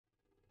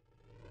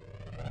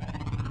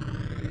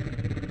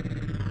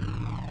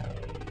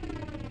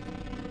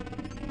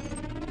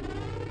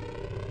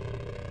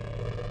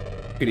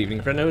Good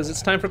evening, friendos.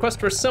 It's time for Quest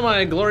for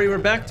Semi-Glory. We're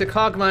back to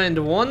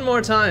Cogmind one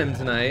more time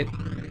tonight.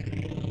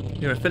 We're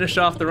gonna finish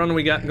off the run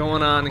we got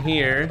going on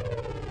here,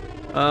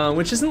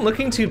 which isn't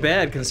looking too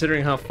bad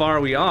considering how far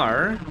we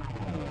are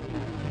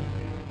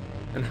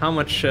and how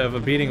much of a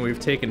beating we've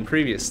taken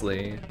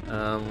previously.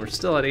 We're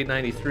still at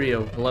 893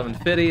 of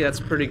 1150. That's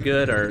pretty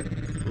good. Our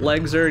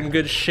legs are in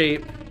good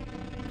shape.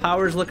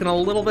 Power's looking a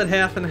little bit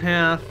half and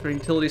half. Our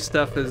utility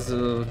stuff is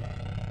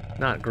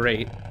not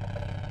great.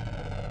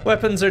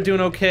 Weapons are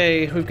doing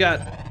okay. We've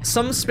got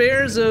some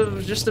spares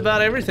of just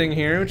about everything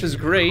here, which is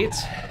great.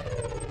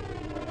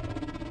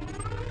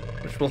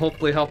 Which will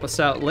hopefully help us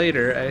out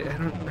later. I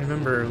don't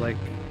remember, like,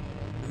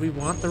 did we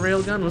want the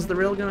railgun? Was the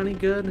railgun any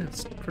good?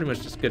 It's pretty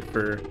much just good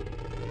for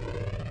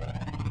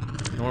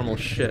normal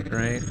shit,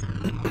 right?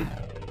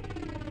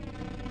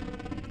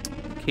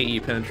 KE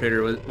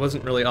penetrator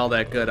wasn't really all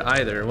that good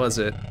either, was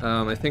it?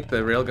 I think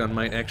the railgun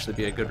might actually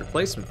be a good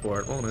replacement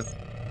for it, won't it?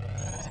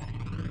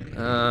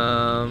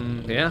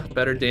 Yeah,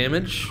 better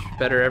damage,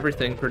 better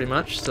everything pretty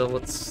much, so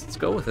let's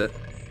go with it.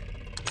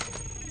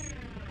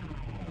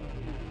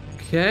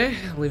 Okay,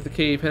 leave the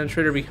KE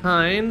penetrator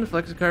behind.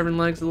 Flexicarbon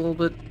legs a little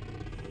bit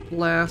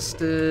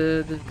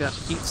blasted. Got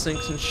heat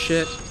sinks and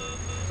shit.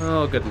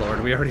 Oh, good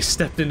lord, we already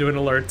stepped into an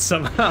alert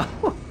somehow.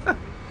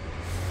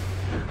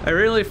 I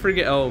really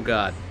forget. Oh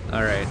god.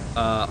 Alright,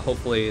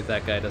 hopefully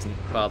that guy doesn't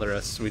bother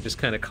us. We just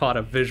kind of caught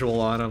a visual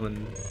on him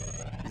and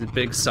he's a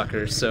big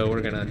sucker, so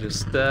we're gonna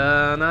just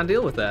not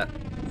deal with that.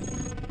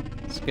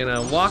 Just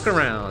gonna walk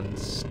around.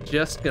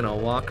 Just gonna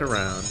walk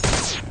around.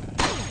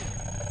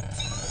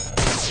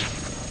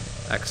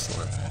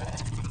 Excellent.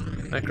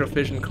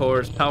 Microfission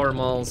cores, power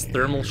malls,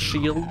 thermal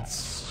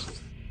shields,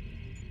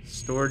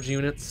 storage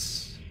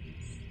units,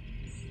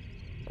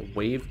 a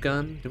wave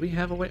gun. Do we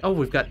have a wave? Oh,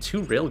 we've got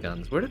 2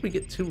 railguns. Where did we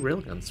get 2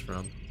 railguns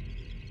from?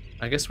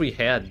 I guess we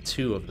had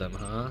 2 of them,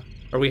 huh?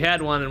 Or we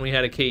had one and we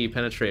had a KE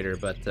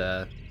penetrator, but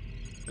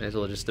may as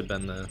well just have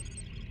been the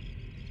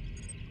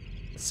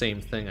same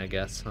thing, I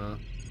guess, huh?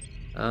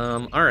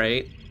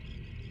 Alright.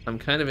 I'm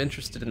kind of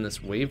interested in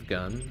this wave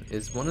gun.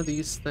 Is one of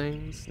these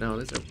things... No,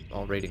 these are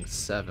all rating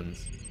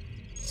 7s.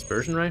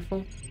 Dispersion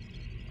rifle?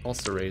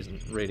 Also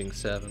rating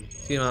 7.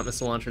 Tiamat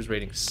missile launchers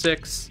rating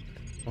 6.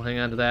 We'll hang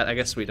on to that. I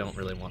guess we don't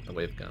really want the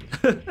wave gun.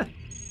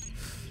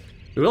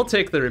 We will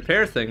take the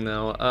repair thing,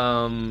 though.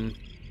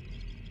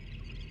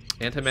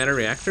 Antimatter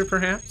reactor,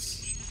 perhaps?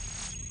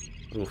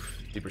 Oof,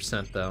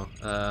 50% though.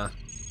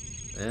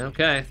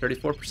 Okay,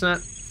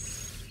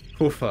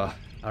 34%. Oof,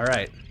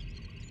 alright.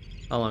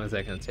 How long is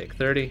that gonna take?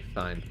 30?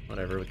 Fine,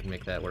 whatever, we can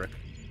make that work.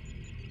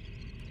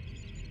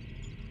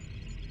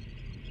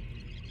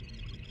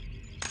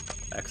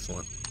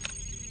 Excellent.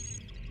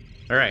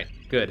 Alright,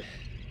 good.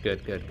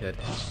 Good, good, good.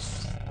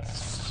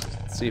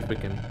 Let's see if we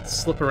can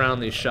slip around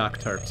these shock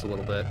tarps a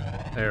little bit.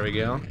 There we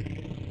go.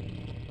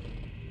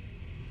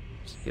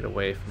 Just get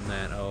away from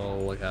that. Oh,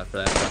 look out for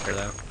that fucker,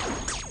 though.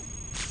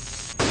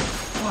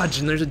 Fudge,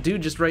 and there's a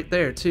dude just right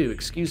there, too.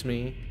 Excuse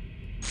me.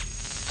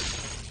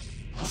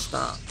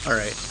 Stop.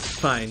 Alright,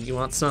 fine. You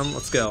want some?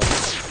 Let's go.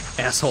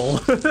 Asshole.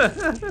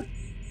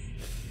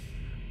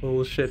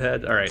 Little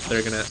shithead. Alright,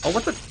 they're gonna... Oh,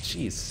 what the...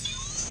 Jeez.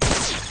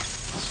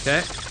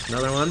 Okay,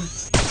 another one.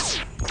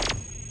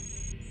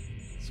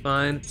 It's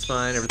fine, it's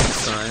fine,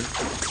 everything's fine.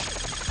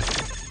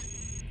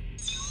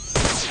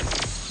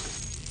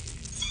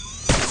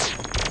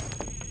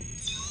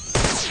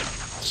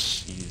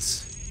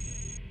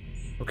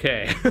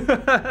 Okay.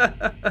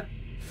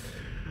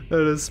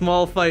 A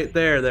small fight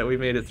there that we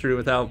made it through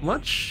without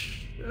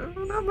much,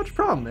 not much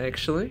problem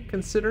actually,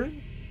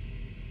 considering.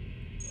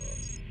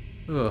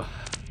 Ugh.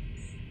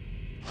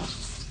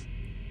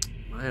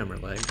 My armor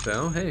leg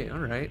though. Hey, all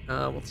right.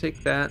 We'll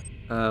take that.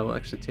 We'll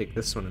actually take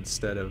this one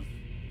instead of.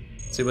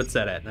 Let's see, what's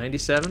that at?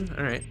 97.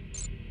 All right.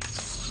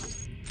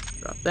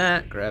 Drop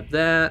that. Grab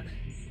that.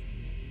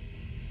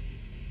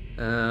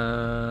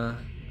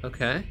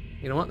 Okay.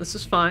 You know what? This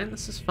is fine.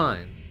 This is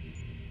fine.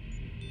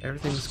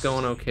 Everything's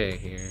going okay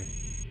here.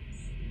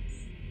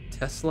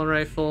 Tesla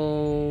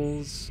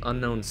rifles,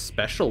 unknown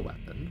special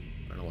weapon.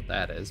 I don't know what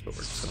that is, but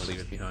we're just gonna leave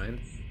it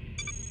behind.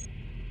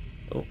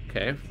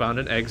 Okay, found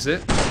an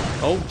exit.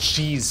 Oh,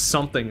 jeez,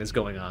 something is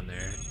going on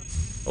there.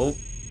 Oh,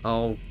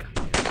 God.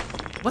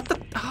 What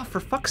the? Oh, for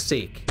fuck's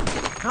sake.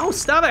 No,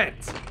 stop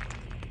it!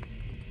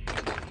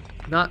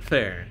 Not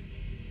fair.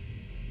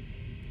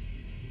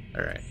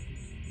 Alright.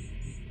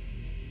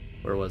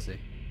 Where was he?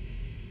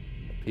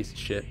 Piece of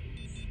shit.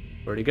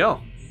 Where'd he go?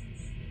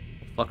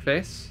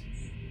 Fuckface?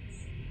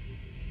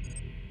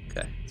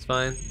 Okay, it's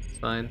fine, it's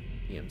fine.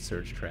 EM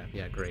surge trap,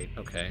 yeah, great,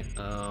 okay.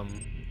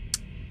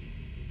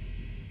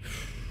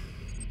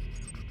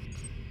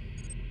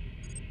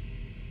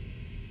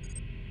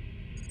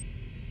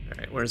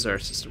 Alright, where's our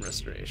system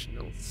restoration?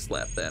 I'll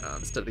slap that on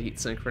instead of the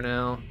heatsink for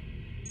now.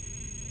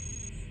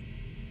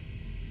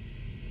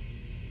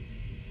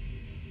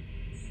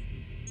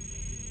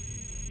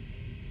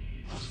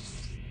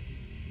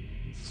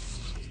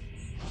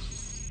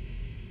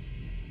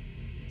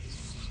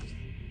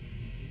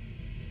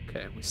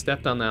 Okay, we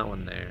stepped on that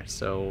one there,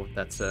 so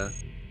that's a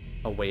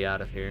a way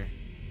out of here.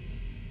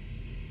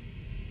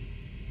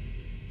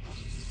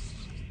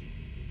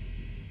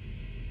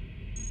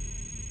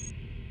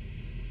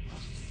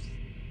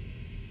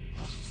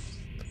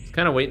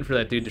 Kind of waiting for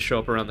that dude to show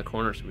up around the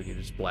corner so we can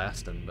just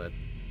blast him, but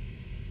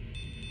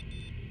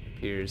it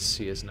appears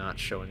he is not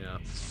showing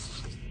up.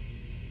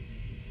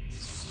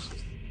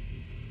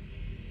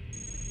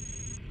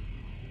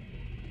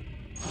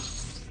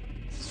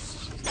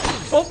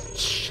 Oh,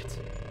 shit.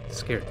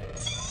 Scared me.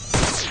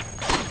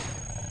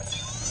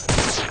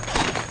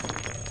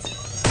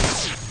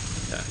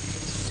 Okay.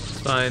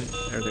 It's fine.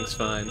 Everything's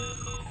fine.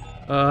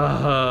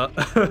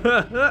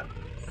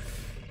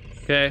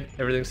 Okay,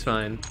 everything's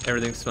fine.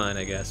 Everything's fine,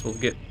 I guess. We'll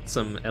get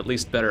some at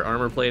least better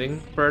armor plating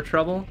for our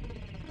trouble.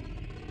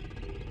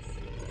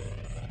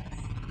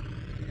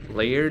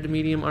 Layered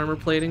medium armor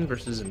plating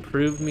versus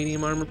improved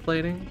medium armor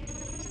plating.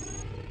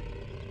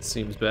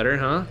 Seems better,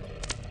 huh?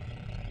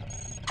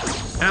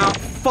 Ow,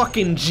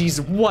 fucking jeez,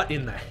 what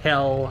in the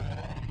hell?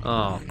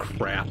 Oh,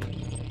 crap.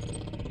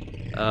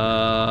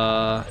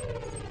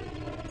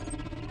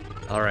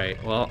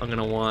 Alright, well, I'm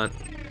gonna want,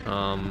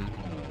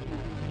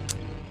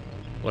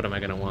 what am I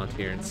gonna want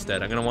here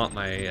instead? I'm gonna want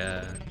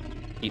my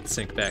heat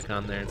sink back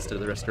on there instead of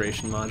the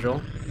restoration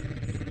module.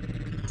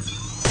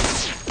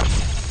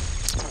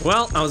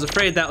 Well, I was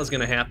afraid that was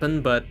gonna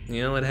happen, but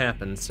you know, it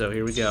happened, so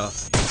here we go.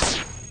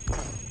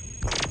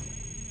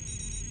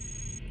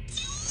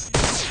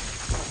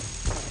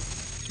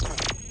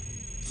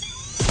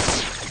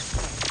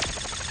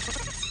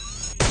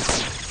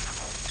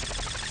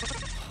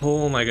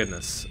 Oh my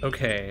goodness.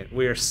 Okay,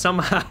 we are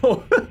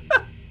somehow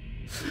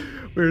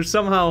we're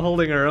somehow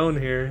holding our own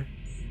here.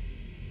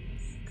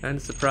 Kind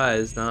of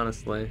surprised,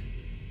 honestly.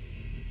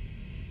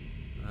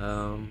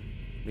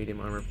 Medium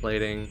armor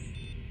plating.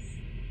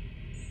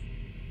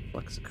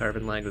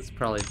 Flexicarbon leg that's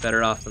probably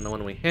better off than the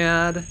one we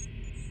had.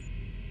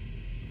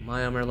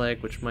 My armor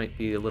leg, which might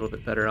be a little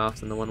bit better off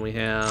than the one we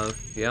have.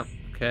 Yep,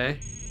 okay.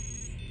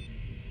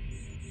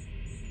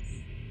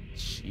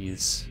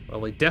 Jeez.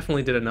 Well, we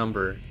definitely did a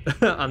number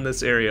on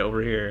this area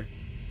over here.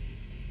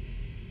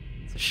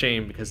 It's a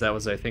shame because that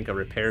was, I think, a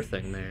repair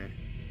thing there.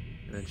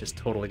 And it just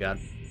totally got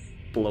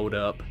blowed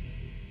up.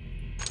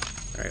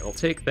 Alright, we'll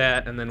take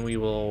that, and then we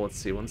will, let's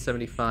see,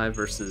 175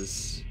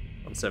 versus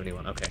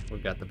 171. Okay,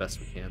 we've got the best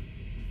we can.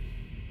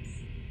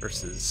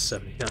 Versus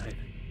 79.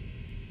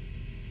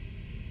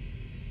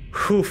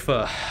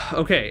 Hoofa.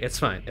 Okay, it's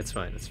fine, it's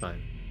fine, it's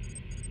fine.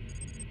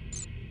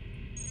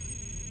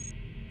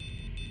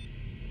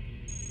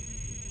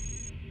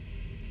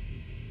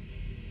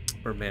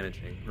 We're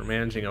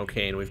managing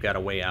okay, and we've got a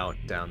way out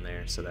down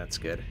there, so that's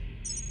good.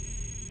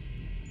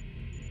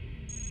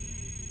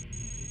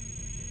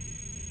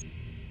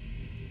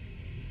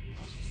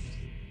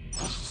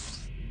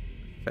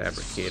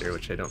 Fabricator,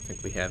 which I don't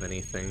think we have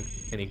any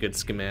good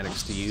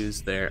schematics to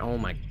use there. Oh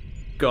my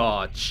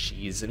god,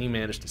 jeez, and he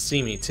managed to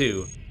see me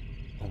too.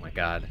 Oh my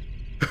god.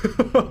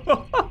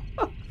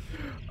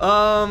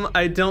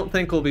 I don't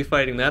think we'll be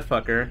fighting that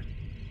fucker.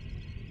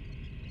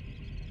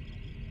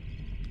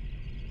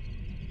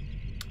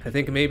 I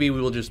think maybe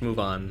we will just move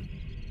on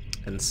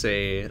and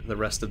say the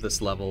rest of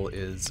this level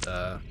is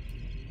a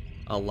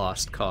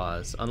lost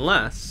cause.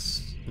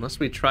 Unless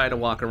we try to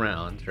walk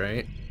around,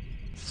 right?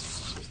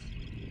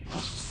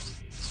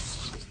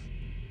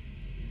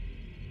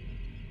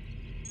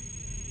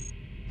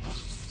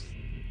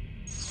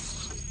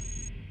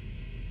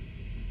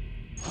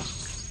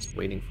 Just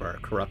waiting for our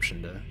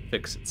corruption to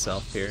fix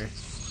itself here.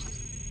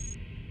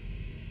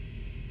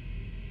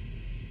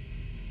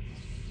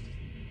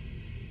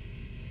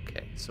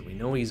 Okay, so we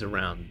know he's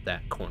around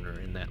that corner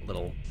in that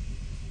little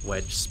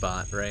wedge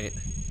spot, right?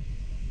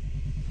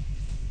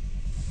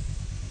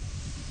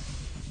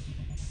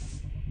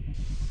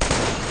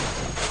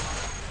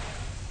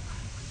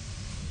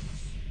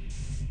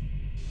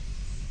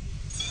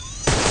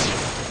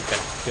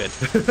 Okay,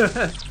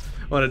 good.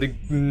 Wanted to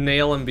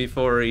nail him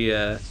before he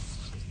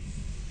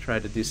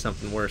tried to do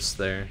something worse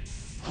there.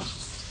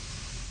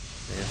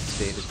 Advanced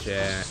data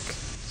jack.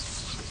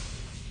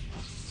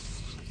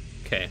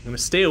 Okay, I'm gonna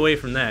stay away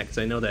from that because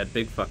I know that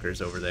big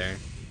fucker's over there.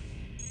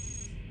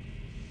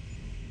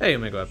 Hey,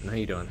 Omega Weapon, how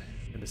you doing?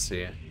 Good to see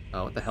you.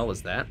 Oh, what the hell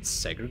was that?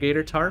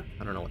 Segregator tarp?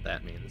 I don't know what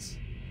that means.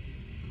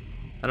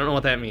 I don't know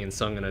what that means,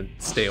 so I'm gonna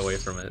stay away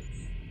from it.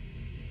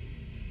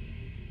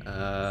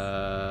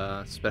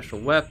 Special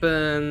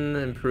weapon,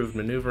 improved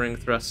maneuvering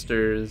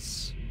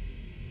thrusters.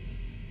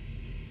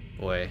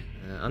 Boy,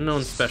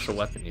 unknown special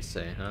weapon, you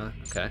say, huh?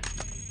 Okay.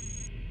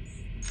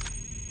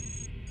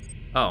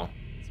 Oh.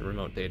 A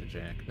remote data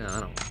jack. No, I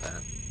don't want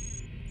that.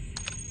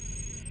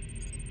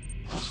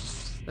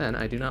 Then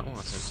I do not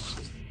want it.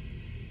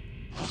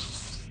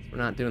 We're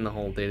not doing the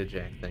whole data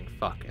jack thing.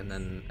 Fuck. And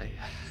then,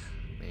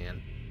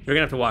 man, we're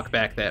gonna have to walk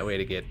back that way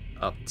to get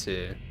up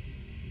to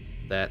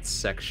that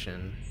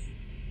section.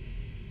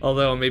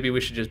 Although maybe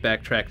we should just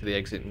backtrack to the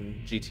exit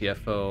in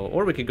GTFO,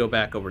 or we could go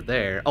back over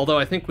there. Although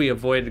I think we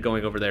avoided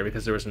going over there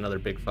because there was another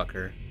big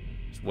fucker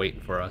just waiting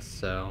for us.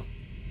 So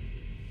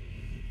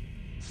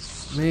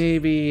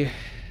maybe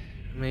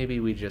maybe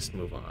we just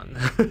move on.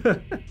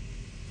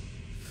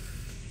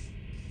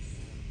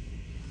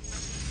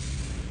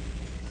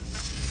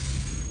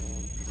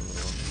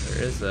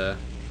 There is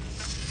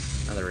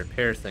another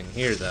repair thing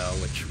here, though,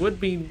 which would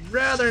be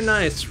rather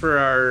nice for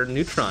our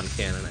neutron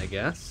cannon, I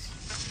guess.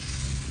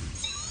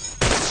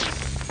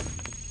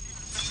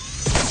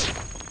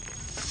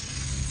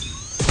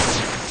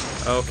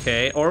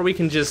 Okay, or we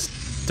can just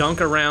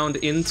dunk around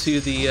into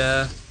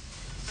the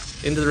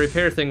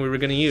repair thing we were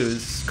gonna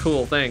use.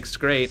 Cool, thanks,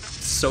 great.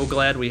 So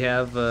glad we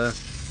have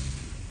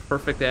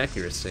perfect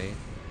accuracy.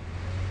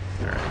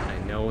 Alright, I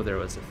know there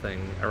was a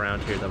thing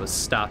around here that was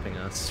stopping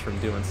us from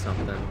doing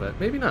something, but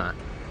maybe not.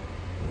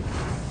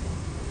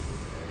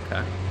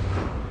 Okay.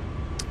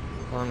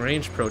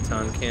 Long-range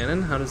proton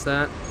cannon, how does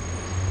that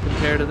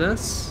compare to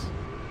this?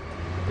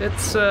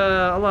 It's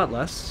a lot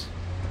less.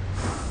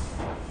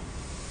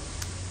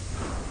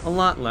 A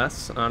lot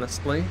less,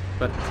 honestly,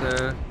 but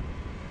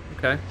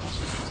okay.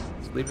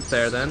 Let's leave it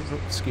there then. Oh,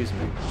 excuse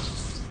me.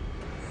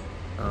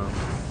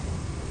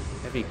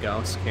 Heavy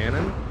Gauss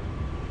cannon.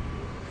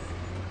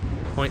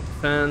 Point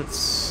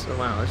defense. Oh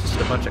wow, there's just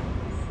a bunch of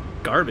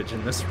garbage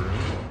in this room.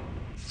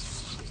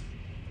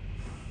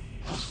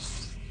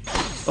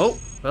 Oh,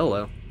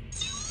 hello.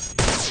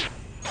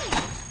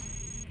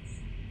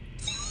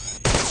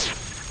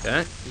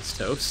 Okay, he's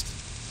toast.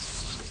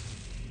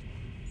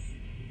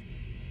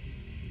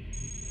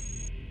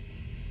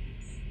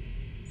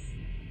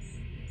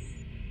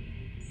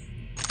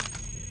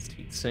 Let's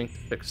heat sink to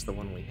fix the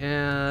one we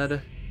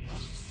had.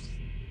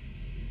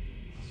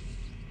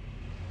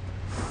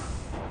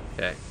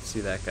 Okay, see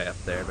that guy up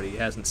there, but he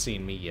hasn't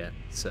seen me yet,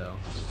 so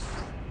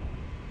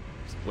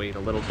just wait a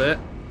little bit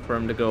for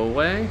him to go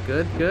away.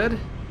 Good, good.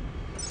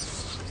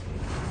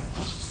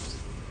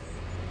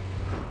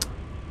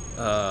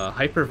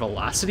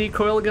 Hypervelocity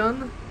coil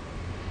gun?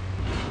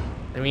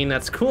 I mean,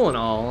 that's cool and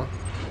all,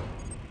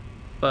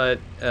 but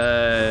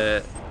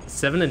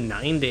 7 to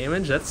 9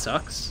 damage? That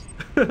sucks.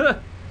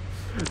 That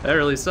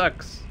really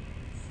sucks.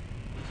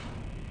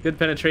 Good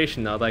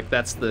penetration though, like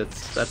that's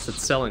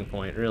its selling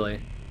point,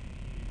 really.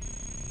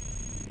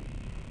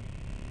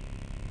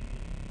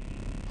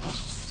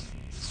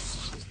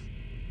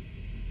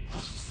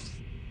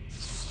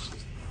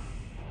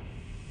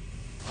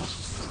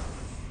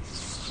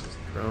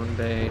 Drone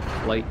bay,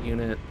 flight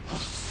unit.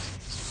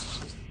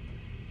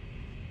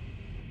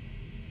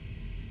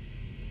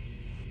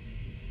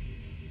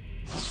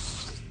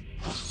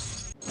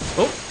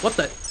 Oh, what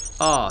the?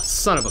 Oh,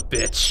 son of a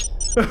bitch.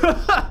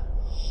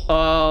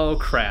 Oh,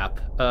 crap.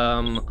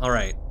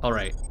 Alright,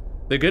 alright.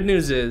 The good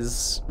news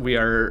is we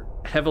are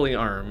heavily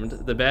armed.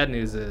 The bad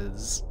news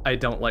is I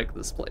don't like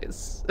this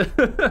place.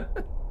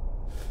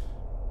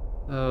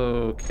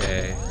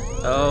 Okay.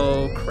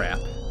 Oh, crap.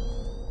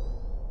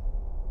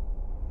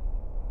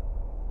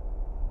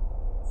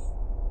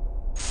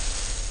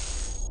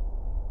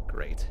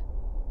 Great.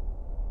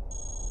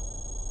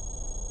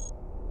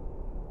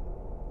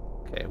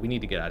 Okay, we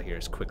need to get out of here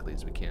as quickly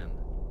as we can.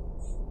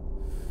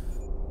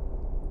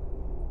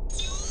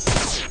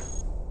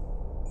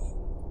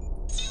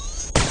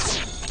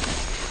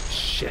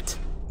 Shit.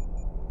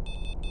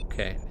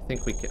 Okay, I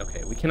think we can.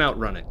 Okay, we can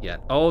outrun it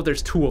yet. Oh,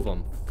 there's 2 of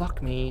them.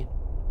 Fuck me.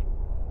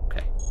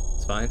 Okay,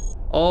 it's fine.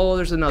 Oh,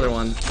 there's another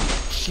one.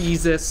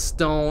 Jesus,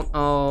 don't.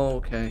 Oh,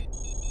 okay.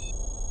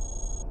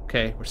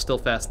 Okay, we're still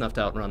fast enough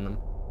to outrun them.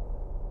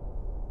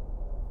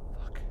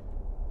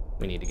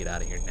 We need to get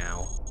out of here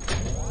now.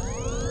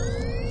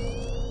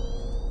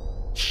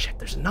 Shit,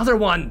 there's another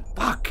one!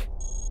 Fuck!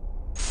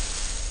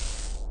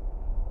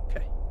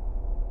 Okay.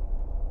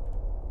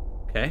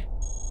 Okay.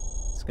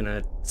 Just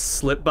gonna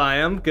slip by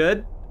him.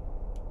 Good.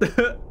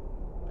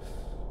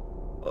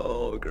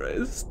 Oh,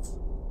 Christ.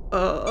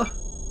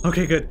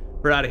 Okay, good.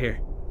 We're out of here.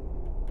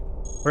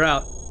 We're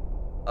out.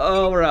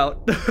 Oh, we're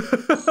out.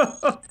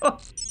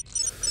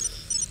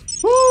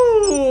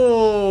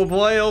 Woo!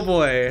 Boy, oh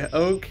boy.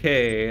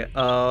 Okay,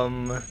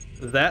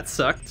 that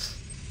sucked.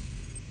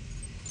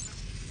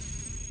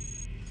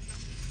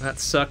 That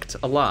sucked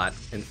a lot,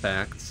 in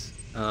fact.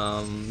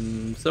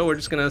 So we're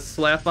just gonna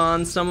slap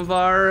on some of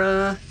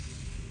our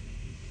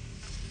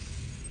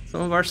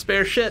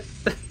spare shit.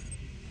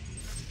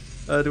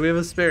 Do we have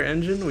a spare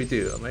engine? We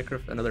do.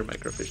 Another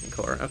microfission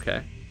core.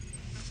 Okay.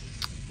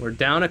 We're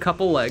down a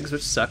couple legs,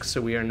 which sucks.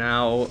 So we are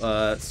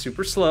now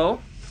super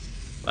slow.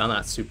 Well,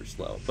 not super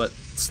slow, but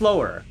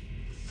slower.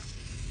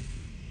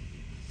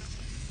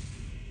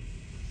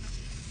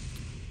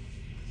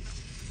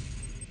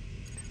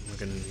 We're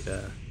gonna need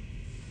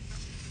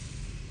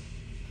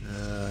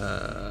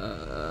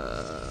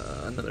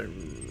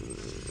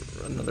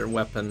another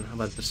weapon. How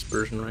about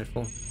dispersion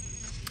rifle?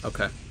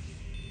 Okay.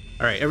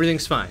 All right,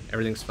 everything's fine.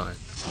 Everything's fine.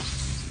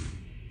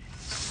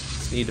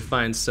 Just need to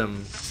find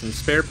some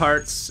spare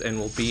parts, and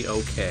we'll be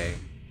okay.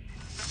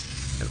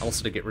 And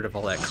also to get rid of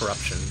all that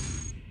corruption.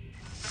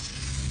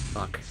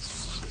 Fuck.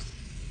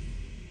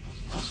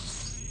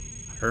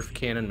 Herf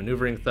cannon,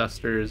 maneuvering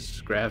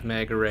thrusters, grav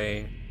mag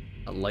array,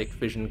 a light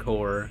fission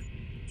core.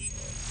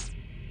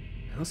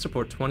 I'll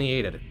support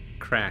 28 at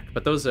crack.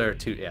 But those are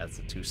two, yeah, it's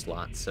a 2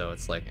 slot, so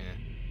it's like, eh.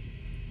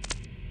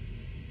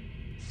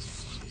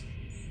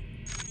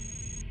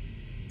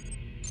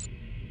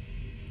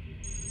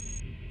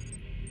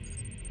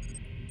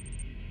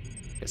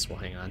 Guess we'll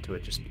hang on to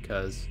it just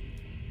because.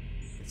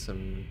 Get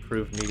some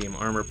improved medium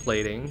armor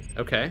plating.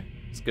 Okay,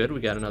 it's good. We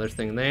got another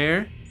thing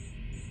there.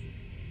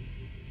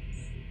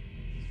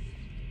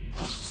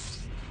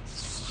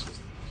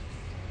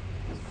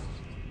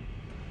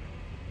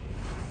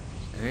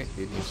 Alright,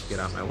 dude needs to get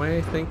out of my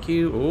way. Thank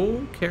you.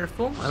 Oh,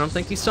 careful. I don't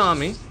think he saw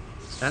me.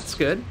 That's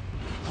good.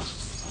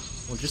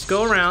 We'll just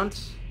go around.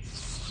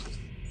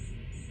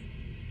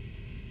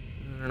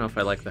 I don't know if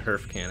I like the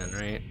Herf cannon,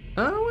 right?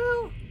 Oh,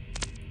 well.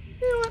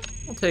 You know what?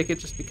 We'll take it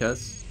just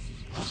because.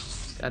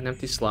 Got an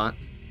empty slot.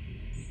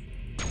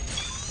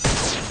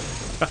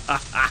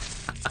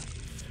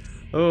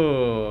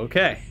 Oh,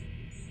 okay.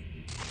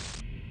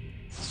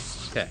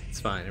 Okay, it's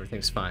fine.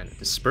 Everything's fine.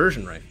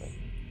 Dispersion rifle.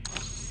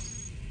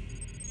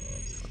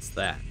 What's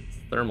that? It's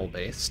thermal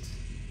based.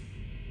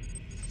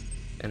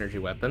 Energy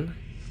weapon.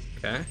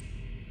 Okay.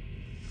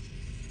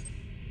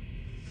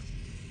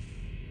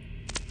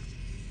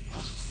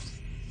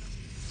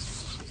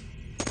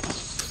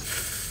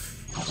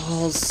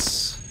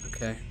 Balls.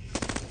 Okay.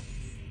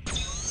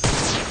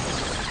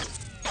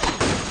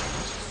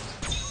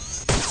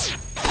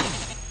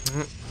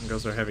 There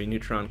goes our heavy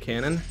neutron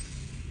cannon.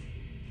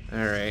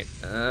 Alright,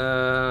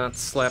 let's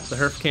slap the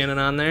Herf cannon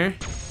on there.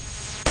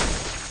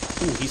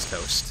 Ooh, he's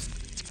toast.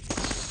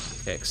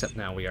 Okay, except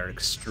now we are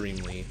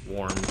extremely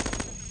warm.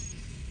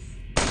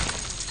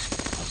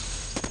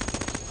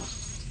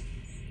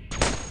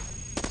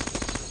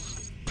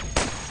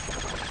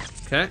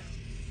 Okay.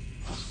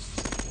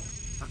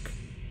 Fuck.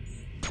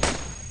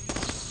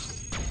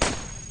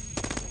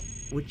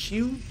 Would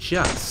you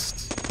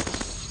just...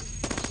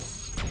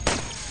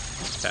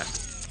 Okay.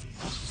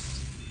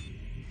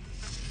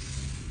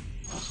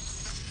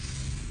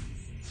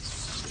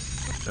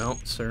 No,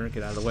 sir,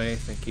 get out of the way,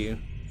 thank you.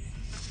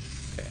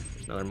 Okay,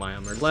 there's another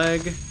my-armored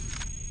leg.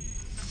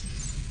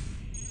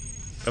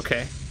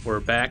 Okay, we're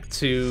back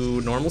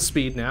to normal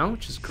speed now,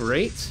 which is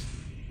great.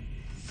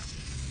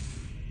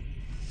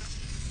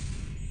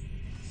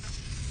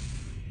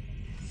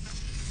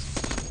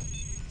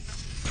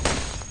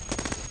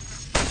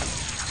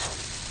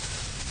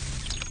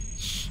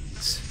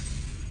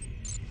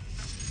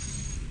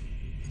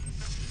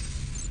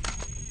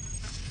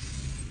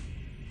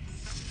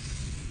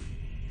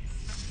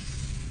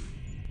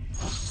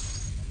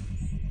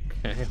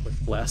 Okay, we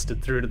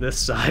blasted through to this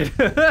side.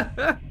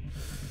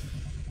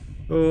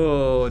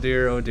 Oh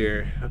dear, oh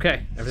dear.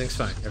 Okay, everything's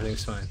fine,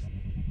 everything's fine.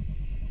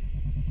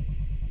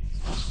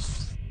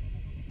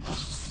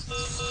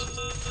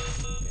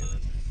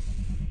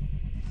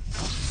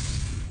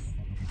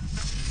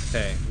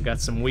 Okay, we got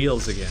some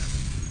wheels again.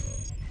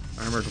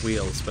 Armored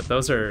wheels, but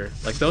those are,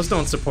 like, those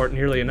don't support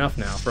nearly enough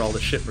now for all the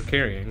shit we're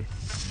carrying.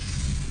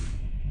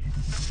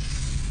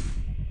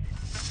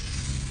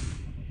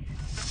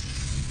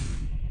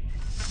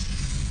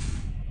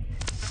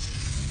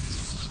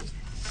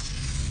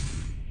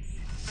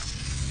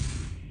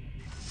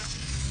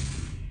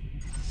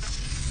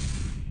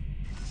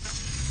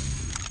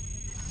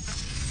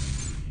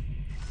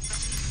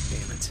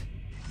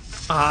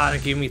 Ah,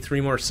 it gave me 3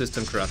 more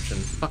system corruption.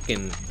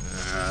 Fucking,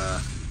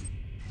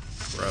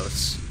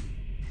 gross.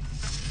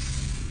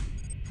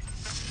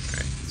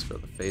 Alright, let's throw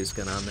the phase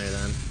gun on there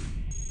then.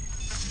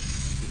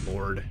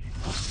 Lord.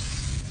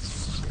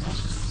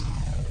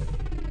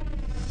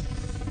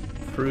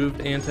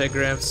 Improved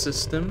anti-grav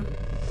system.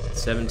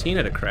 17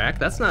 at a crack,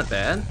 that's not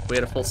bad. If we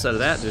had a full set of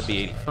that, it'd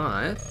be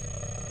 85.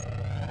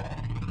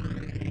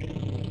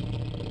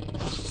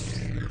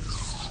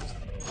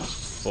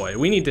 Boy,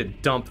 we need to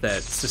dump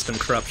that system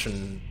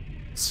corruption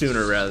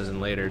sooner rather than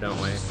later, don't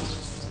we?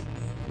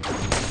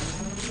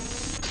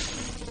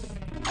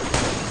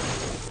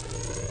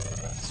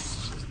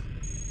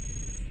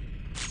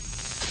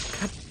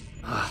 God.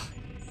 Ah.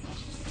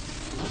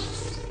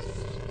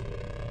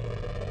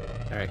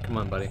 Alright, come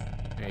on, buddy.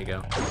 There you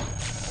go.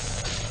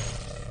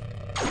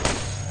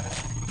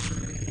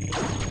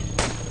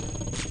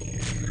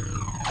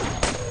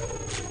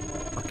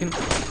 Fucking...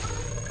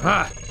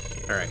 Ah!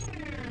 Alright.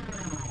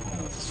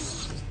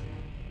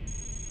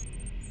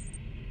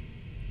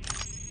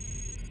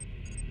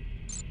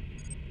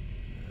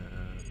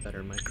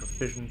 Better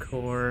microvision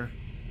core,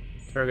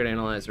 target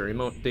analyzer,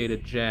 remote data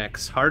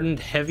jacks,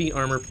 hardened heavy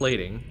armor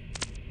plating.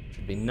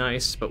 Should be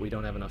nice, but we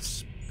don't have enough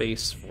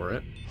space for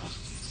it.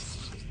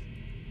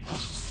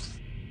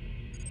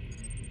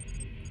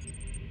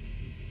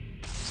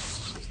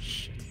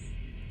 Shit.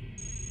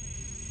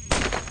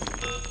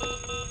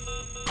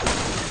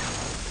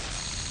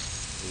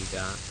 We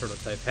got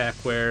prototype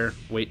hackware,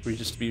 weight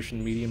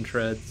redistribution, medium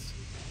treads.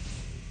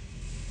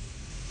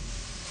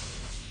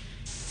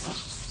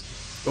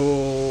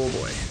 Oh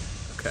boy.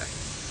 Okay.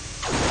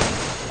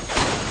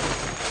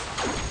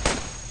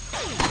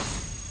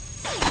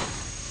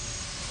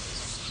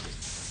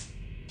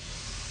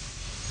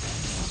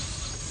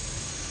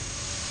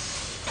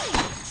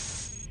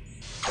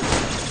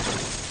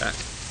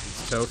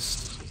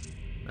 toast.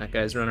 That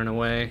guy's running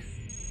away.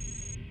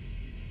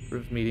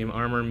 Improved medium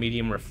armor,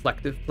 medium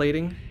reflective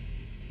plating.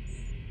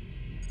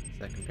 Does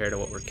that compare to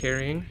what we're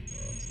carrying?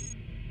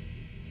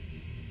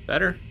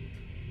 Better.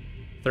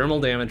 Thermal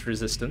damage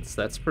resistance,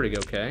 that's pretty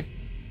okay.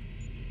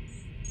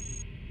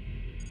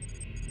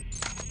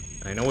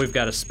 I know we've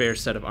got a spare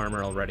set of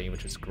armor already,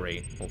 which is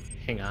great. We'll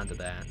hang on to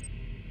that.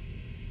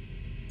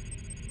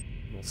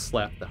 We'll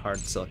slap the hard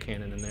cell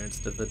cannon in there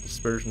instead of the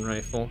dispersion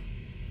rifle.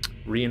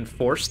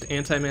 Reinforced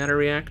antimatter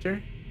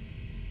reactor.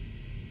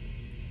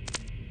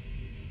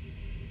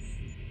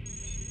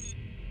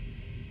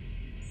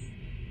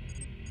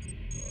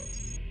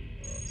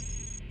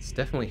 It's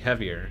definitely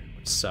heavier,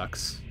 which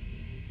sucks.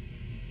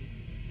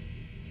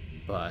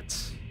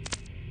 But...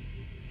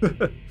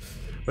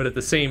 but at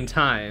the same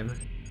time,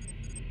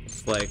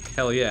 it's like,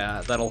 hell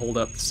yeah, that'll hold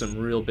up to some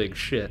real big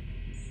shit.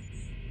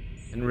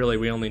 And really,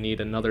 we only need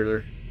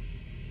another...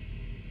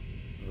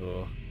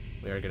 Oh,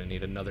 we are gonna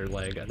need another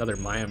leg, another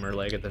Myanmar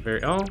leg at the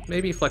very... Oh,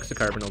 maybe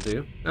Flexicarbon will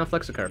do. No,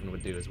 Flexicarbon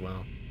would do as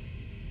well.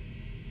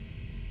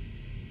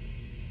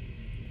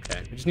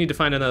 Okay, we just need to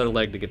find another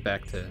leg to get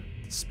back to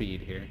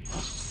speed here.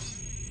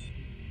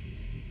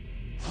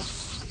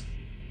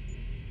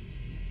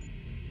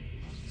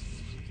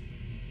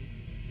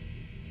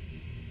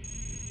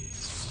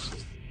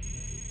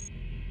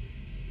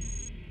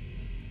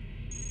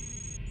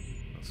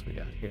 We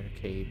got here,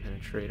 KE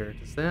penetrator.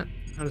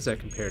 How does that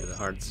compare to the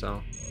hard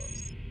cell?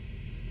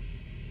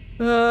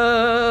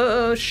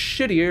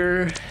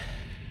 Shittier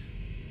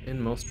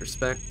in most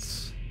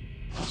respects.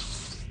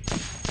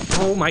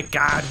 Oh my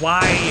god,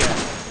 why?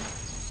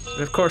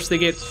 And of course they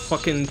get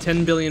fucking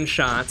 10 billion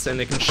shots and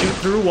they can shoot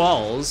through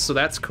walls, so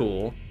that's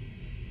cool.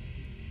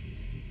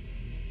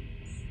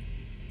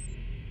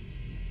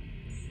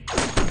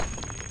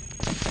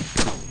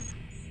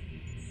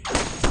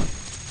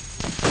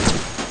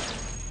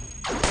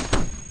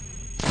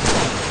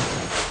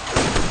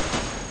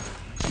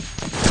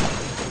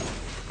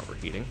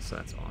 So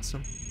that's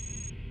awesome.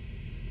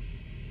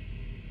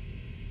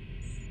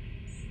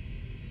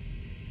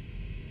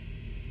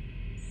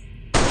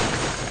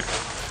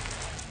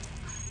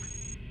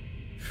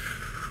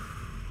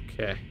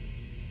 Okay.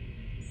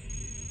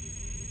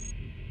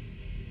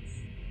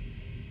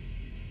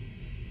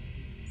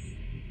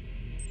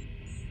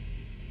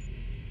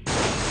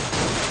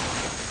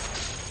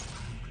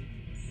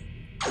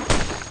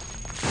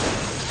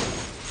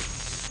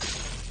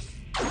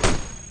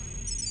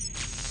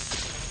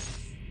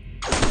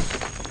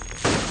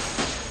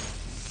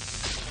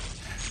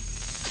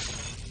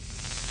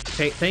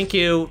 Okay, thank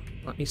you.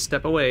 Let me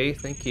step away.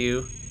 Thank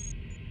you.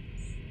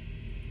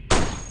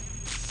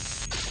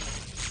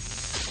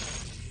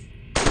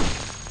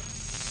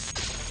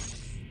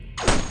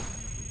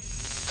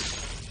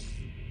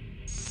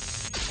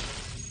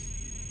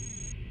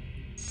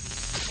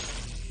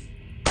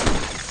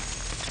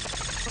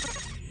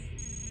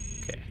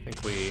 Okay, I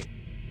think we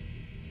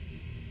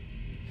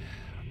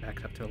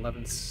backed up to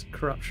 11's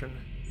corruption.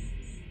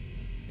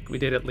 I think we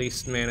did at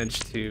least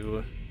manage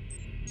to...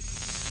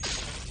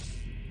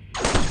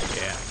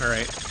 Yeah,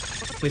 alright.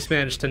 At least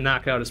managed to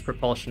knock out his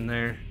propulsion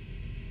there.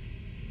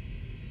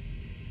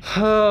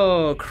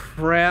 Oh,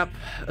 crap.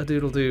 A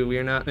doodle-doo. We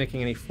are not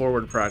making any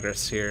forward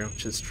progress here,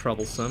 which is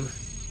troublesome.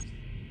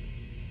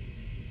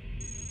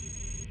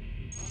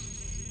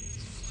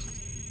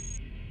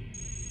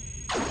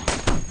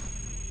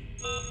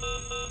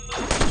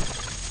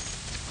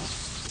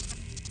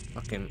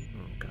 Fucking...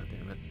 Oh, god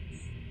damn it.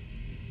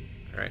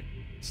 Alright.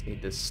 Just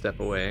need to step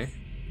away.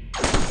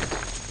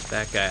 Get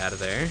that guy out of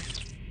there.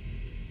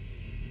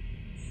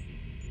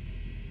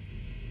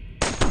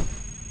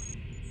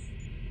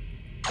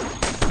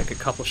 A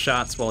couple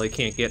shots while he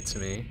can't get to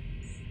me.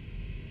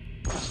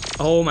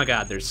 Oh my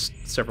god, there's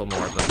several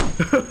more of them.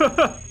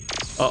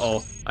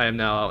 Uh-oh, I am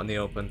now out in the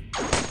open.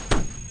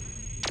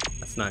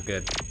 That's not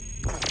good.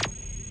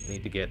 I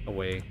need to get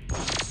away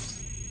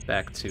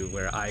back to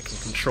where I can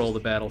control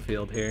the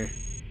battlefield here.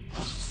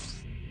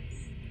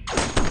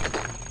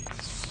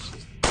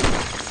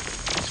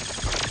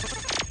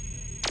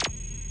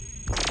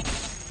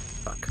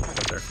 Fuck,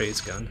 that's our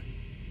phase gun.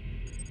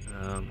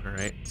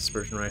 Alright,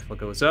 dispersion rifle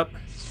goes up.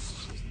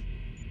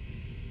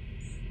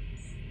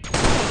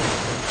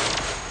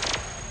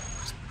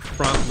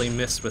 Promptly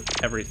miss with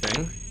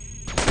everything.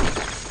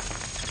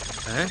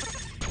 Okay.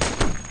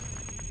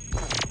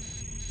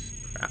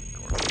 Crap, now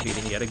we're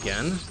overheating yet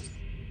again.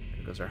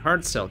 There goes our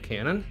hard cell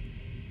cannon.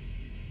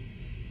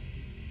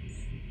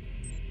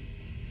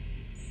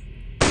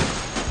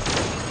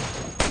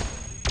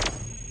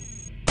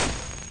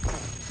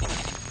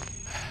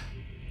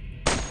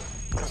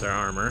 There's our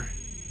armor.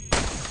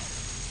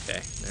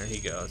 Okay, there he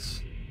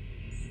goes.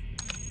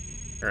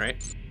 Alright.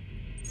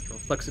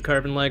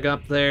 Flexicarbon leg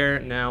up there.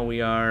 Now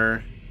we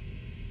are...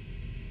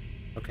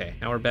 Okay,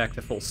 now we're back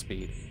to full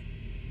speed.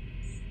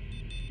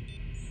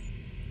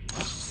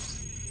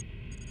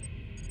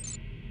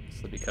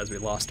 So because we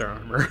lost our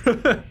armor.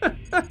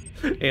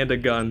 And a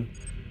gun.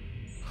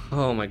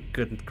 Oh my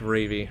good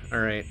gravy.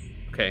 Alright.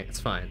 Okay,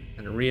 it's fine.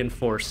 And a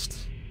reinforced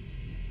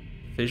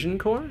Fission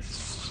core?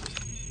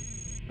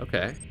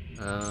 Okay.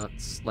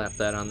 Let's slap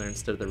that on there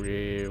instead of the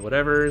rear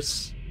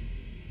whatevers.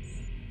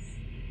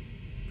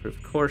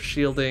 Improved core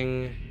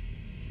shielding.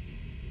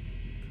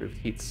 Improved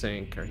heat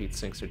sink. Our heat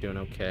sinks are doing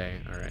okay.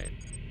 Alright.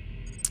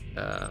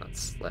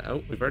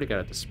 Oh, we've already got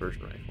a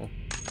dispersion rifle.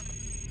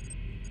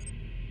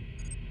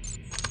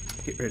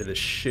 Get rid of this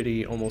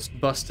shitty, almost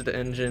busted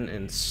engine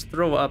and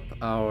throw up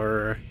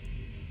our...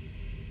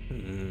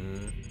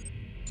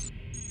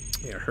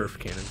 Yeah, Herf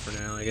cannon for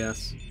now, I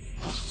guess.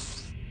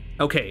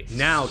 Okay,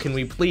 now can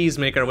we please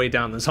make our way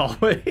down this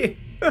hallway?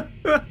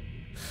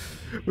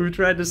 We've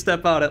tried to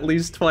step out at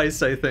least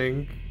twice, I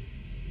think.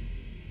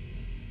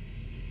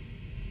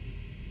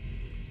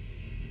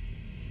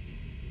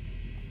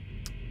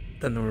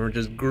 Then there were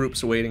just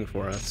groups waiting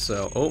for us,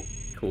 so... Oh,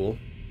 cool.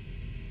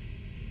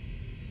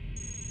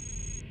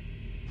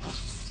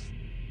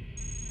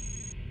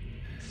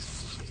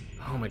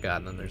 Oh my god,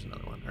 and then there's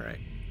another one, alright.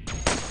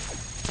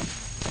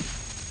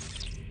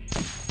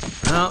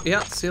 Oh,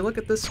 yeah, see, look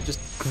at this, just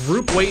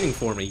group waiting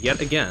for me, yet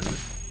again.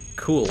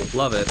 Cool,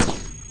 love it.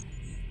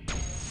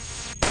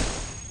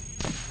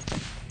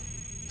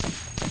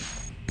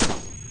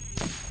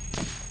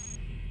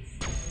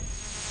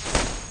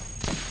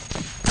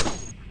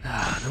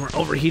 And we're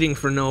overheating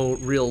for no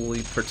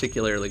really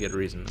particularly good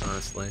reason,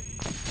 honestly.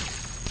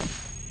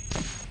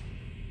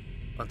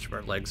 A bunch of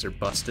our legs are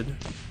busted.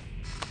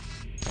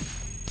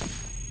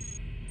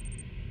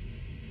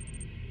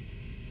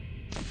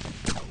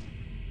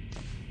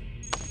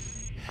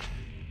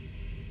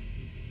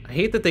 I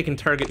hate that they can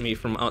target me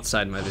from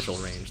outside my visual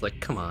range. Like,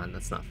 come on,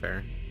 that's not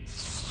fair.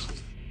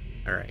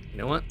 Alright, you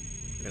know what?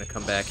 We're gonna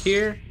come back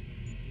here.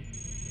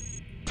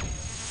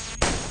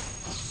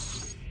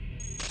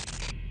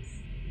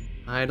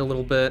 Hide a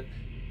little bit.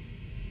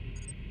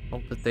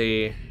 Hope that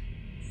they...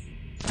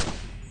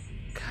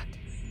 God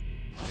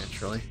damn it.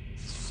 Naturally.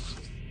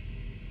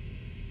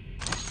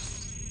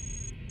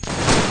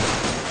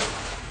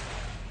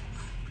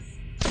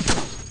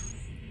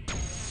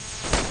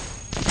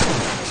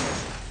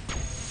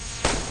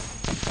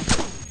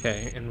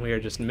 Okay, and we are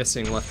just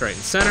missing left, right,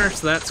 and center,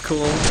 so that's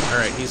cool.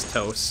 Alright, he's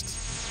toast.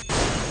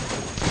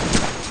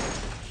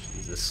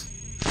 Jesus.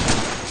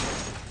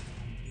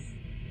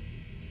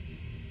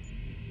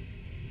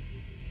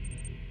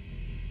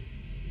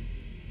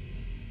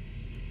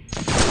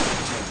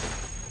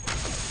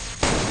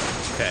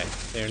 Okay,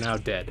 they are now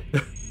dead.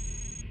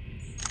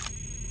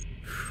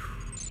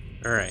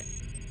 Alright.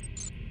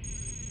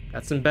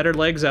 Got some better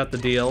legs out the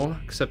deal,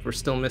 except we're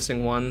still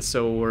missing one,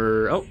 so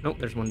we're... Oh, nope,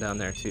 there's one down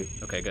there, too.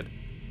 Okay, good.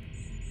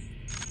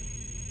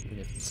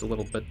 It's a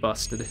little bit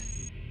busted.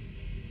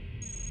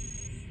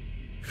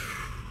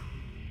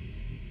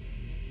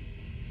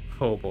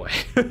 Oh boy.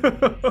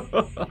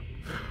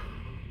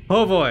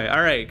 Oh boy,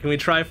 alright, can we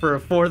try for a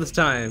fourth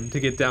time to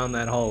get down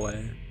that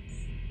hallway?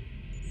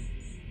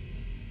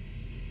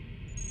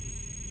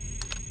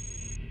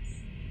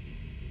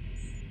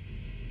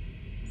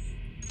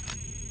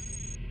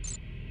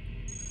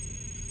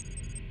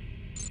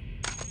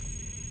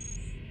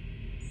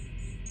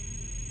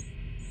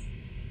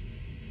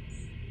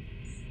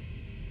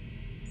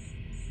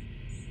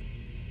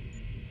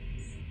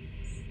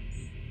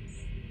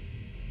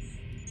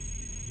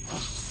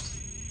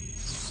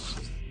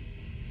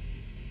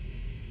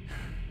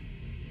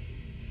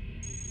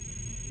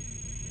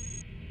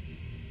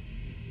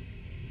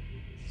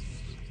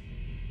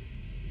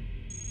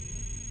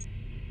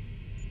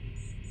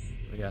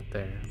 We got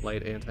there,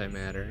 light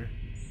antimatter,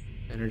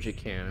 energy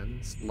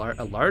cannons,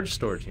 a large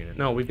storage unit.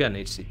 No, we've got an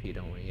HCP,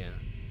 don't we? Yeah.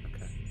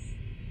 Okay.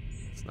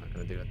 It's not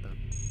gonna do it then.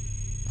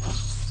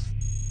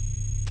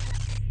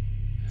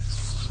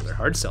 Another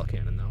hard cell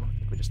cannon though. I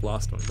think we just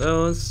lost one of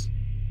those.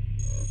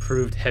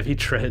 Improved heavy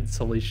treads.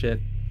 Holy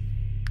shit.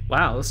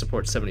 Wow, this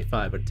supports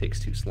 75, but it takes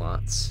 2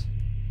 slots.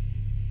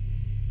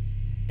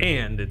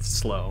 And it's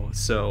slow,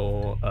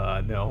 so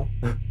no.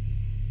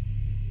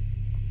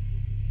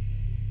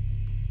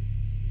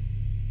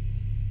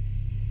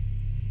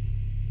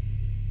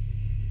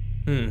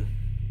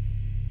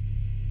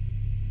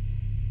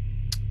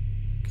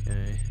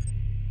 Okay.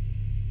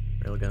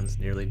 Railgun's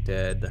nearly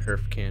dead. The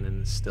Herf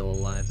cannon is still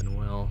alive and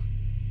well.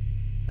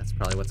 That's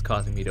probably what's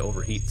causing me to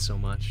overheat so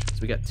much.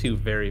 Because we got 2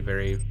 very,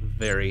 very,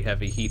 very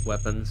heavy heat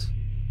weapons.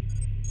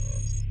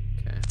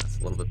 Okay, that's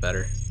a little bit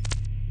better.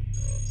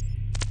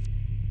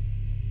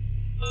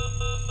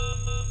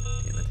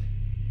 Damn it.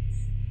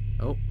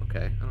 Oh,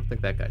 okay. I don't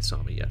think that guy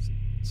saw me yet,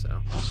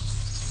 so...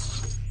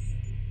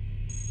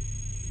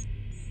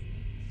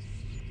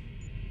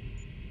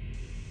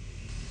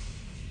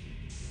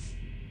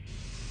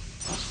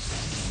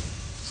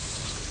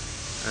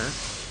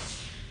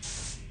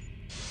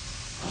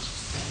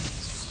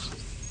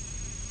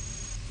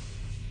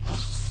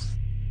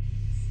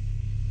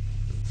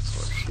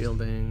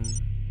 Shielding.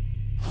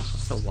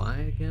 What's the Y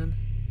again?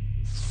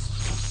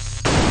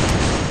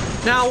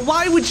 Now,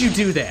 why would you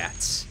do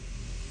that?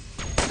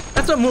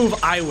 That's a move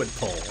I would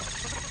pull.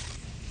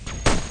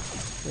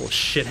 Little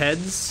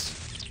shitheads.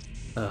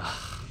 Ugh.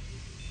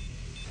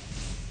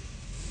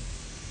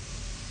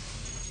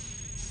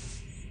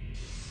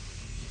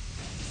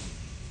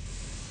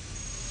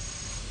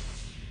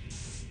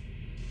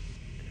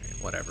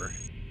 whatever.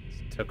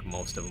 Took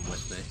most of them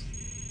with me.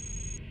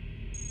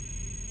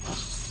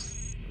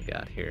 We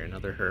got here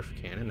another Herf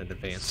Cannon, an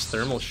advanced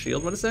thermal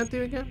shield. What does that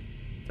do again?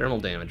 Thermal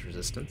damage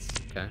resistance.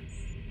 Okay.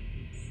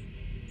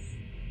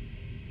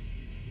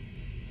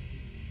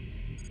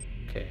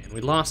 Okay, and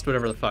we lost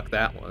whatever the fuck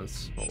that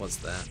was. What was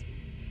that?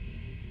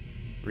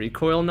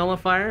 Recoil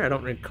nullifier? I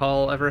don't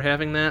recall ever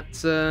having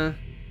that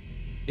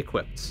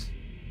equipped.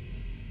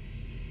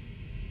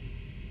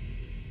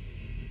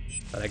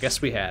 But I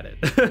guess we had it.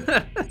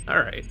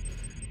 Alright.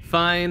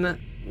 Fine.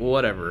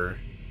 Whatever.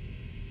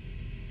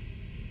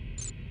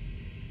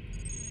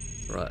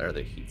 Throw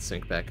the heat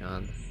sink back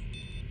on.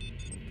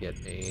 Get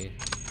a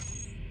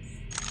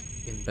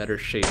in better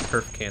shape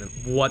perf cannon.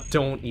 What?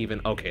 Don't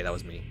even. Okay, that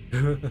was me.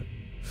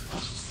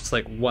 It's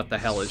like, what the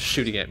hell is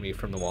shooting at me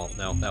from the wall?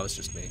 No, that was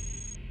just me.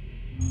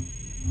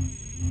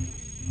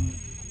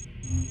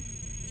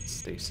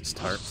 Stasis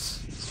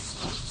tarps.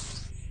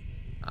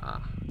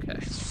 Ah, okay.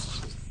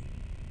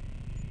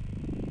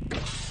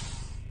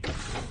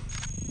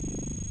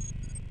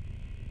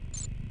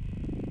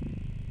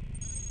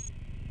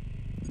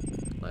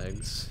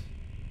 Legs.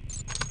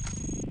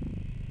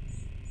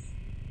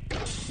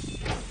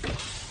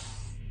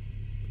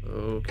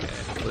 Okay,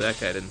 hopefully that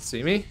guy didn't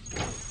see me.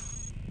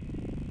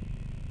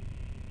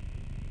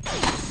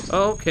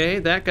 Okay,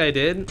 that guy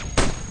did.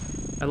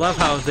 I love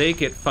how they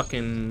get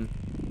fucking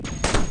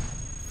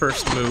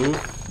first move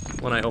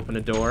when I open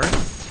a door.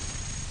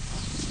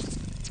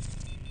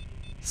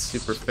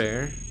 Super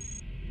fair.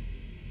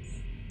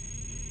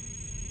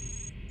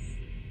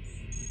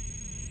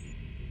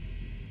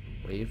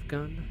 Wave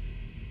gun.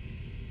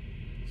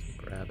 Just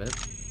grab it.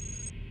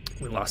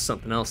 We lost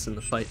something else in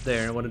the fight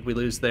there. What did we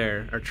lose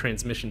there? Our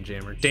transmission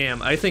jammer.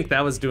 Damn, I think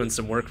that was doing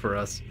some work for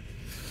us.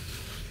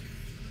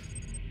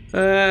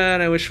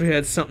 And I wish we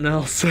had something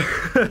else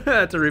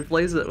to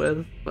replace it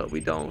with, but we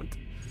don't.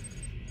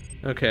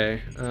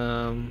 Okay,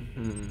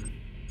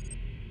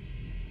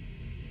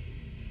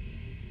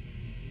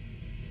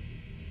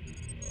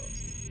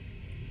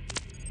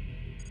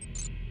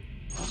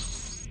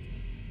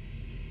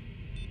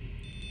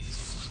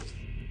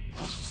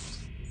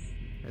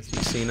 Has he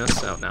seen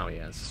us? Oh, now he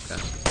has.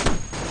 Okay.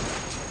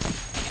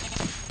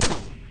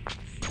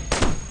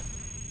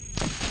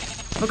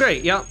 Oh,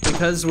 great, yeah,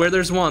 because where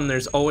there's one,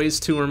 there's always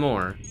two or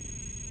more.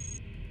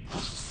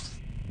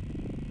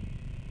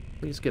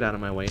 Please get out of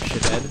my way,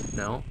 shithead.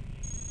 No.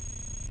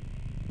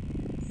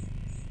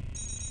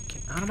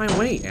 Get out of my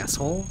way,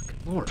 asshole.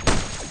 Good lord.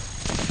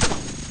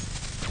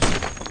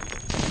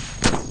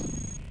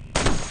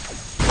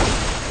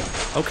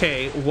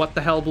 Okay, what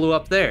the hell blew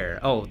up there?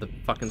 Oh, the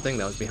fucking thing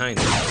that was behind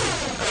me.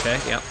 Okay,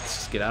 yep, let's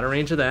just get out of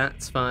range of that.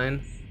 It's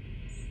fine.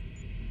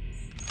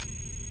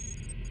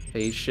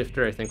 Phase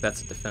shifter, I think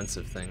that's a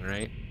defensive thing,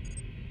 right?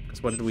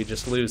 Because what did we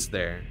just lose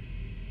there?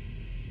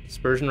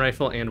 Dispersion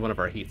rifle and one of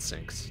our heat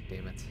sinks.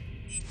 Damn it.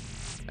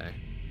 Okay.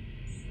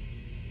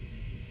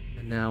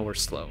 And now we're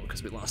slow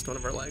because we lost one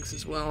of our legs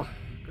as well.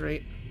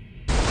 Great.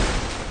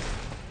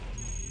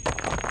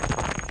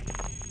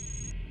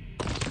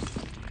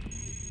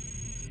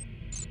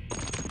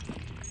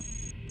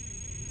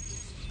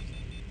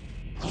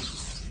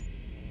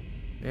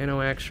 Nano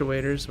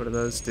actuators, what do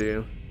those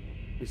do?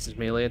 Increases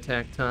melee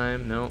attack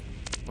time? Nope.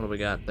 What do we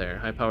got there?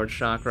 High-powered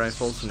shock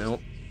rifles?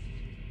 Nope.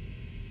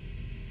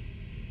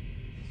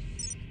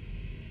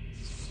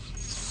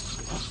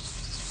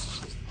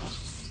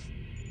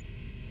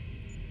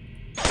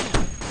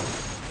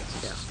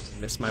 Yeah,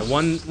 missed my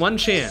one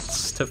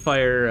chance to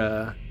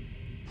fire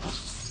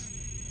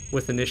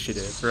with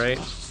initiative, right?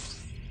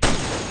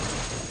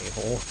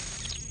 A-hole.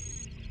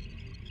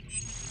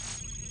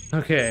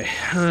 Okay.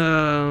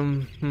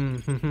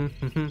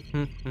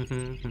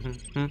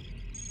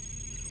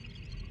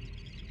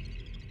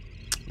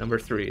 Number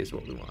 3 is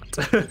what we want.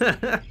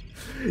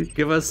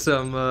 Give us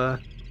some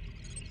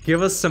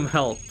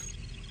help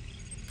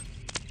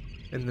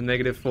in the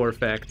 -4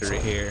 factory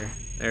here.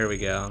 There we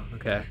go.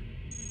 Okay.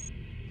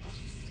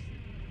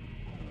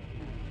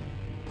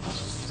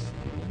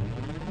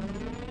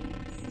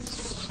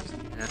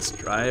 That's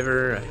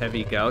driver, a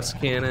heavy Gauss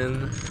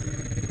cannon.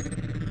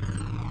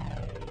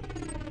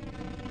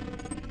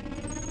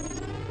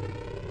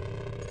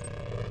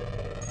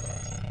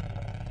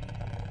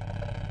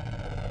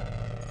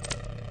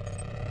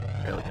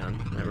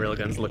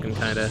 Railgun's looking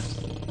kind of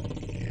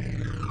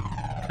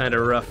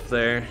rough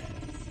there.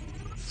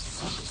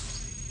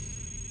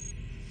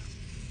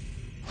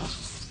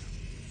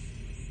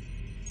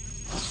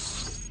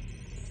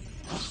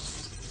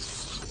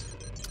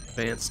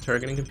 Advanced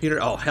targeting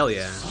computer. Oh hell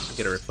yeah!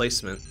 Get a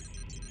replacement.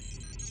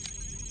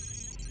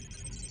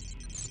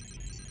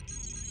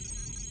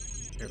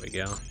 There we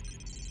go.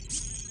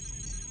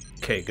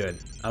 Okay, good.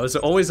 I was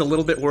always a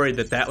little bit worried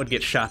that that would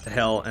get shot to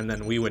hell and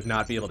then we would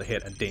not be able to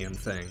hit a damn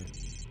thing.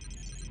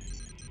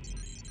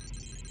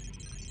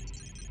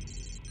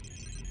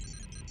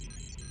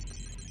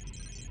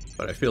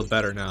 But I feel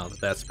better now that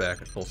that's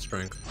back at full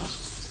strength.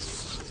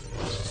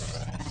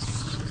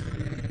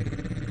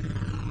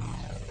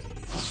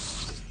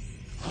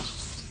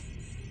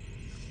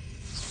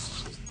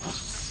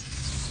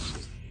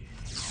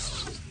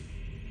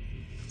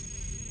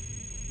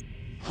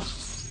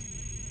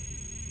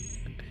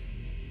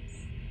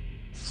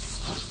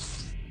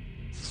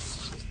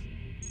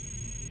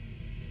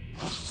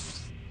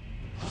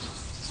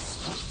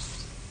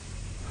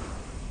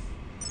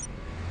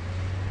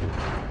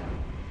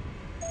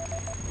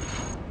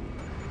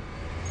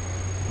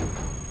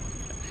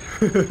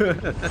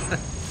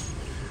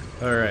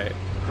 Alright.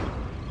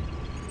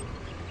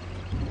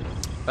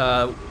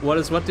 What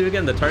does what do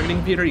again? The targeting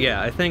computer?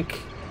 Yeah, I think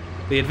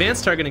the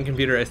advanced targeting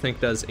computer, I think,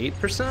 does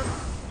 8%.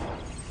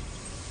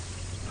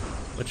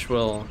 Which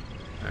will...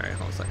 Alright,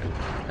 hold on a second.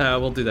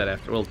 We'll do that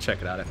after. We'll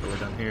check it out after we're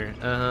done here.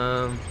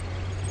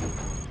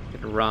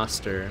 Get a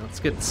roster. Let's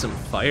get some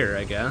fire,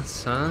 I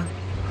guess, huh?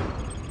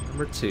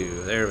 Number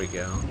 2. There we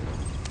go.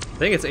 I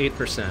think it's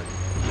 8%.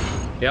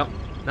 Yep.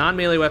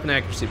 Non-melee weapon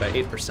accuracy by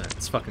 8%.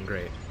 It's fucking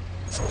great.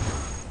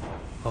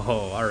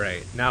 Oh,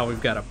 alright. Now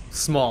we've got a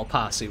small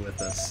posse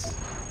with us.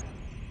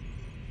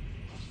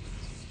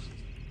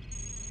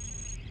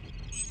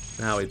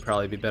 Now we'd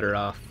probably be better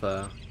off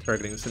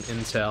targeting some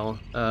intel.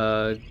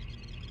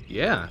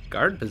 Yeah,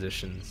 guard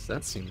positions.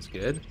 That seems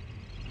good.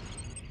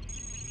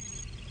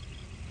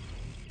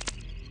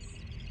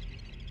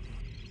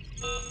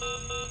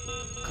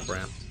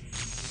 Crap.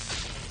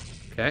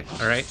 Okay,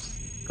 alright.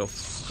 Go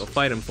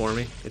fight him for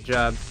me. Good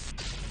job.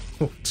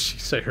 Oh,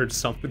 jeez, I heard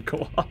something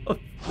go off.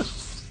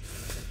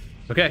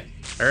 Okay,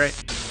 alright.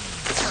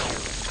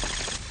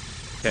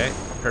 Okay,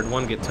 heard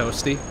one get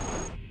toasty.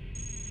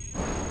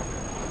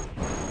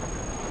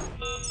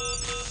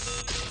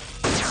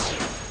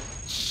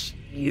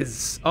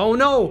 Jeez. Oh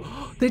no!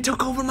 They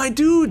took over my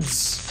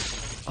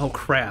dudes! Oh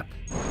crap.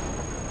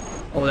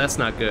 Oh, that's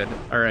not good.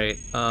 Alright,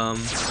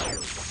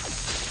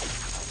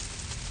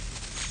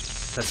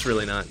 that's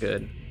really not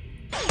good.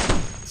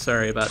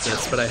 Sorry about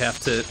this, but I have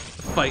to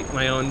fight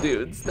my own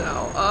dudes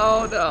now.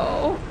 Oh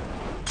no!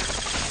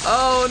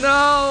 Oh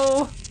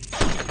no!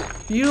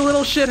 You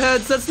little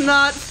shitheads, that's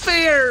not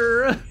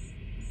fair!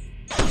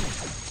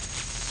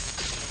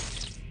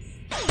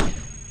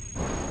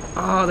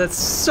 Oh, that's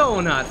so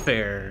not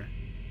fair.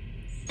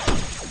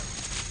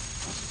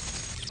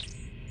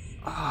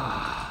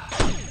 Ah,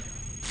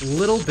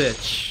 little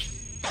bitch.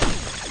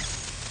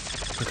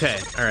 Okay,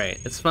 alright,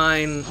 it's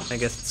fine. I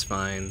guess it's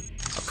fine.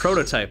 A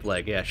prototype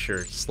leg, yeah,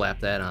 sure,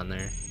 slap that on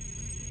there.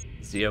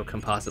 Zeo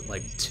Composite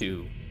Leg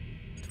 2.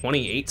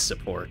 28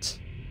 support.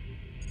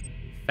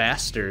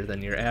 Faster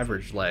than your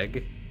average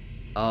leg.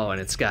 Oh, and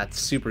it's got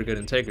super good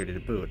integrity to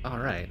boot.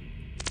 Alright.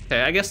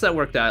 Okay, I guess that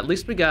worked out. At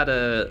least we got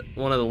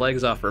one of the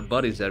legs off our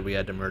buddies that we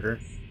had to murder.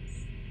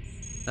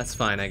 That's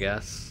fine, I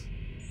guess.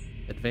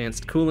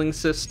 Advanced cooling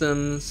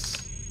systems.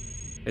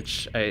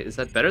 Which, is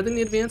that better than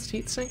the advanced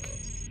heatsink?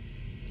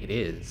 It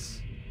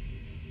is.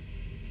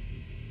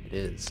 It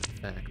is, in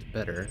fact,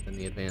 better than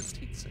the advanced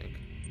heatsink.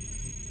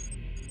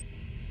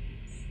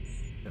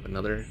 We have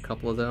another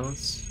couple of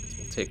those.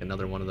 We'll take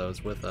another one of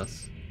those with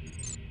us.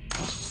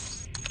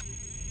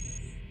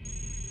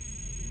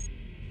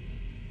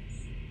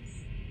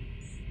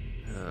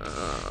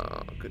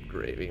 Oh, good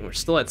gravy. We're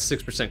still at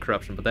 6%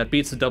 corruption, but that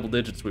beats the double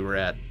digits we were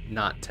at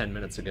not 10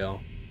 minutes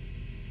ago.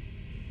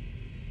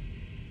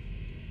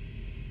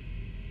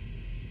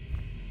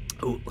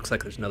 Oh, looks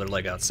like there's another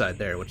leg outside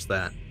there. What's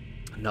that?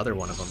 Another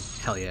one of them.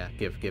 Hell yeah.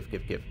 Give.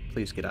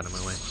 Please get out of my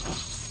way.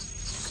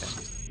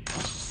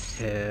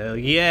 Okay. Hell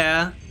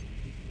yeah.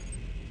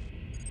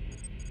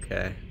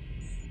 Okay.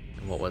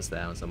 And what was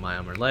that? It was a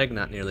Myarmor leg.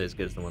 Not nearly as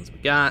good as the ones we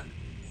got.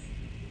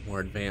 More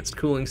advanced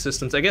cooling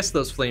systems. I guess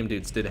those flame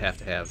dudes did have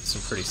to have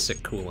some pretty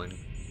sick cooling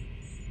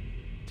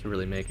to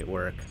really make it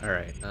work.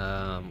 Alright.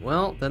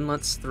 Well, then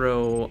let's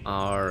throw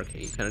our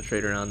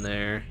penetrator on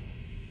there.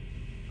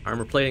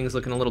 Armor plating is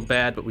looking a little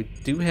bad, but we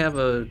do have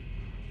a...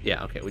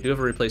 Yeah, okay, we do have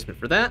a replacement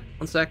for that.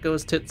 Once that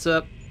goes tits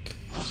up.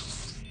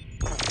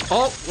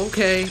 Oh,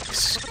 okay,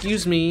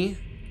 excuse me.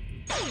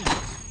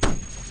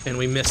 And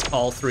we missed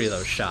all 3 of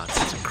those shots.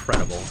 It's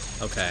incredible.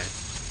 Okay.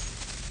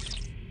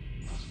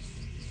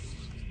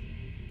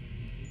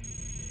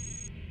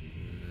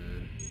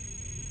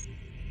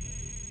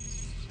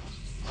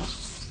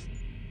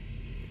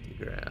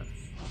 Graph.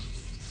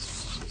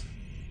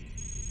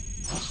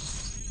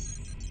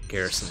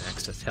 Garrison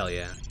access, hell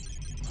yeah.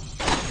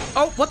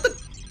 Oh, what the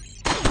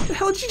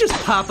hell did you just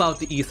pop out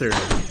the ether?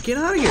 Get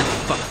out of here,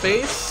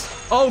 fuckface.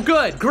 Oh,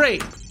 good,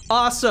 great,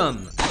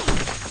 awesome.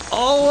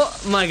 Oh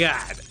my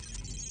god.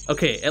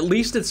 Okay, at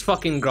least it's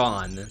fucking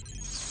gone.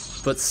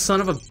 But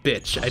son of a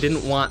bitch, I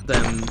didn't want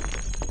them...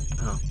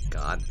 Oh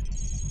god.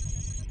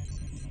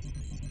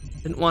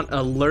 Didn't want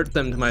to alert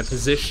them to my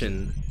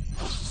position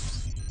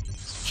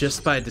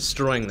just by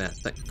destroying that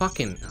thing.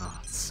 Fucking,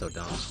 oh, it's so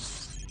dumb.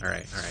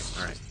 Alright.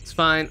 It's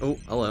fine. Oh,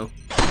 hello.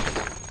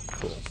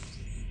 Cool.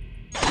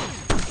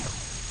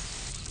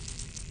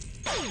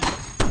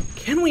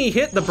 Can we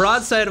hit the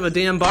broadside of a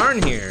damn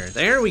barn here?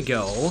 There we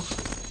go.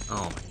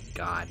 Oh my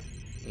god.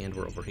 And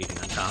we're overheating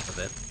on top of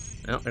it.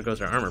 Well, there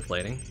goes our armor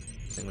plating.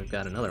 I think we've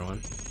got another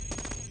one.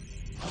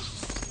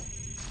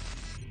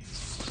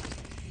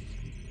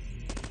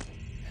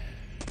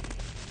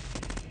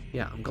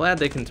 Yeah, I'm glad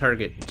they can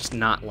target just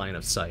not line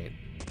of sight.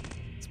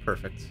 It's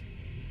perfect.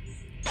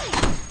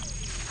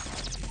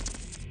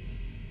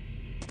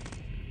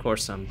 Of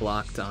course, I'm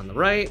blocked on the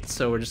right,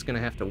 so we're just gonna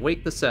have to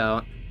wait this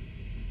out.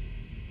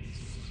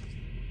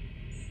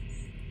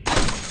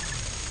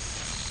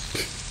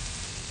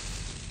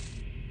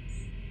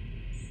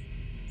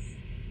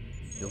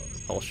 Field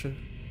propulsion.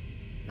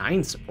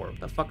 9 support.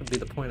 What the fuck would be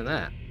the point of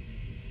that?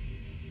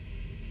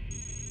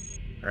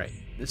 Alright,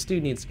 this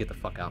dude needs to get the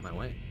fuck out of my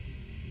way.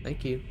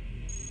 Thank you.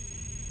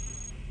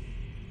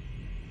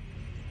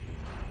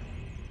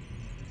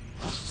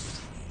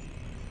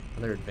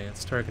 Another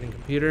advanced targeting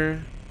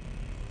computer.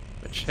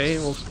 Which, hey,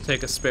 we'll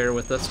take a spare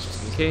with us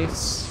just in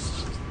case.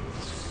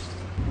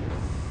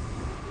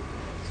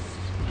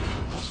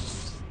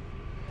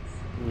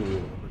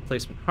 Ooh,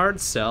 replacement hard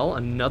cell,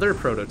 another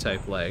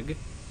prototype leg.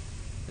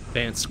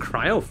 Advanced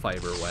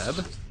cryofiber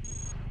web.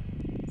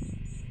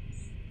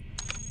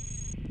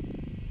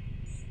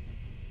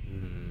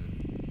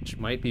 Which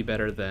might be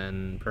better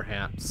than,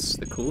 perhaps,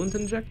 the coolant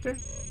injector?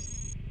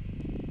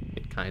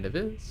 It kind of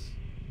is.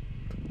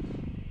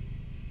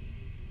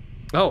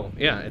 Oh,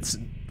 yeah, it's...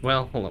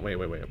 Well, hold on, wait.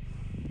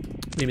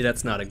 Maybe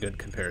that's not a good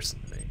comparison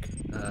to make.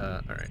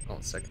 Alright, hold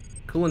on a second.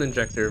 Coolant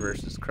injector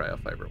versus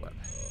cryofiber web.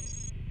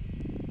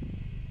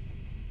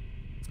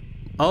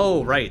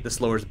 Oh, right, this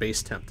lowers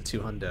base temp to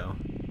 2 hundo.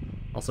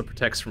 Also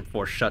protects from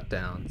forced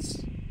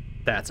shutdowns.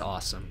 That's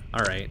awesome.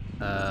 Alright,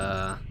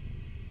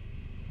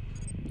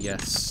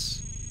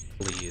 yes,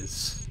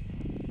 please.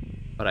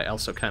 But I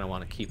also kind of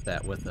want to keep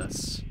that with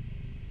us.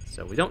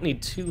 So we don't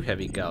need 2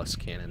 heavy Gauss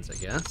cannons, I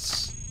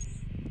guess.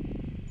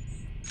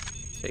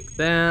 Take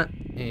that,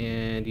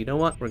 and you know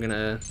what? We're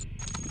gonna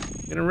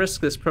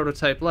risk this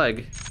prototype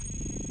leg.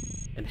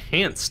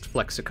 Enhanced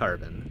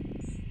flexicarbon.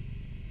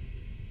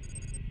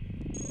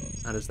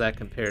 How does that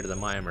compare to the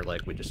Myanmar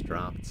leg we just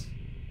dropped?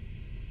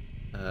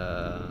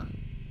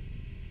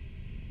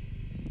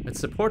 It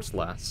supports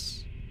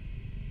less,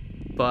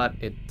 but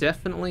it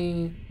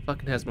definitely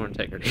fucking has more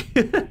integrity.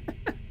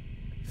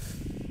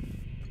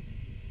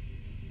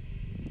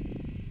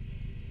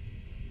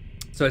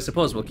 So I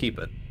suppose we'll keep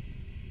it.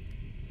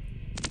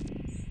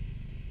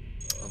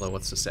 Although,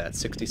 what's the stat?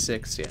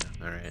 66? Yeah,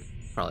 alright.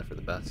 Probably for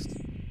the best.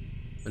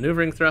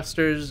 Maneuvering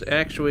thrusters,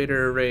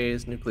 actuator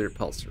arrays, nuclear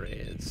pulse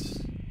arrays.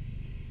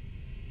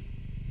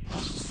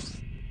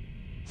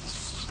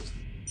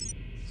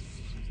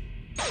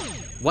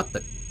 What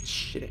the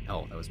shit?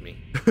 Oh, that was me.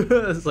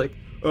 It's like,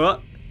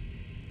 oh.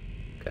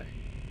 Okay.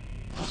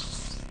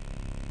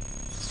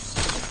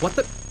 What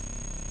the?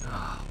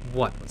 Oh,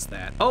 what was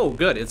that? Oh,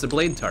 good. It's a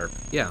blade tarp.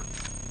 Yeah.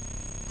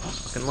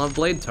 Fucking love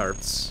blade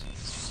tarps.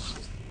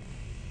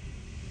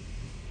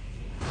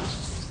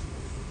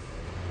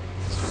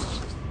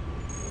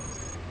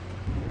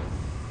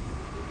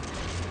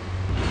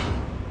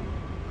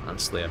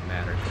 Honestly, a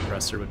matter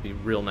compressor would be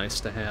real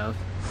nice to have.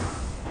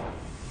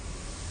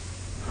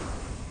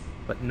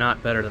 But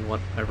not better than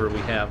whatever we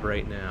have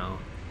right now.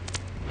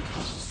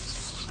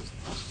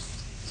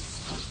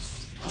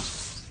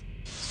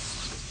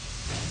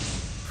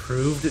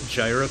 Improved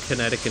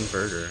gyrokinetic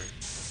inverter.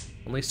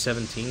 Only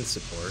 17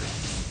 support.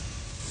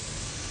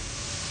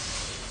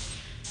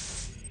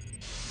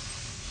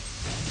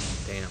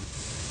 Damn.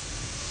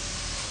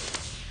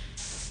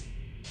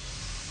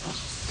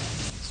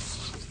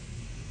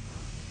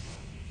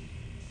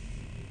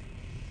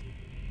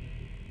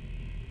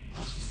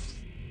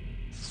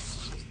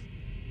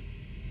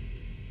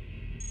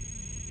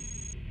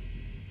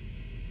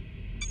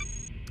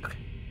 Okay,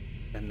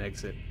 got an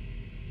exit.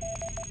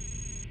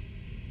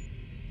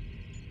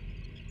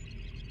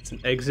 It's an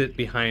exit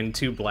behind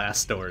 2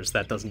 blast doors.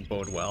 That doesn't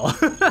bode well.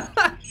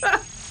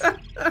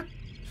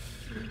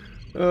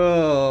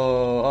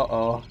 Oh,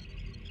 uh-oh.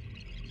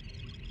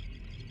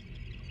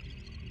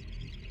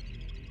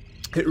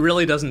 It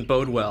really doesn't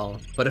bode well,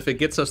 but if it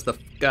gets us the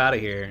fuck out of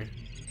here...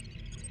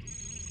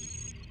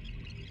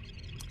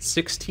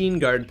 16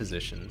 guard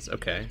positions,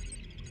 okay.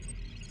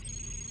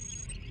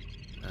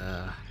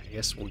 I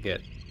guess we'll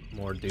get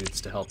more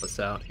dudes to help us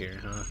out here,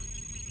 huh?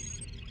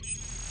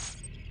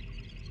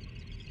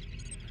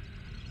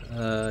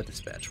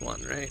 Dispatch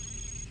 1, right?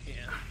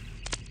 Yeah.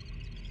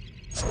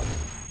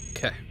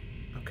 Okay.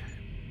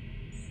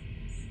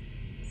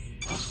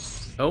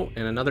 Oh,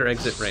 and another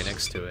exit right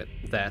next to it.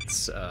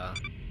 That's,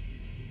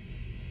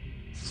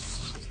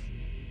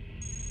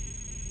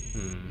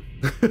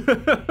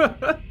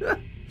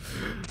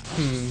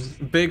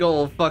 Big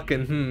ol'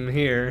 fucking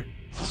here.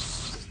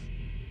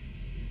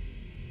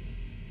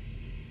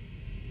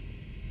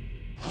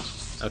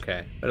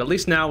 Okay, but at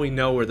least now we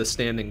know where the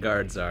standing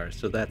guards are,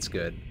 so that's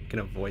good. We can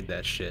avoid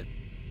that shit.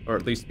 Or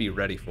at least be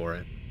ready for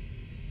it.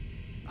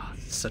 Oh,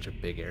 this is such a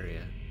big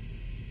area.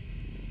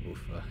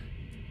 Oofa.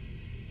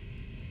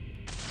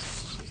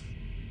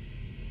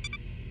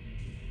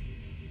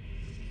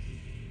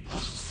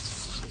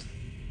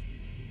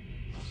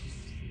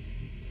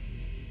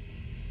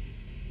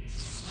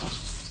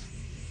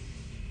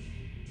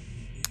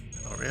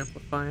 Power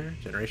amplifier,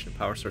 generation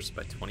power sources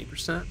by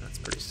 20%. That's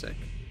pretty sick.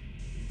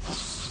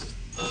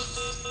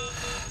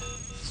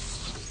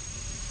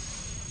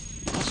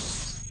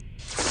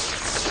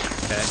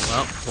 Okay,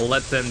 well, we'll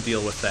let them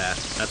deal with that.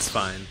 That's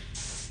fine.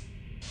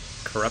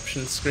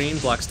 Corruption screen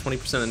blocks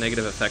 20% of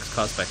negative effects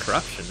caused by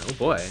corruption. Oh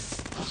boy.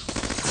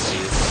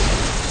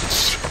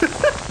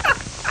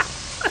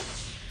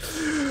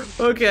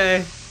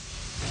 Okay.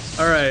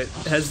 Alright,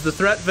 has the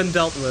threat been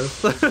dealt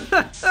with?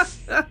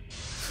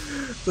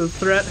 The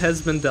threat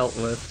has been dealt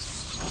with.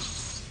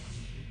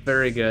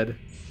 Very good.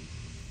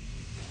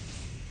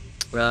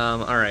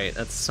 Alright,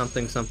 that's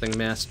something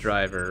mass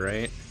driver,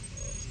 right?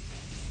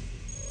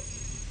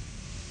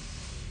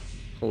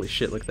 Holy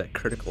shit, look at that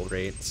critical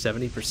rate.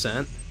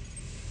 70%?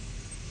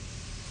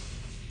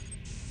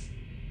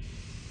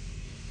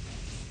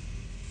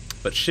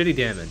 But shitty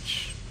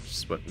damage, which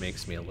is what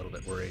makes me a little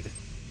bit worried.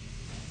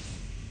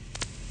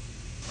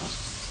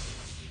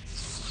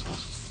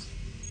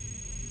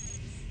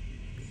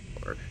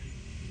 Lord.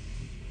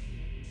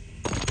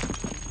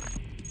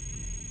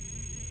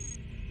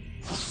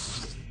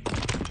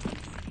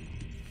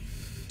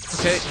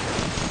 Okay.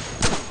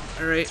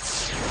 Alright.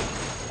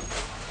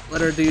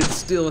 Let our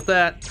dudes deal with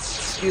that.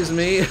 Excuse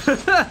me.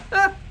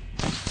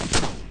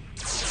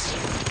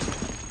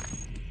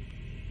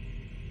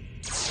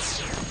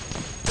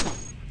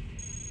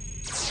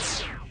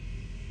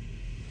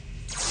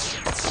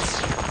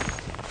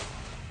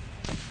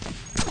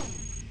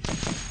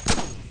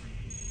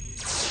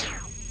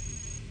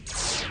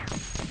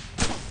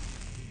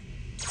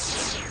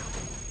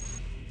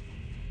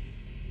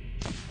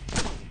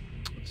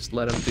 Just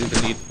let him do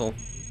the needful.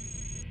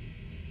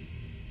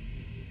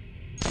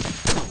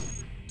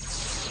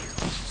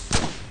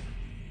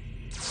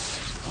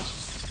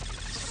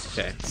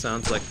 Okay,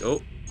 sounds like,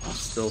 oh,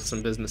 still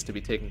some business to be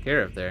taken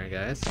care of there,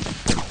 guys.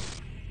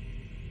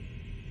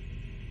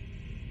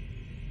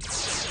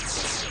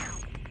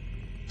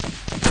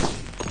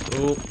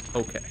 Oh,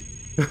 okay.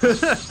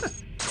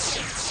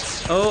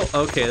 Oh,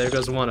 okay, there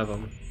goes one of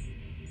them.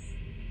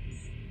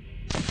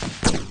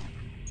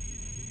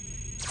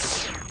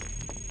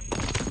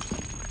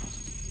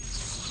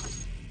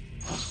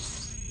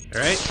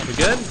 Alright, we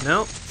good?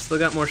 No, still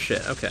got more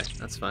shit. Okay,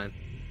 that's fine.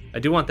 I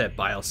do want that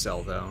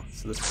biocell, though,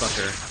 so this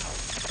fucker...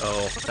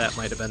 Oh, that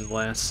might have been the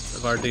last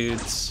of our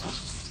dudes.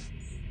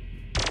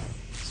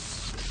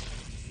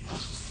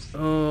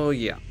 Oh,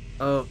 yeah.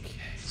 Okay.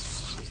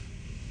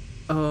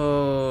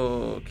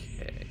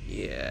 Okay,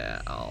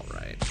 yeah,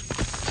 alright.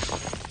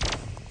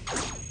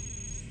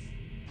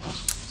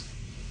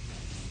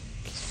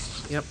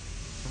 Yep,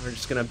 we're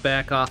just gonna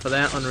back off of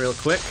that one real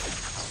quick.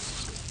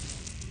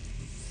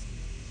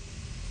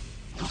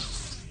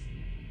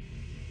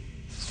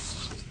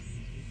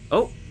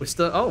 Oh,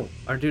 oh,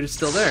 our dude is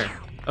still there.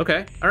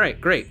 Okay,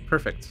 alright, great,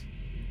 perfect.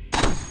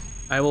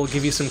 I will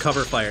give you some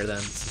cover fire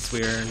then, since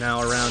we are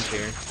now around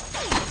here.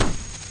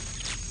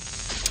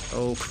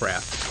 Oh,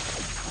 crap.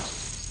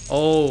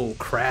 Oh,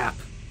 crap.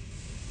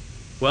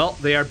 Well,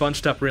 they are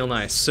bunched up real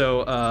nice,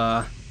 so,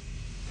 I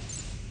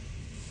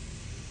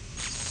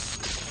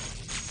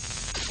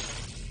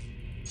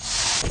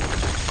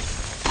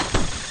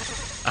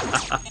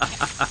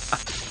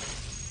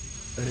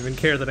don't even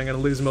care that I'm gonna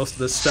lose most of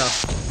this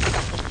stuff.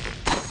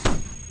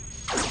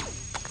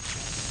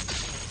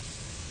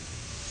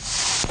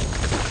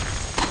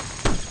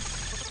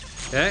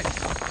 Okay,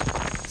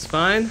 it's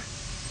fine.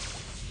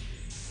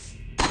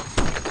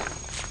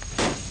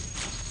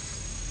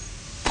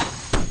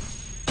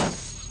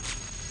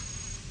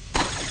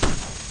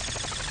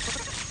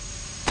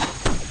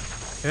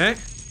 Okay.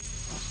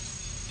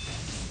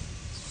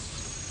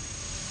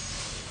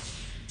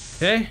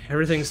 Okay,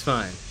 everything's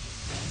fine.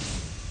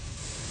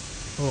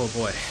 Oh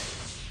boy.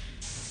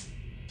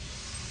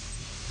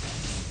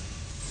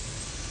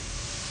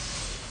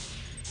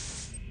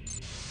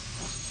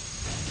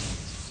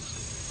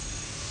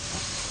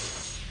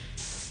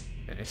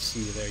 I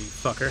see you there, you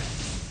fucker.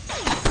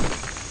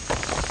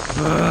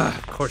 Ugh,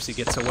 of course he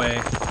gets away.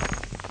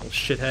 Little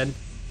shithead.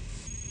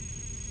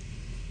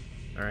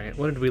 Alright,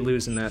 what did we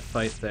lose in that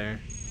fight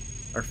there?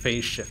 Our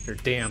phase shifter.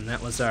 Damn,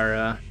 that was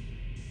our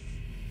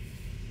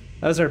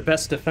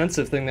best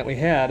defensive thing that we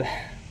had.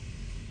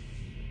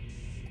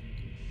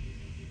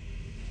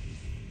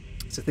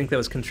 So I think that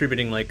was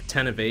contributing like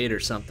 10 of 8 or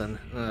something.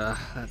 Ugh,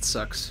 that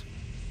sucks.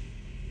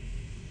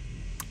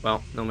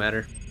 Well, no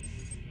matter.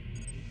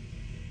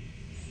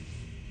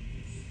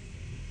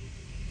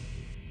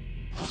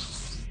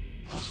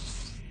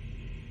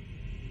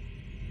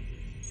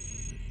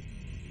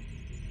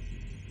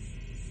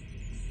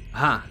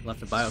 Aha,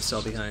 left a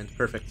biocell behind.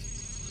 Perfect.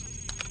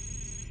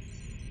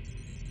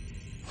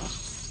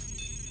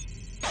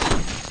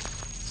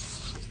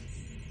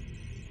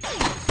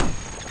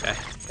 Okay,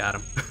 got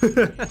him.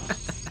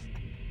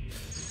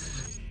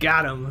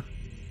 Got him.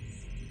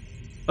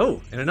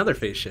 Oh, and another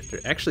phase shifter.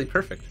 Actually,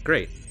 perfect.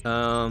 Great.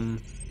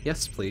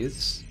 Yes,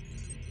 please.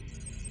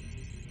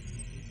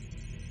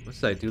 What's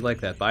that? I do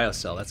like that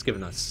biocell. That's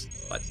giving us,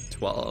 what,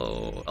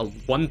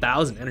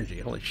 1,000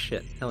 energy. Holy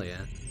shit. Hell yeah.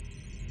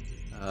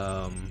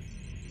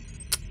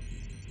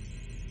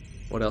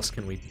 What else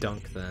can we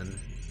dunk then?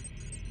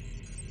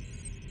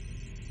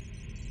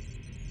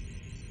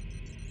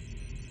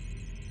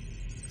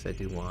 Because I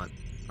do want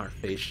our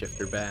phase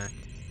shifter back.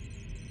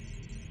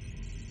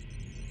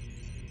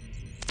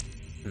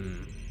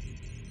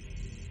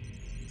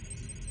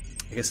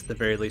 I guess at the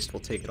very least we'll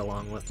take it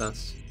along with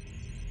us.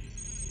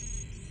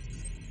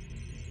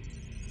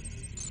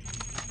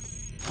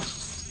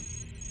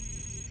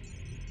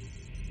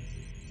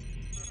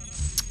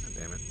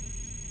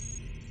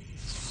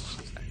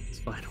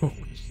 final.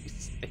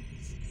 Jesus.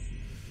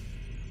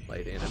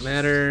 Light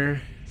antimatter.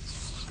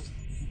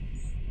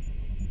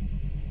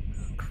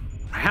 Oh,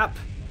 crap!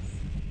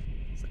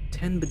 It's like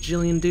 10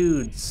 bajillion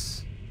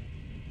dudes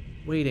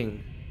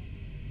waiting.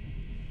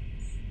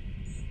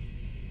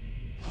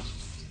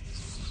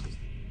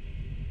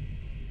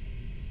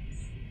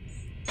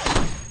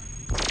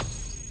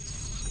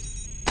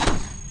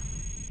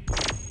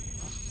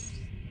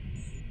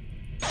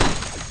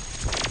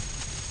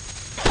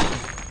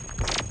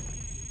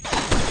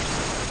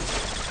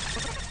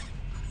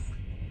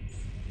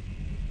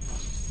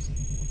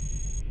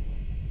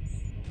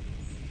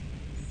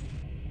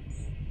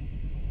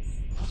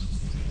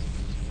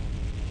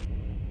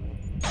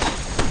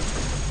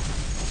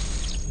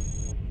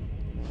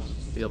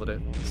 Be able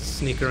to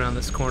sneak around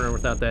this corner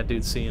without that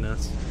dude seeing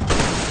us.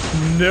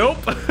 Nope.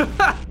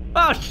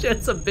 Oh shit,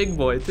 it's a big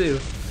boy too.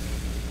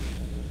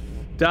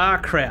 Ah,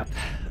 crap.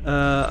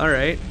 All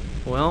right.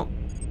 Well,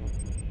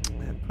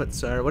 that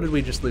puts our. What did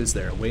we just lose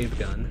there? A wave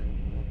gun.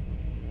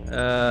 All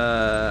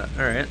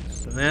right.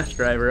 The mass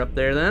driver up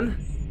there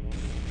then.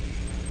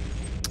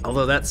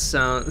 Although it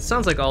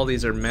sounds like all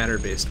these are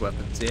matter-based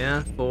weapons.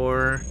 Yeah,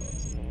 4,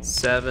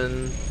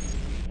 7.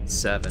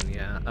 7,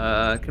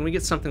 yeah. Can we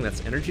get something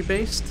that's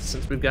energy-based,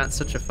 since we've got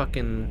such a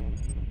fucking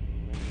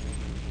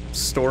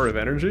store of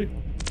energy?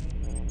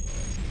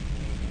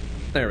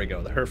 There we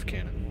go, the Herf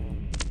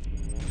cannon.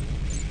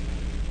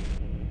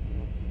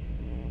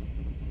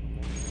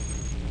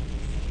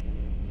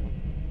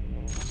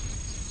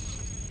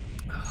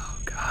 Oh,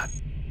 God.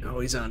 Oh,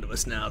 he's onto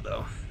us now,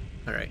 though.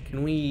 Alright,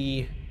 can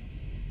we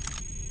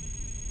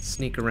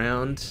sneak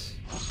around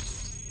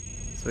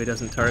so he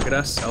doesn't target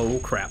us? Oh,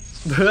 crap.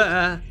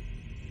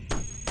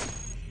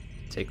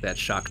 Take that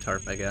shock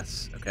tarp, I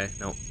guess. Okay,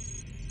 nope.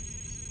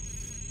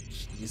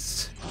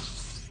 Jeez.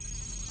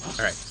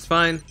 Alright, it's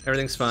fine.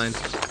 Everything's fine.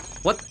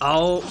 What?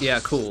 Oh, yeah,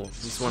 cool.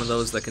 He's one of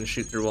those that can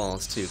shoot through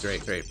walls, too.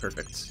 Great, great,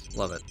 perfect.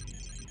 Love it.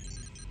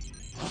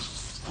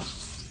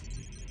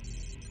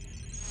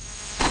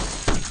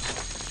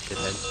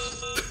 Shithead.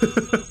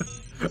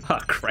 Oh,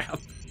 crap.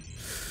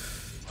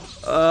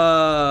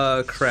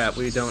 Crap.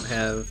 We don't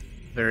have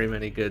very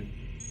many good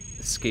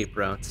escape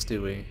routes,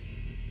 do we?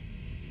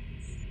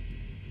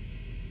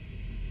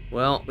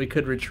 Well, we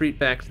could retreat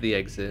back to the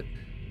exit.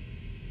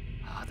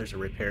 Oh, there's a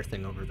repair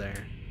thing over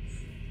there.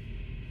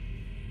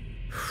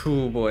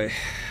 Oh boy.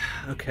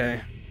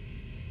 Okay.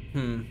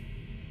 Hmm.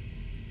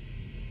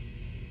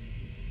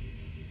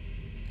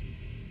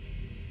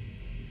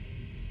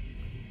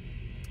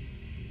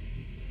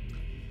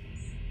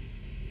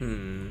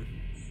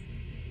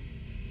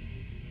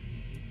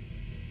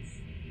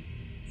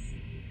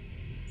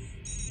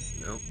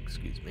 No,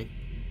 excuse me.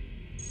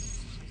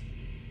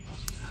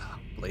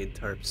 Blade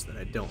tarps that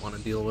I don't want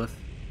to deal with.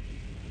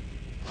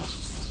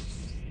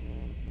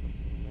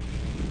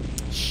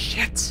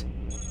 Shit!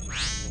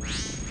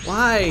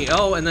 Why?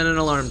 Oh, and then an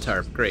alarm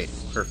tarp. Great.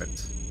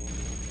 Perfect.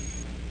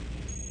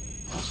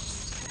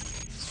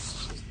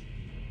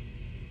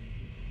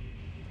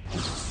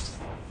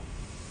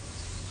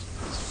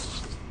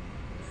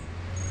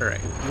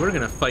 Alright, you're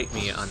gonna fight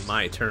me on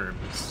my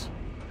terms.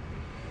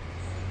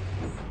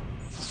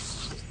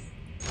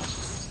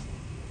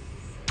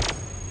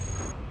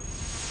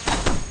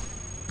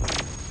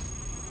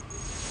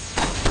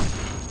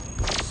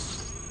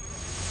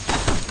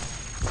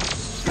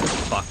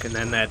 And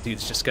then that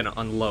dude's just gonna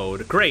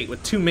unload. Great,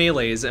 with 2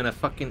 melees and a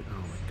fucking...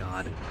 Oh my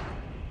god.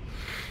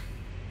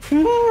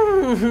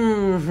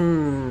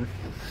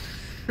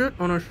 Shit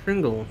on a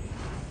shingle.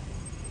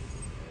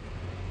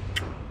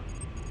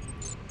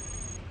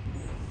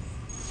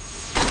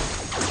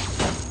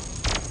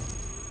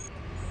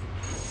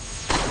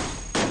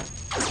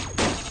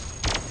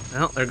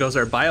 Well, there goes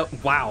our bio...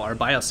 Wow, our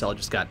biocell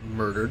just got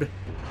murdered.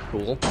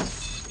 Cool.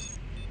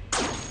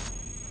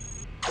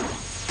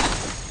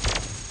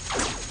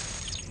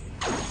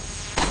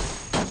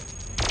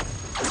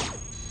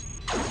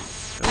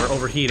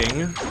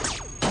 Overheating.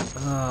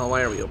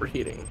 Why are we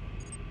overheating?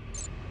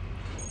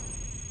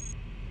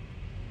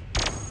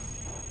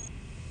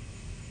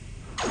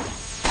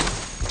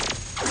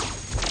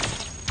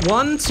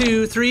 One,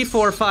 2, 3,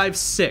 4, 5,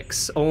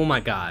 6. Oh my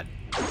god.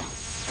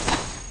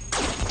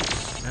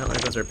 Well, there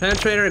goes our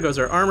penetrator, there goes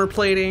our armor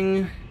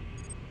plating.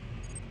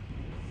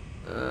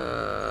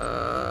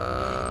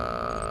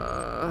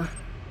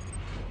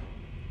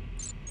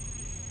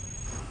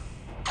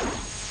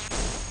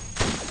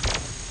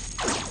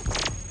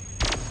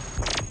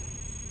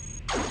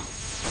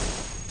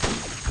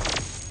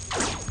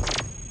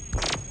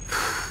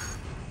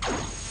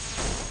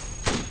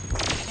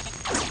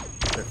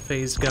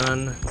 Phase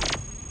gun.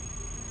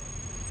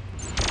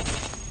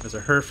 There's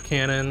a Herf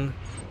cannon.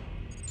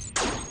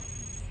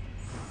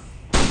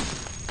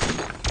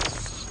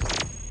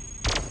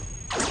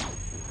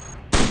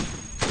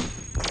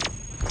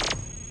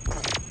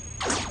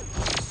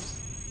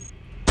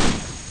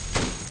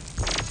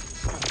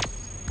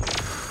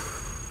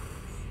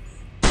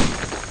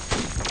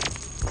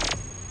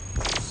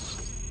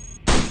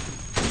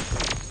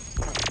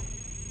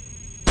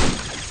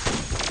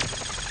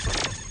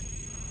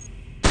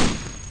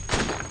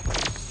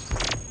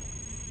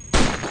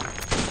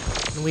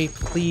 Can we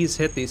please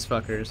hit these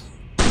fuckers?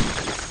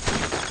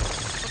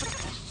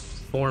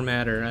 4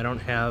 matter. I don't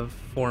have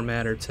 4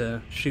 matter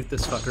to shoot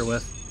this fucker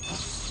with.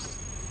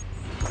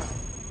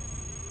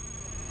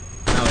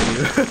 Now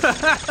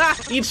I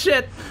do. Eat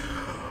shit!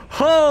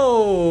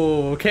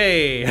 Oh,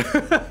 okay.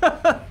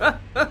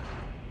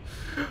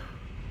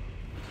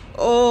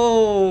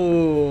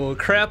 Oh,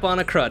 crap on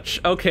a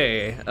crutch.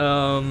 Okay,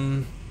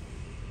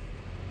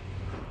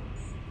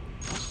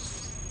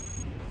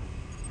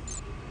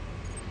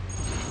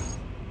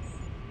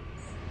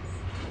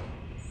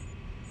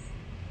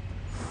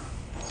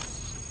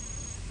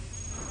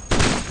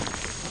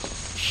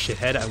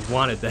 Shithead, I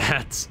wanted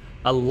that.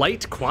 A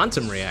light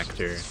quantum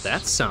reactor.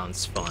 That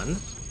sounds fun.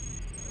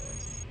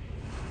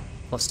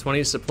 Plus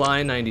 20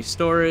 supply, 90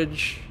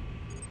 storage.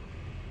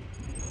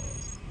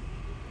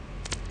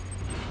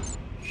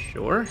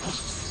 Sure.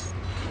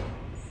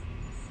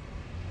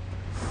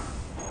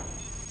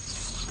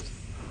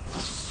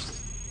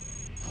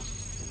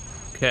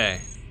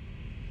 Okay.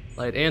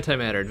 Light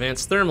antimatter,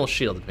 advanced thermal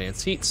shield,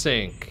 advanced heat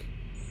sink.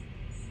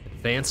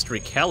 Advanced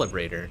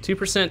recalibrator.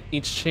 2%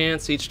 each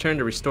chance, each turn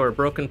to restore a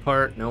broken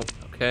part. Nope,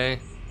 okay.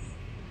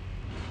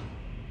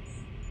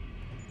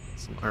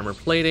 Some armor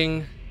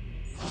plating.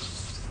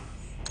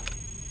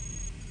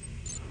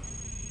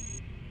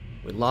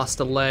 We lost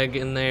a leg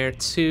in there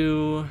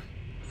too.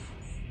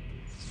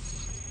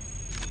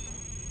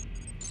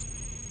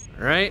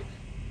 Alright.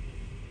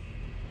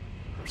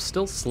 We're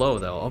still slow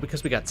though. Oh,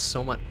 because we got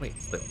so much. Wait,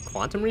 is the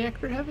quantum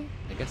reactor heavy?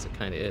 I guess it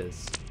kind of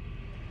is.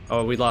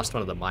 Oh, we lost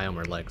one of the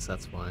Myomer legs,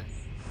 that's why.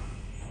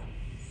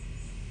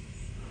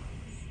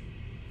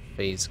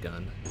 Phase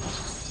gun.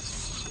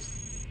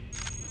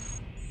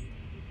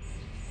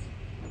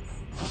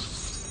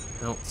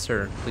 No,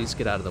 sir, please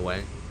get out of the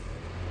way.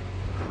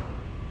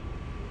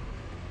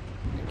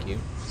 Thank you.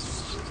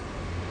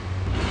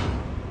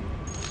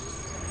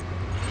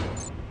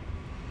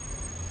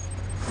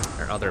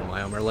 Our other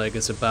Myomer leg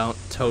is about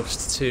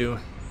toast too.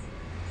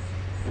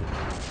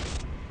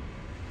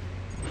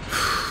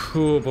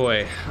 Oh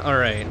boy.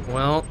 Alright,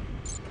 well.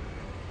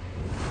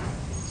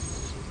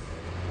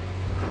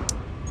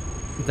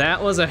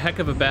 That was a heck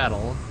of a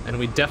battle, and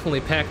we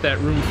definitely packed that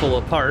room full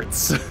of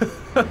parts.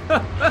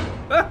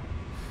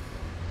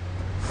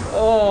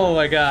 Oh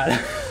my god.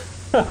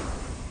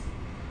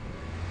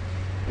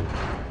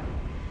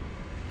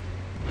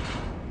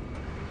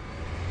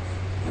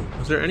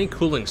 Was there any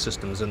cooling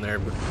systems in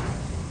there?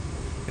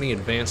 Any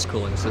advanced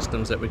cooling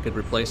systems that we could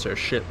replace our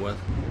shit with?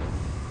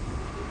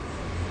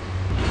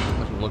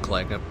 Doesn't look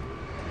like it.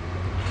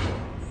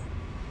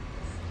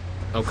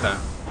 Okay.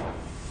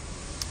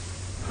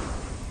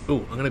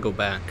 Ooh, I'm gonna go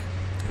back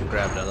and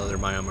grab that other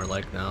Myomer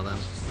leg now then.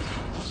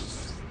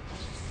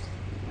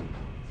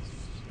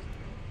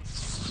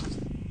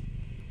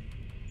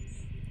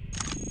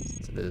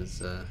 It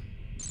is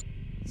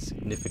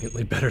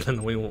significantly better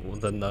than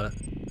the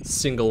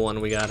single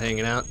one we got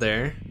hanging out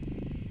there.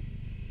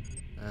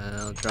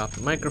 I'll drop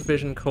the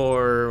microfission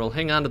core. We'll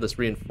hang on to this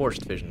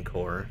reinforced fission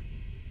core.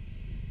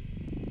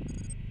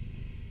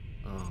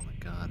 Oh my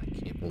god, I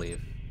can't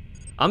believe.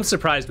 I'm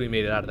surprised we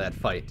made it out of that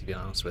fight, to be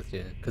honest with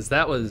you. Because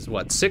that was,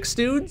 what, 6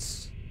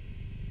 dudes?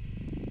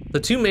 The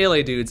 2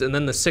 melee dudes and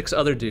then the 6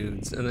 other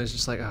dudes. And it's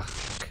just like, oh,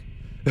 fuck.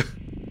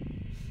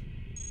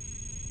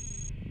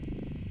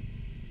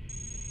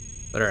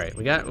 But alright,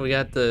 we got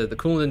the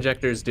coolant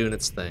injectors doing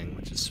its thing,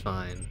 which is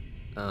fine.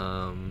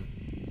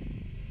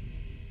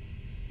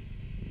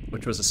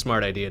 Which was a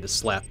smart idea to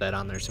slap that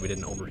on there so we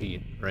didn't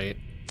overheat, right?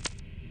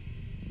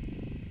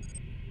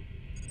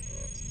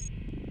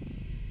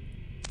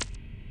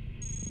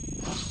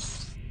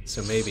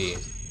 So maybe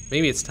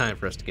it's time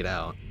for us to get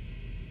out.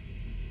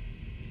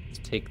 Let's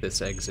take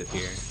this exit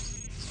here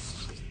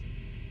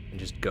and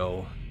just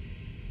go.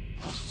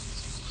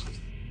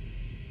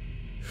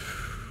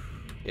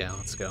 Yeah,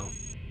 let's go.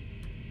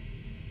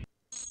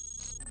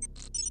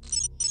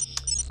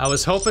 I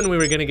was hoping we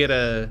were gonna get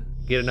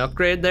an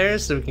upgrade there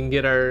so we can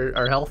get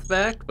our health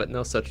back, but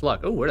no such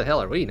luck. Oh, where the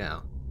hell are we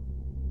now?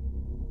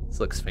 This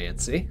looks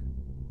fancy.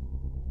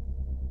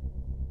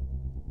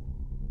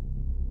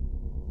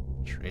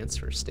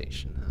 Transfer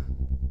station, huh?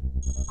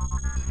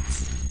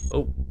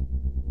 Oh.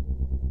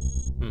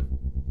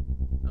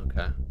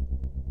 Okay.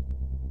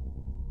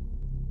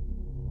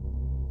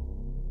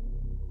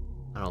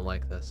 I don't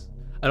like this.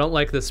 I don't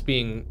like this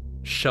being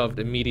shoved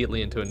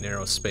immediately into a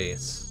narrow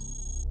space.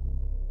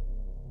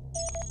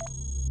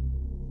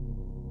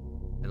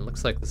 And it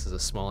looks like this is a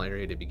small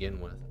area to begin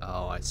with.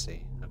 Oh, I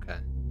see. Okay.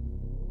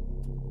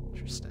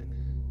 Interesting.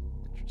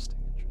 Interesting,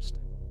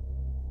 interesting.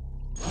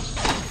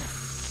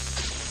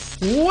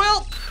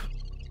 Welp!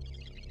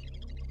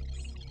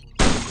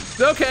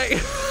 Okay.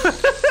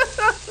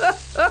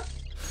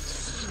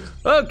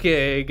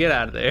 Okay, get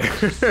out of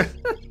there.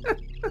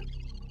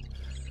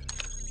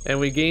 And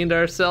we gained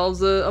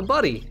ourselves a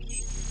buddy.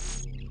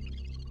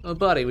 A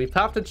buddy. We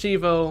popped a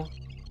Chivo.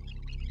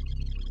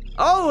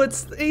 Oh,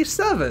 it's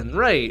A7,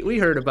 right. We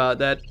heard about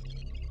that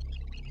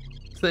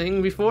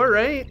thing before,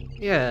 right?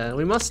 Yeah,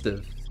 we must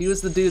have. He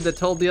was the dude that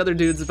told the other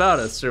dudes about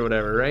us or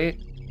whatever, right?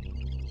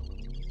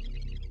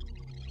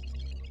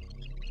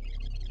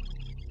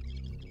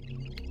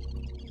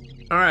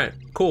 All right,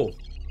 cool.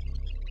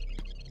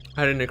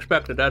 I didn't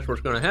expect that that's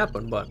what's gonna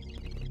happen, but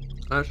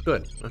that's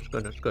good. That's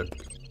good. That's good.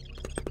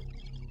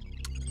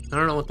 I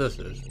don't know what this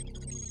is.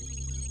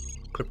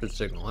 Cryptid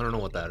signal. I don't know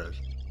what that is.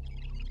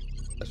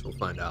 Guess we'll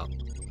find out.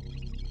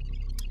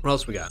 What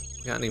else we got?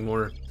 Got any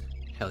more?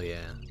 Hell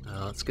yeah.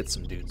 Let's get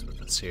some dudes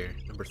with us here.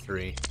 Number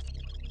 3.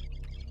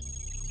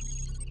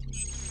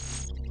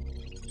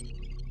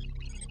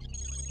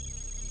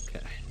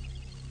 Okay.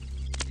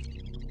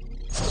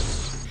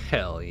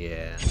 Hell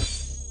yeah.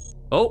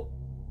 Oh!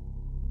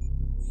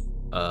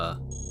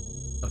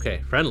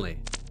 Okay, friendly.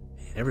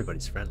 Man,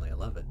 everybody's friendly. I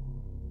love it.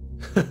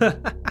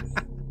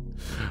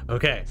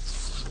 Okay.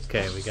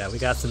 Okay, we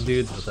got some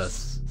dudes with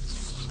us.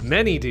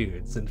 Many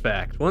dudes, in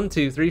fact. 1,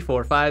 2, 3,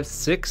 4, 5,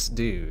 6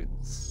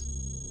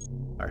 dudes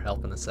are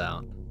helping us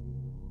out.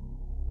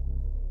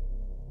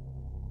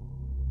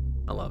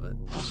 I love it.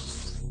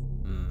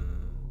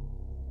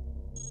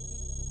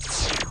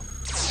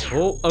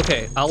 Oh,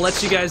 okay. I'll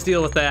let you guys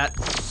deal with that.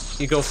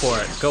 You go for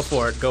it. Go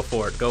for it. Go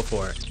for it. Go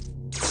for it.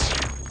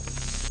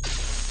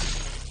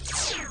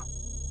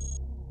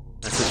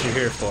 That's what you're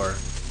here for.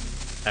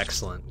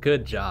 Excellent.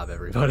 Good job,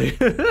 everybody.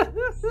 Okay,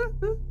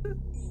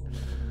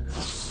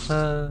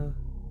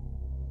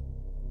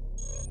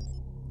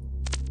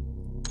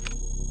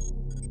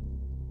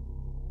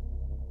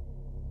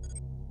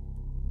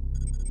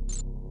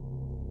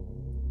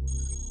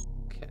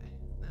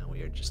 now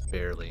we are just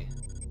barely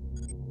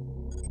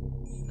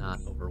not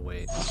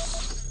overweight.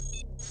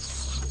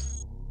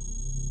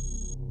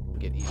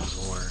 Get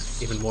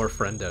even more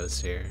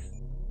friendos here.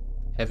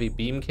 Heavy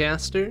beam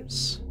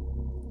casters.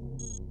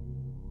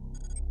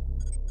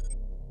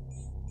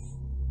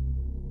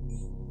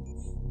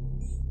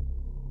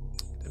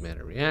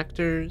 Matter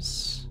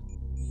reactors.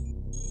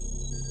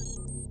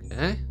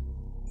 Okay.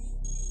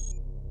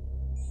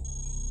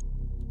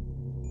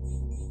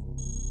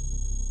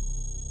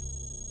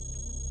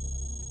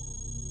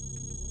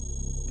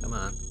 Come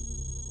on.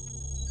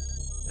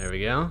 There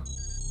we go.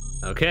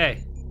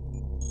 Okay.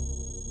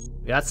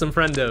 Got some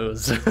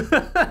friendos.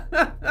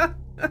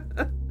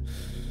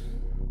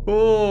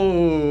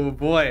 Oh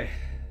boy.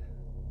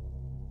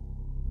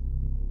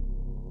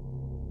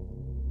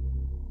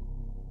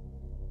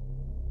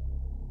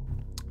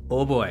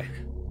 Oh boy.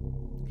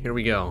 Here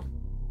we go.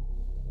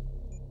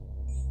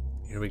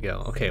 Here we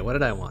go. Okay, what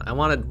did I want? I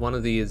wanted one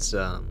of these,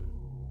 okay,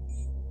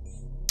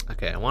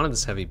 I wanted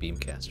this heavy beam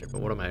caster, but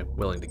what am I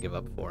willing to give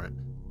up for it?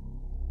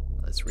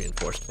 Let's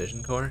reinforced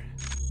vision core.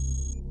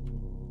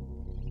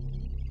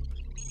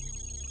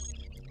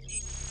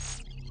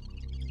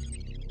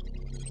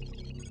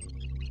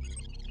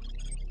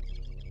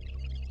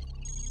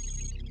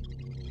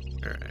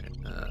 Alright,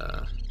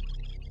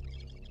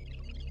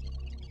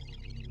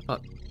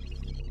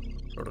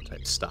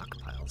 prototype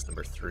stockpiles,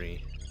 number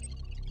 3.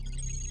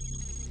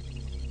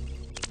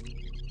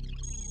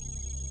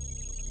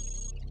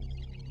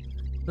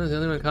 I was the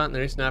only one caught in the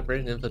recent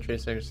operation to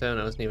infiltrate Sector 7.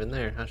 I wasn't even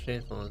there. How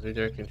shameful. I was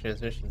redirecting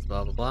transmissions,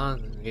 blah blah blah.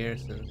 And the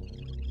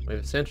garrison wave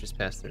of sentries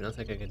passed through.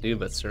 Nothing I could do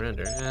but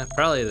surrender.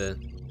 Probably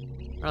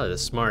the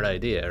smart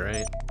idea,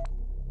 right?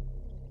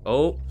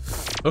 Oh,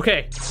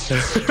 okay.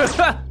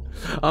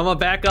 I'm gonna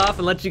back off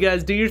and let you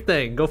guys do your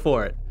thing. Go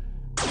for it.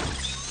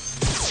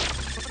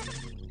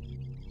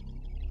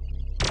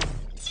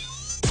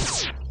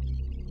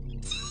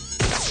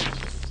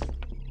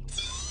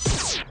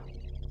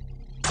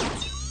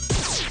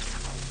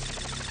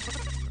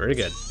 Very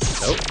good.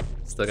 Nope.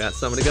 Still got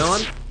somebody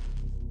going.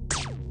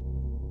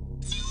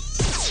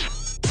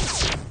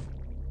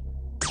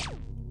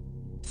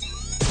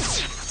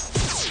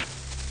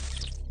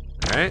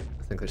 Alright,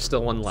 I think there's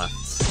still one left.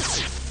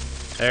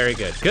 Very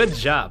good. Good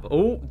job.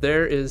 Oh,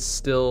 there is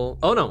still...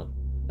 Oh no,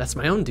 that's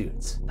my own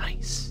dudes.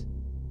 Nice.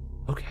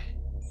 Okay.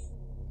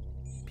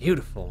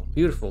 Beautiful,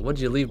 beautiful. What'd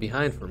you leave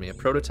behind for me? A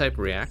prototype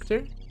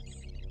reactor?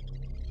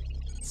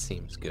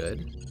 Seems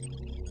good.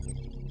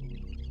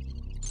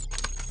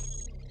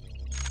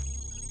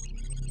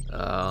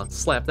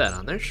 Slap that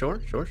on there.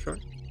 Sure, sure, sure.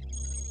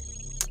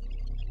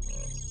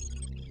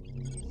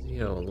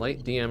 Yo,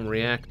 light DM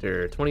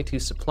reactor. 22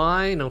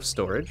 supply, no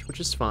storage, which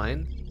is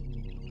fine.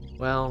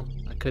 Well,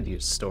 I could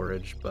use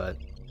storage, but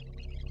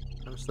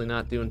honestly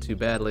not doing too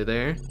badly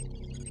there.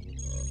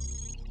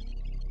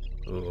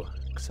 Ooh,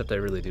 except I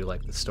really do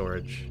like the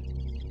storage.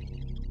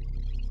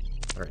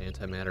 Or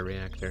antimatter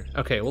reactor.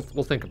 Okay, we'll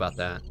think about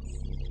that.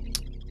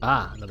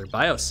 Ah, another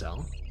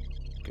biocell.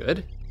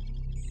 Good.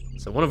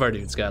 So one of our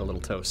dudes got a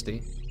little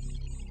toasty.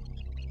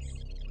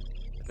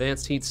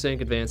 Advanced heatsink,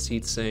 advanced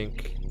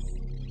heatsink.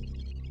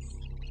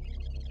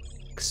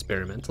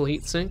 Experimental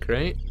heatsink,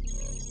 right?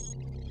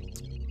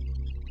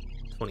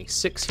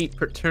 26 heat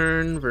per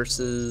turn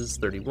versus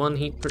 31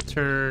 heat per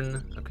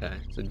turn. Okay,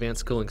 so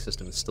advanced cooling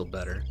system is still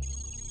better.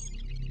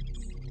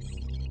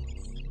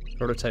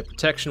 Prototype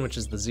protection, which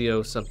is the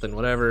Zeo something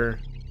whatever.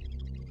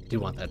 Do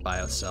want that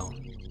biocell.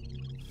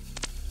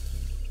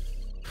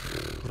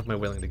 What am I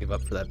willing to give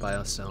up for that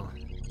biocell?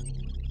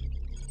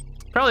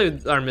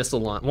 Probably our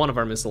one of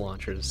our missile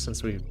launchers,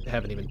 since we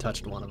haven't even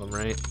touched one of them,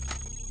 right?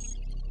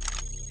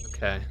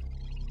 Okay.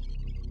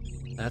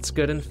 That's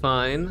good and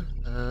fine.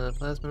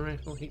 Plasma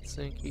rifle,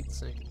 heatsink,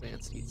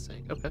 advanced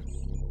heatsink. Okay.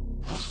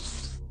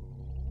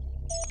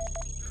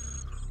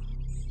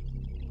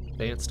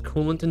 Advanced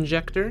coolant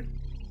injector.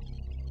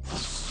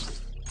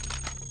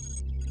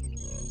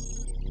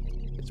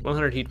 It's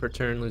 100 heat per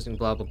turn, losing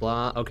blah blah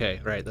blah. Okay,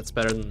 right, that's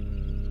better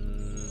than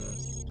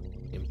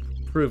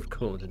improved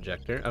coolant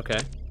injector.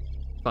 Okay.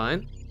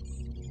 Fine.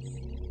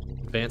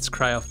 Advanced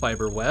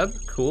cryofiber web,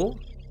 cool.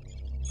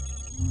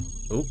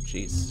 Oh,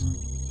 jeez.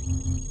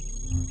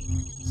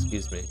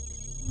 Excuse me.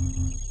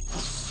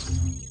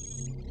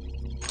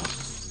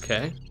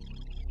 Okay.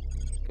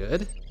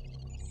 Good.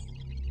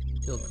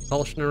 Field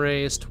propulsion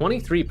arrays,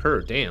 23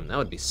 per. Damn, that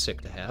would be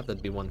sick to have.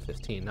 That'd be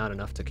 115. Not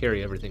enough to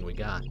carry everything we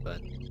got, but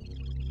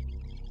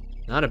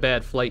not a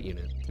bad flight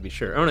unit, to be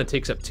sure. Oh, and it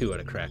takes up 2 out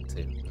of crack,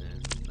 too.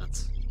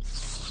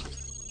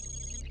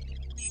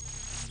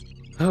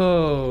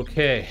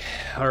 Okay,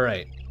 all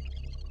right.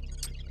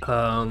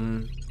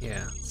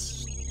 Yeah,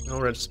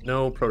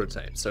 no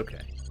prototypes.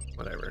 Okay,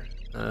 whatever.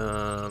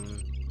 I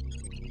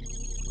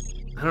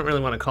don't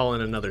really want to call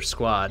in another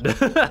squad.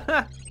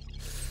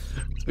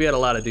 We had a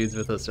lot of dudes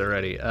with us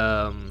already.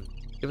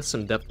 Give us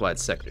some depth-wide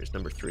sectors,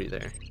 number 3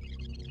 there.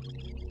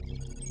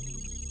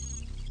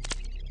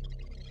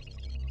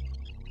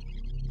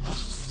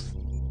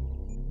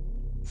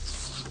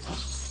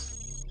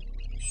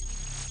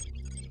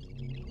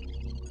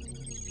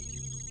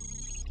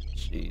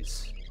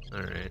 Jeez.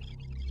 All right.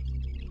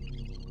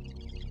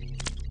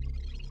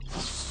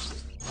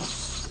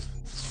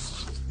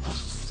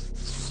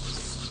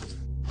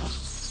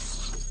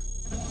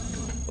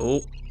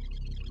 Oh.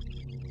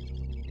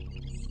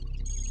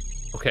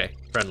 Okay,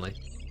 friendly.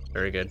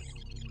 Very good.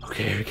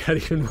 Okay, we got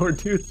even more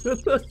dudes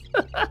with us.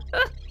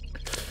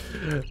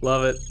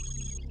 Love it.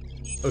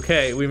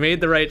 Okay, we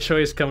made the right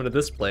choice coming to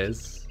this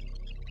place.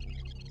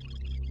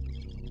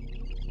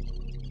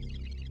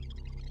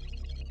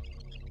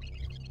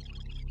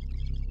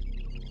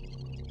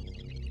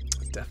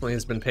 Definitely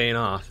has been paying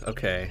off.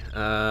 Okay.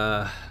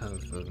 Some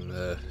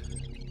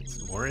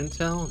more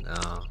intel?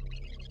 No.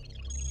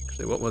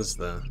 Actually, what was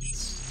the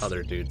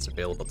other dudes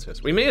available to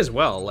us? We may as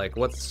well. Like,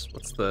 what's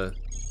the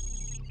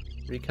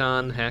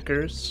recon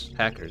hackers?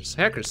 Hackers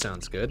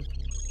sounds good.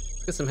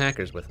 Let's get some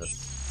hackers with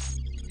us.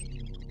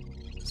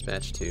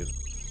 Dispatch 2.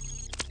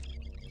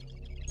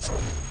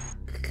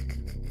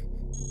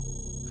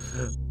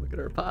 Look at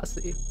our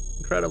posse.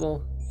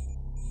 Incredible.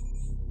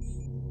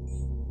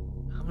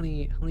 How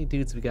many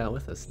dudes we got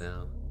with us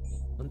now?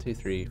 1, 2,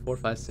 3, 4,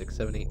 5, 6,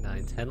 7, 8,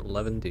 9, 10,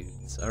 11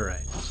 dudes. All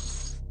right.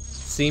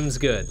 Seems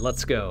good.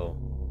 Let's go.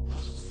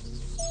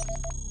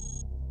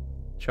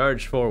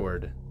 Charge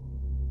forward.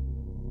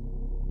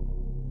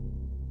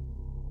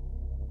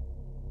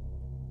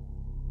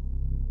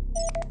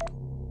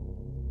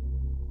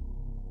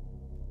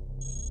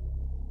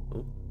 Oh,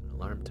 an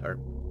alarm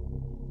tarp.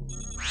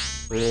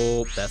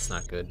 Oh, that's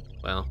not good.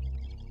 Well.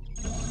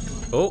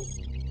 Oh,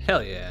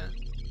 hell yeah.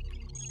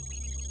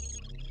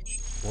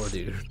 More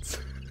dudes.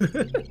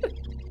 That's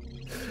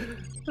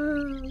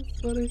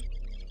funny.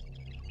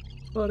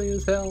 Funny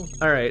as hell.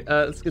 Alright,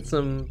 let's get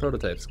some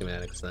prototype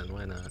schematics then,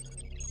 why not?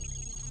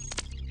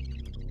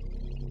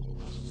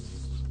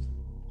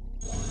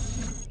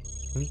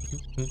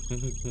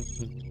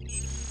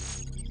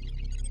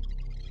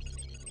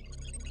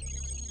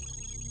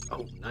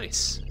 Oh,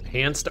 nice.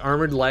 Enhanced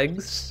armored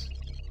legs.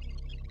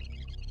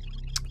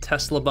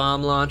 Tesla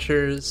bomb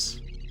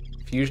launchers.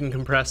 Fusion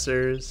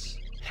compressors.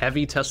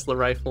 Heavy Tesla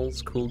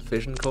rifles, cooled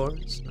fission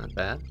cores, not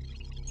bad.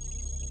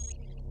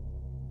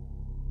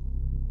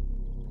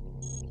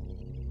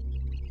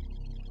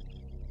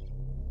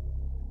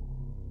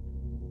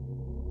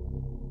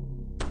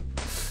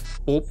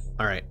 Oh,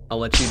 all right. I'll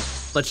let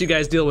you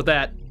guys deal with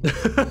that.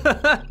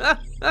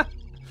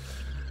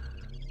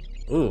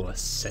 Ooh, a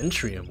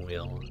Centrium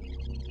wheel.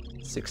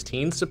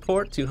 16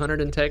 support,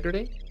 200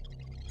 integrity.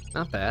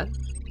 Not bad.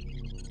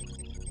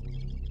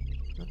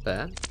 Not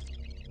bad.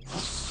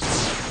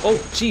 Oh,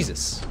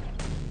 Jesus.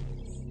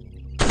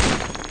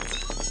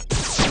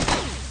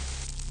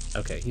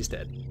 Okay, he's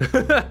dead.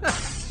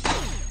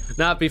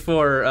 Not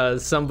before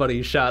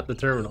somebody shot the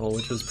terminal,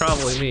 which was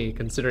probably me,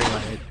 considering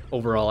my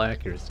overall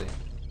accuracy.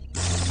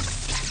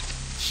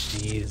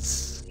 Jeez.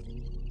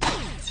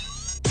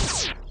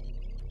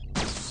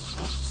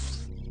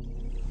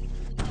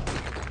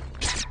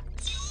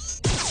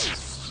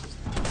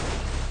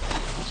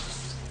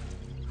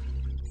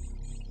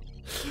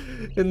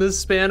 In the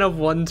span of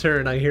one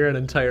turn, I hear an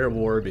entire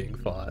war being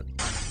fought.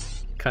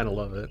 Kinda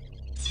love it.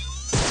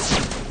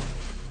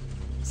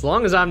 As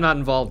long as I'm not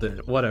involved in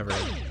it, whatever.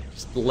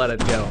 Just let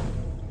it go.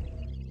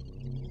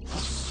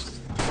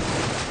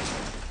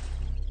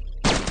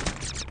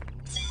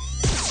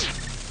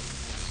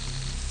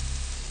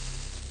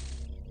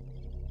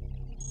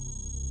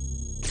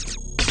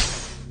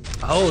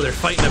 Oh, they're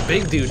fighting a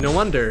big dude, no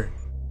wonder.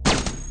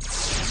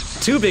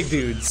 2 big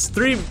dudes.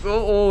 3,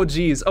 oh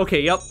geez.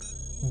 Okay, yep.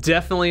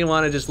 Definitely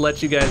want to just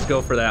let you guys go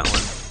for that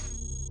one.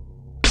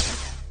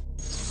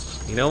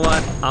 You know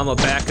what? I'm gonna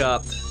back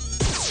up.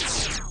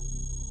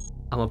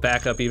 I'm gonna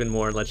back up even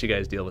more and let you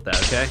guys deal with that,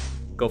 okay?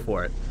 Go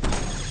for it.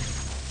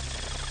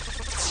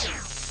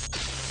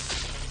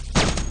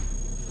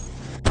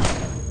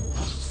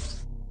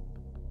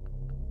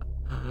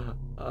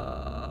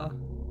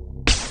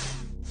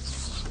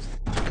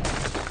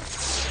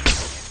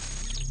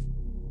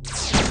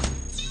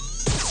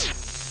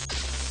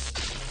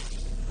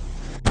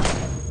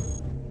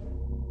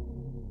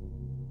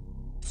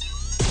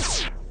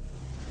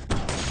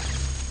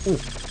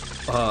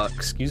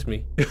 Excuse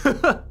me.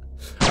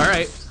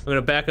 Alright, I'm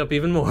gonna back up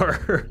even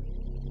more.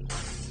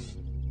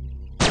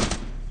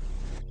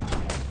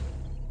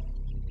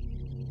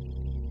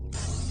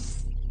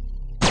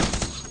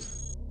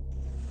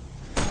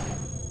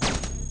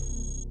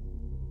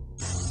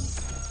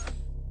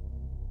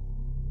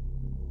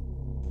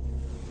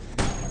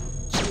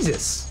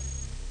 Jesus.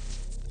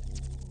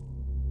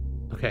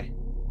 Okay.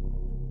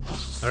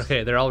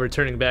 Okay, they're all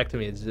returning back to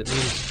me. Does it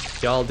mean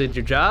y'all did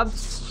your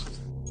jobs?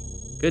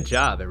 Good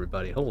job,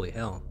 everybody. Holy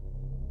hell.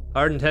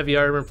 Hardened heavy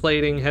armor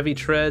plating, heavy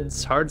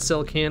treads, hard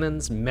cell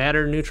cannons,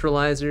 matter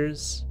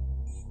neutralizers,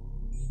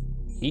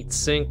 heat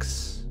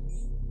sinks.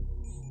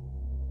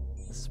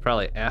 This is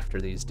probably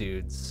after these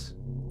dudes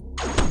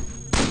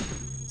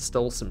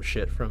stole some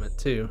shit from it,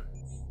 too.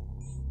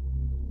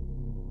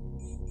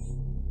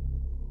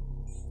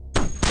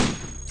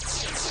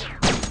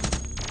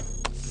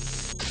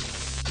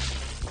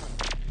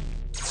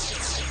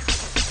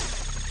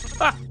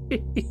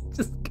 He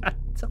just got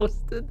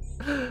toasted.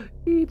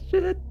 Eat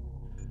shit.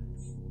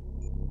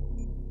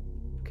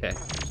 Okay,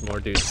 there's more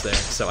dudes there,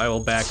 so I will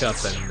back up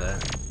and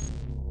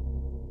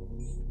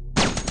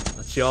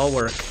let you all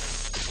work.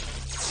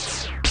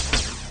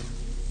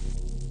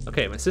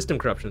 Okay, my system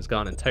corruption's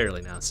gone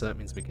entirely now, so that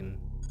means we can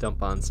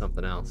dump on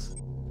something else.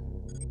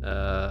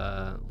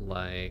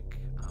 Like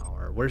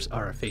where's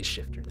our phase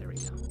shifter? There we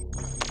go.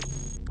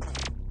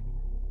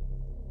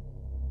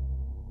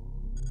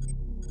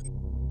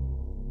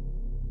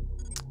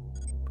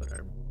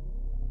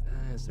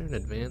 Is there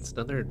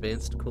another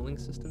advanced cooling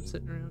system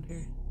sitting around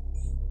here?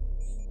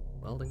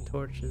 Welding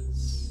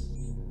torches.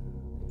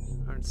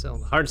 Hard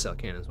cell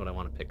cannon is what I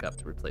want to pick up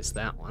to replace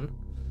that one.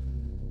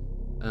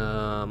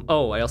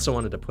 Oh, I also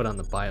wanted to put on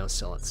the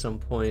biocell at some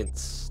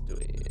point.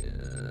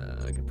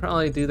 I could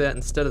probably do that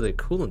instead of the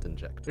coolant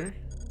injector.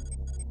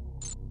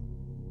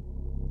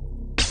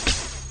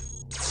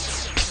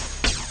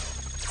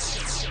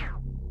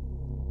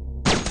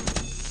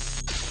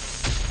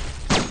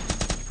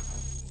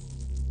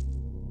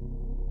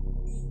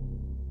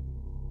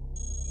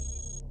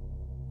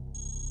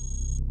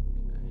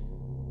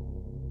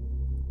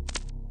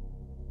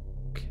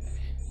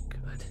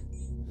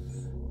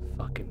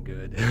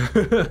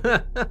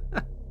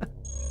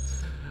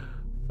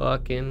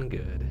 Fucking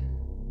good.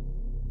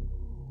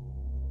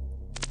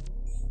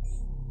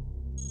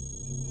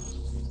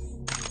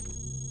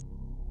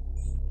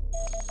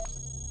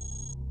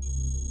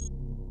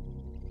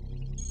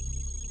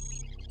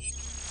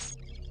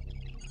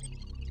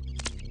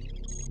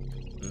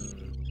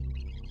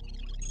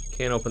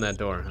 Can't open that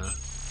door, huh?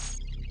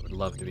 Would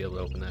love to be able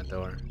to open that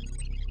door.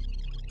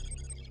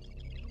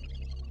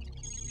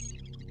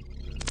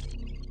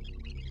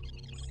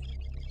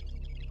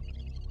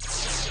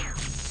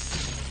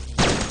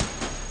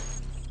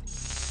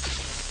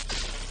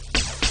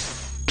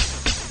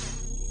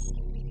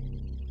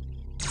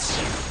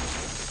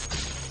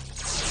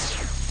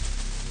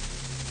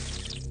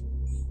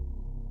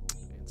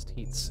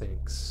 Heat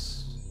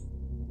sinks.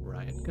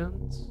 Riot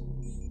guns?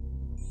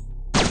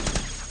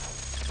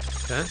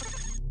 Okay.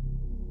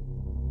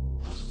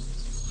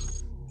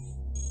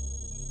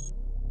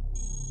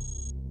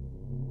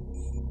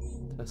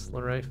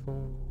 Tesla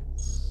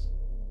rifles.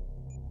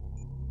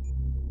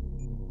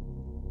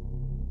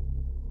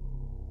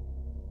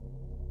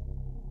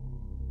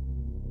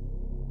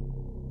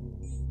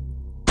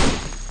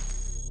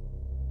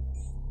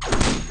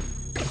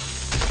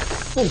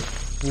 Oh.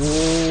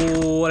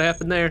 Whoa, what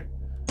happened there?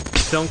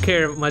 Don't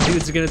care, my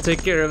dudes are gonna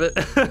take care of it.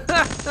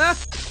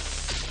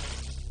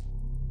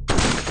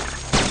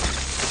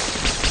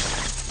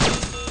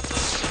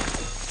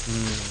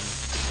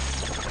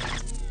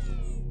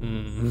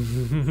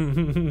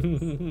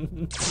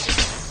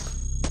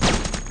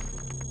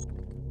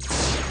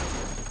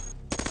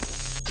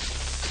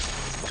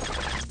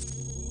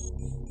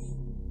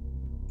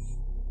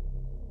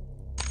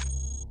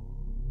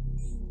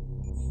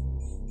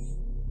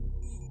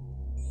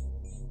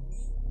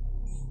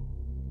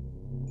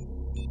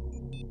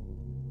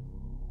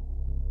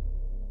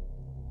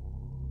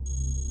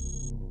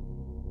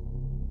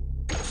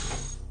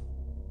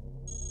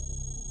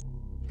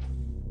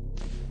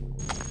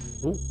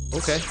 Ooh,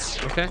 okay,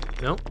 okay,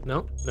 no,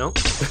 no, no.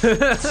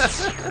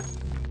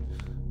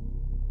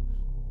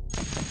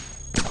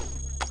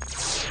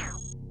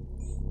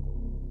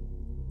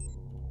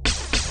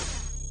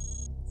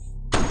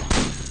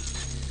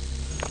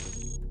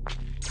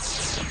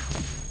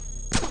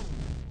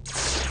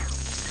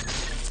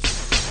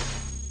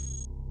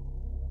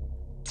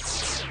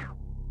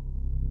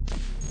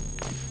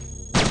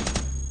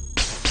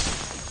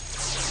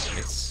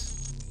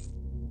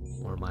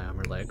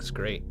 works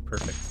great.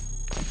 Perfect.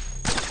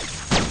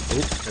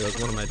 Oh, there goes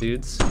one of my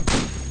dudes.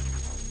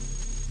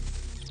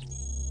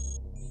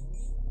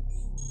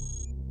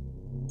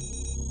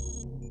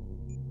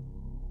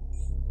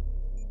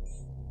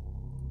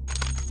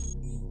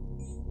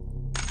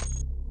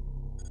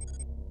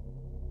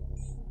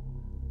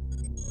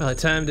 Probably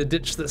time to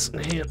ditch this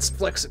enhanced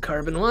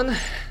flexicarbon one.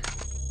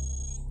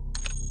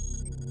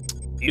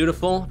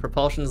 Beautiful.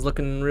 Propulsion's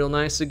looking real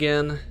nice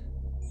again.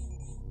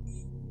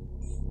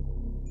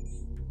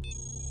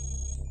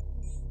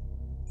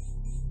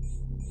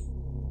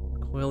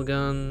 Coil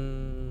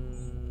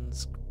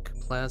guns,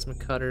 plasma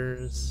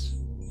cutters,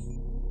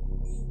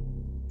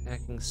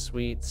 hacking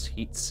suites,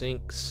 heat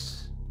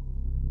sinks.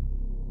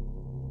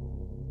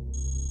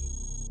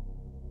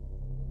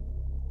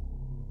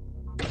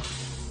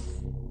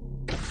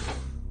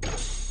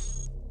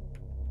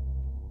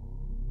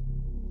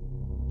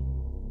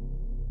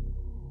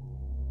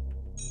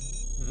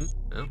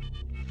 Oh.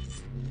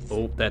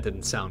 Oh, that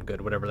didn't sound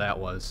good, whatever that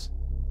was.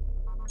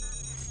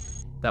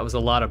 That was a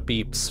lot of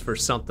beeps for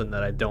something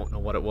that I don't know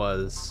what it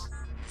was.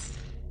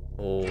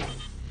 Oh.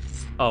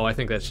 Oh, I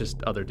think that's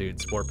just other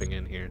dudes warping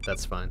in here.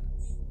 That's fine.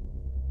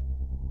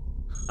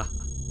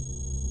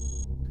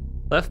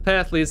 Left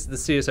path leads to the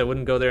Cetus. I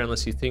wouldn't go there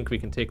unless you think we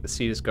can take the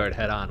Cetus guard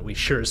head on. We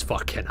sure as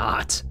fuck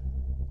cannot.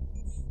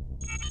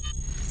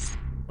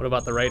 What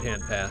about the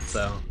right-hand path,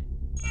 though?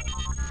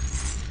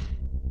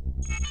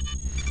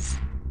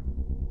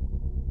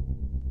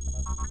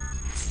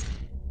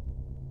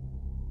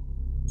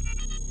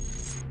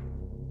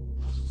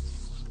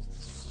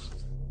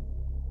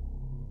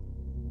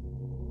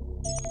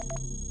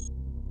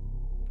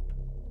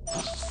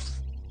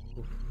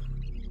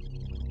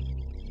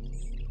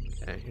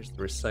 Here's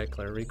the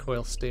recycler,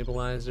 recoil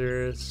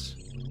stabilizers,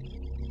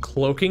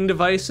 cloaking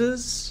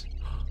devices.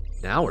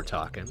 Now we're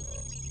talking.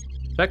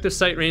 Effective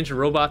sight range of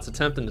robots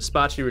attempting to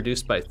spot you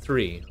reduced by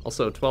 3.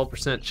 Also,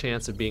 12%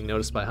 chance of being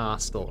noticed by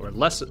hostile, or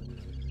less,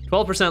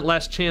 12%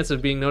 less chance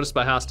of being noticed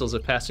by hostiles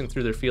if passing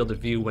through their field of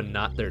view when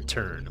not their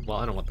turn. Well,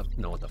 I don't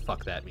know what the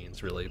fuck that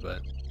means really,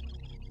 but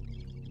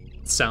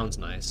it sounds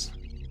nice.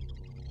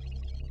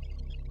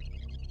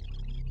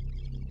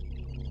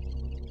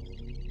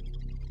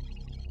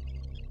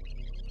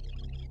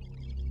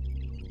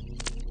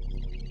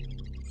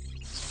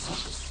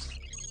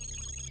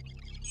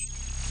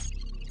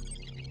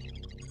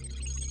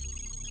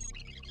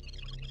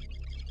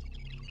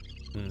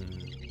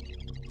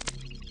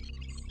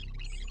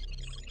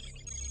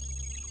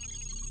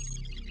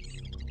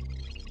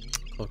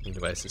 Cloaking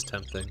device is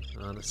tempting,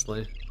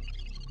 honestly.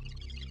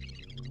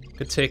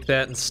 Could take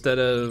that instead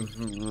of...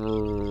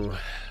 oh,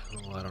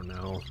 I don't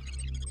know.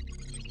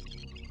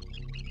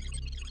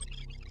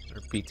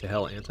 Or beat to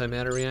hell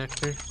antimatter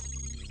reactor.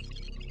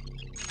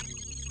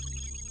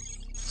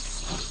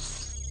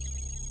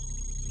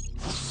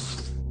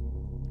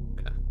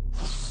 Okay.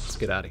 Let's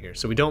get out of here.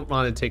 So we don't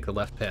want to take the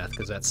left path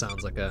because that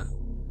sounds like a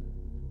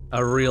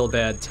real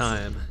bad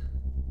time.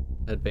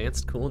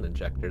 Advanced coolant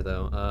injector,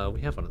 though.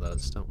 We have one of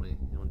those, don't we?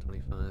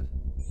 125.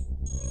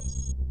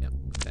 Yep.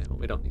 Okay, well,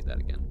 we don't need that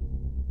again.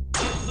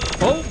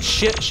 Oh,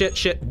 shit, shit,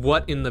 shit.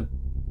 What in the...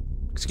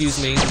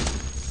 Excuse me.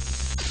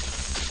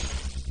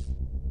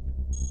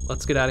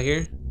 Let's get out of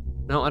here.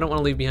 No, I don't want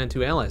to leave behind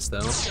 2 allies,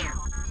 though.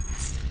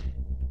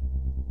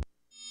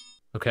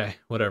 Okay,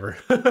 whatever.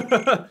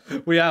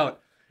 We out.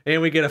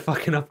 And we get a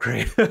fucking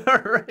upgrade.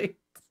 Alright.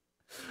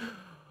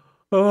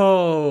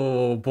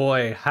 Oh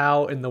boy,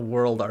 how in the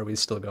world are we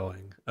still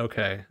going?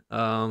 Okay,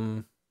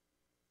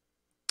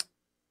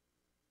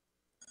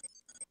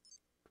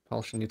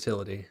 propulsion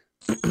utility.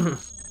 So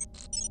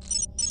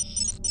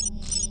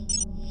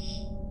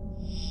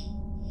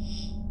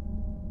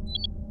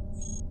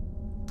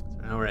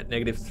now we're at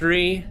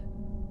 -3.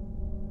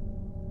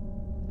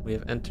 We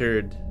have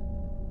entered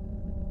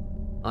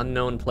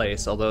unknown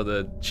place, although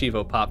the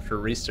Chivo popped for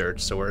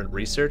research, so we're in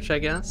research, I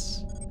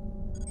guess.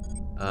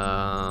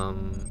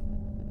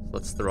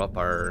 Let's throw up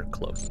our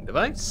cloaking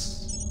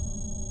device.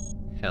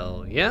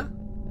 Hell yeah.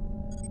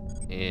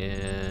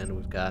 And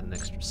we've got an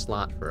extra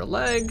slot for a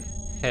leg.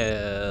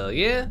 Hell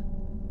yeah.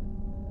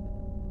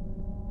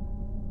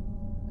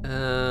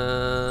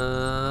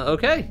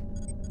 Okay.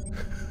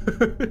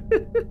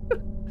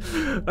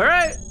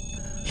 Alright.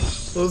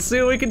 We'll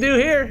see what we can do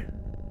here.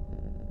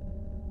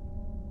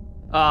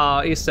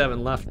 Oh,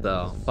 E7 left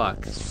though.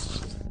 Fuck.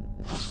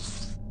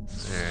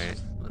 Alright,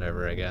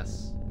 whatever, I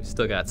guess. We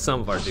still got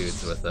some of our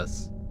dudes with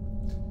us.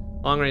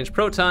 Long-range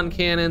proton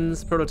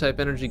cannons, prototype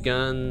energy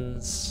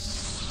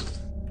guns.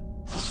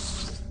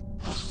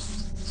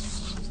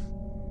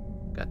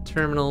 Got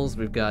terminals,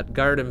 we've got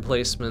guard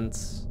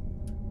emplacements,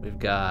 we've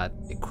got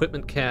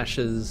equipment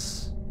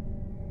caches.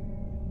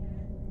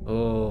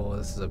 Oh,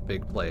 this is a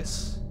big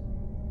place.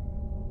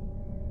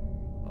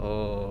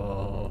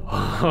 Oh,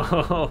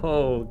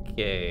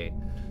 okay.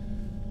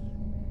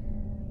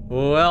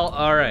 Well,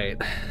 all right.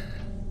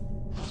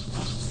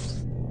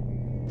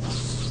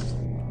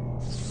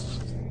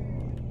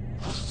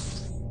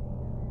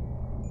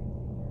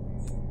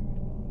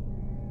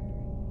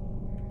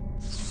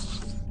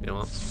 You know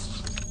what?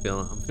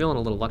 I'm feeling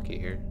a little lucky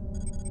here.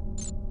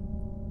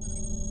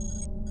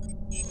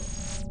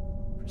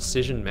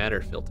 Precision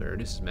matter filter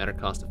reduces matter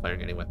cost of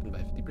firing any weapon by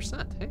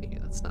 50%. Hey,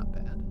 that's not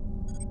bad.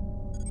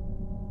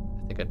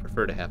 I think I'd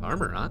prefer to have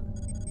armor on.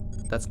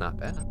 That's not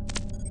bad.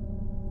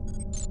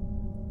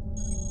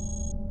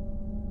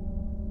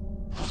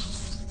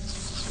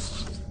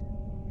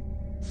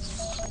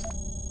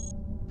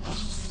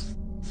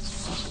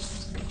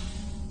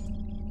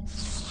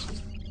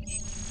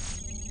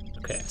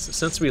 Okay, so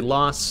since we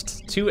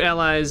lost 2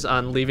 allies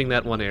on leaving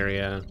that one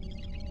area,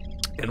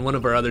 and one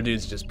of our other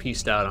dudes just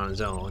pieced out on his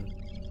own,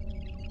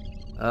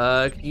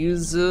 could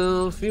use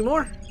a few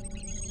more.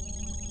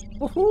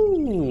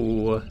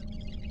 Woohoo!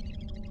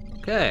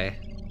 Okay.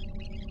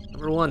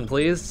 Number 1,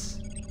 please.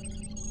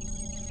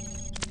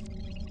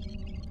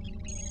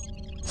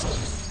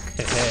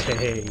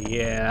 Hey,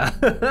 yeah.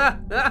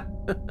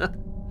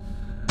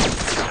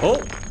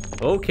 Oh,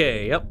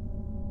 okay, yep.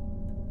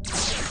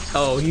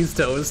 Oh, he's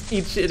toast.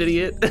 Eat shit,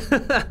 idiot.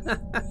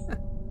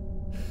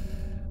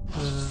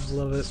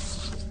 Love it.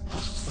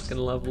 Fucking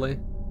lovely.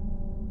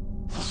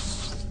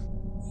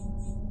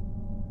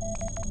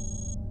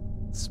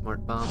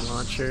 Smart bomb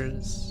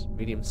launchers,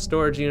 medium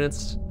storage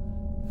units,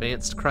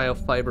 advanced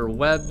cryofiber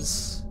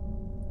webs,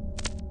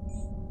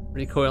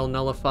 recoil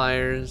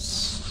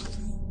nullifiers,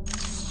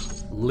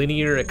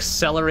 linear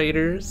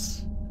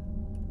accelerators.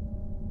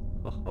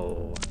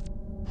 Oh.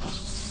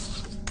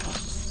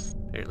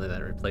 Apparently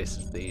that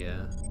replaces the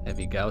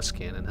heavy Gauss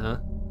cannon, huh?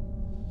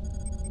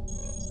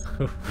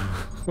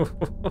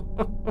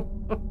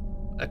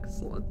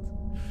 Excellent.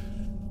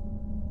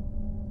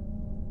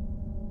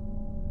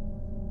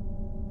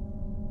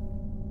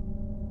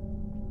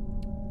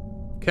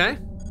 Okay.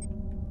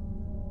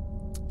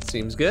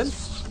 Seems good.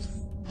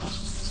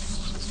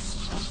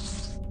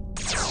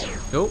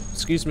 Oh,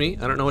 excuse me.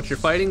 I don't know what you're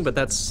fighting, but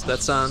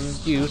that's on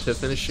you to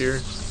finish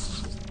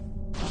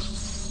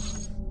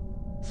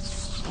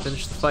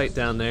the fight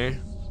down there.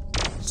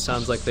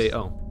 Sounds like they,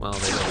 oh, well,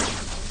 they don't.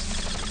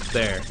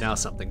 There, now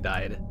something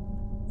died.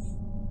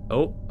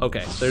 Oh,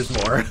 okay, there's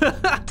more.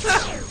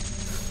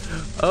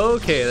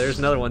 Okay, there's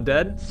another one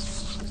dead.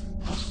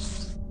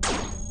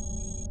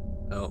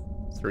 Oh,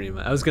 3 of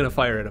my, I was gonna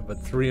fire at him, but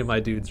 3 of my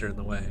dudes are in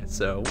the way,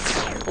 so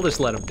we'll just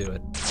let him do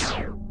it.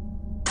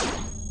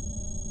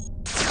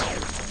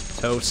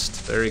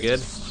 Toast, very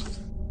good.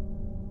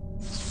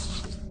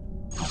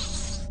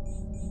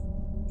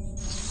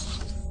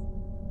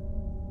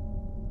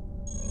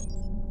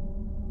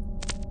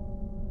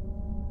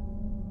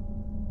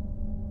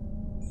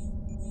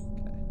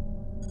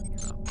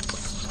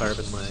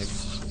 Carbon leg.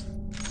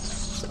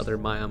 This other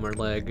Myanmar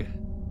leg.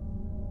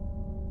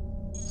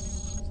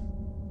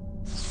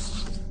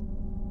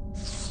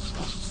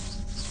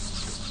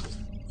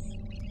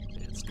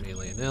 Advanced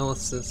melee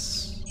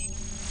analysis.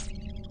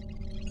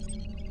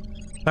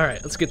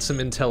 Alright, let's get some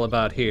intel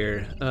about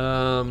here.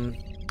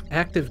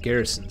 Active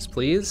garrisons,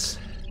 please.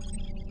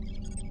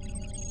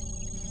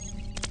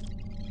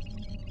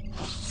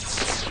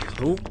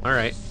 Ooh,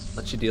 alright.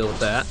 Let you deal with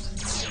that.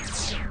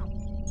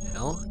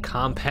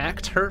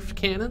 Compact HERF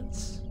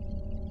cannons?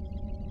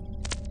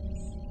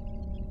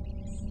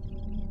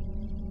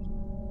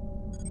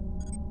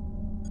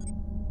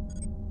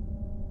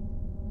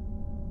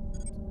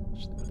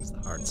 What is the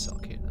hard cell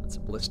cannon? It's a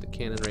ballistic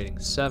cannon rating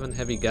 7.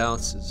 Heavy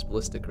Gauss is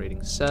ballistic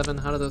rating 7.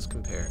 How do those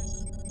compare?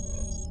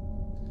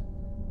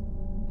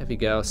 Heavy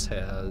Gauss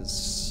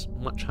has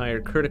much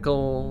higher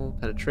critical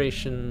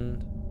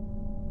penetration.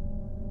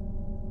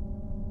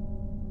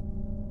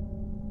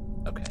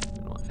 Okay.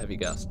 Heavy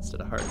Gauss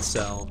instead of hard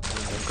cell. And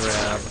we'll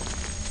grab.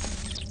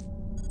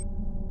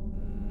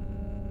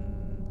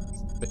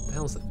 What the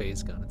hell's the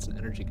phase gun? It's an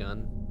energy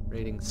gun.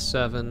 Rating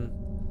 7.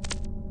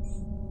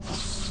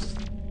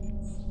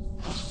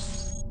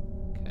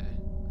 Okay,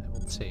 I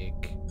will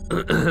take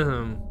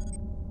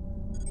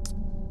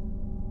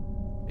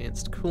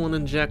advanced coolant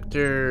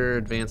injector,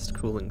 advanced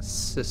cooling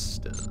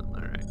system.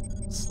 Alright.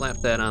 Slap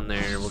that on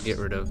there. We'll get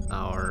rid of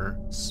our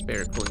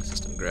spare cooling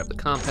system. Grab the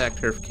compact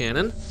HERF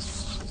cannon.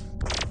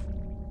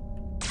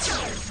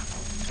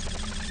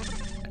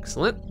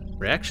 Excellent.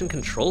 Reaction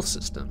control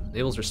system.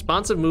 Enables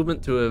responsive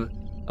movement to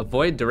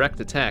avoid direct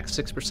attacks.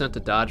 6% to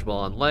dodge while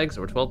on legs,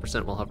 or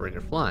 12% while hovering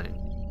or flying.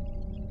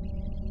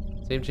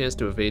 Same chance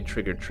to evade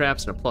triggered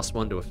traps, and a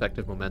 +1 to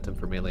effective momentum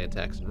for melee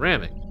attacks and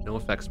ramming. No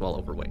effects while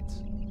overweight.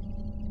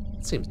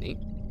 That seems neat.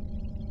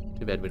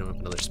 Too bad we don't have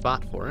another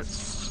spot for it.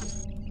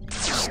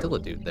 Still a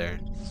dude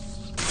there.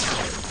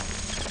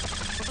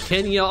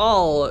 Can you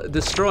all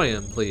destroy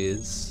him,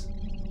 please?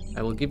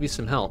 I will give you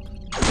some help.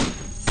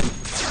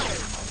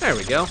 There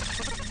we go.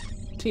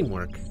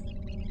 Teamwork.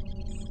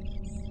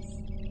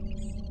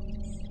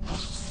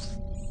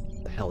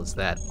 What the hell is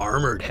that?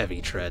 Armored heavy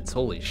treads.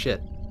 Holy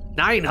shit.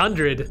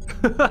 900!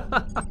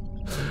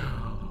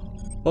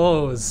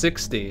 Oh,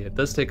 60. It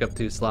does take up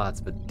 2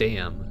 slots, but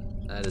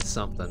damn. That is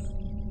something.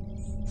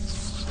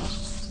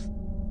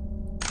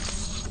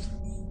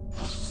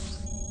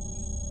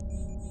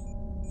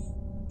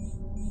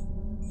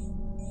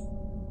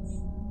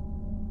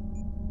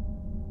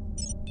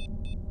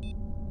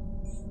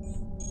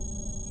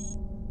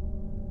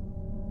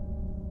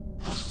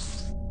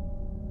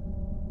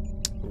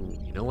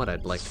 know what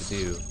I'd like to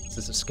do? This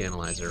is a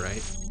scanalyzer,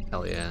 right?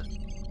 Hell yeah.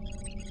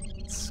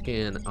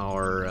 Scan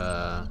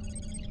our,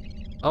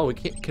 Oh, we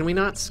can't... Can we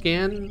not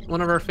scan one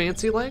of our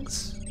fancy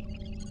legs?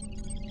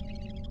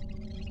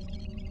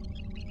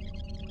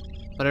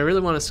 But I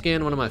really want to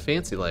scan one of my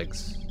fancy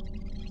legs.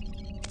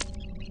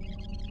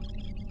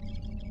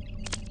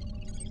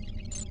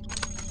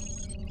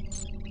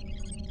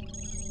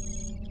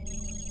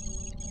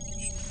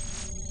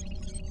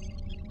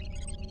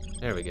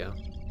 There we go.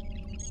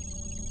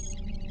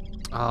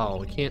 Oh,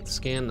 we can't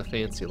scan the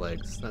fancy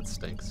legs. That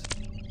stinks.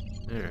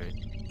 Alright.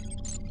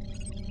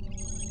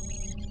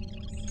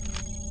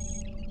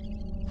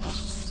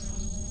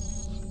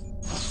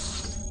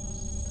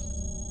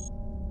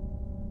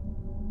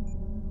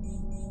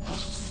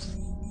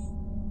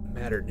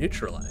 Matter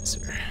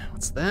neutralizer.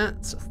 What's that?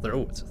 It's a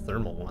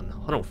thermal one.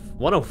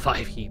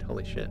 105 heat.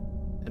 Holy shit.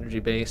 Energy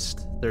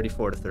based.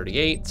 34 to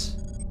 38.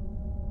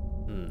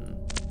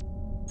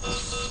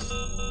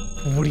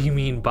 What do you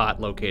mean bot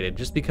located?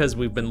 Just because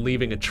we've been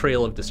leaving a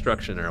trail of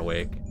destruction in our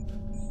wake.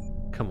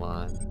 Come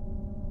on.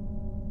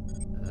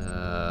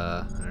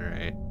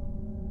 Alright.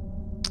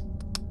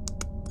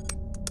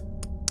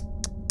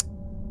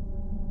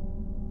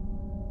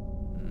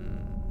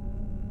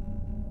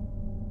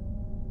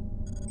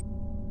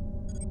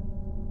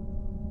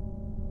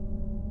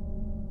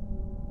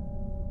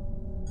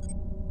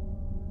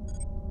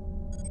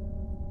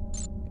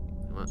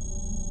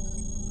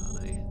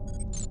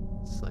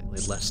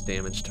 Less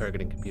damage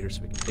targeting computer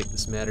so we can take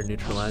this matter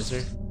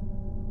neutralizer.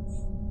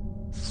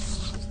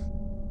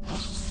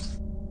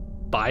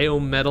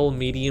 Biometal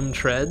medium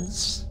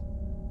treads.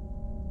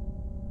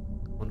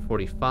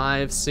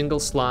 145, single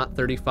slot,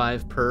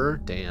 35 per.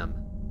 Damn.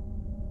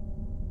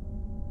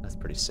 That's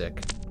pretty sick.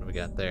 What do we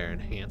got there?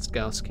 Enhanced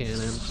Gauss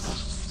cannon.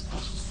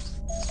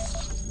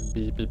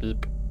 Beep, beep,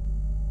 beep.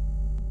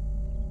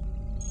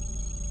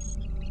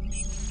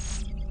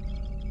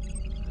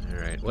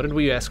 Alright, what did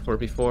we ask for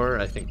before?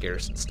 I think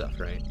garrison stuff,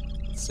 right?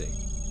 Let's see.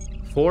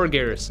 4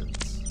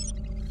 garrisons.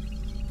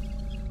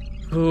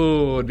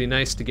 Ooh, it'd be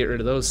nice to get rid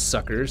of those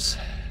suckers.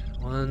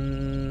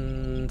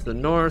 1 to the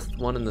north,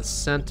 1 in the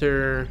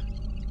center.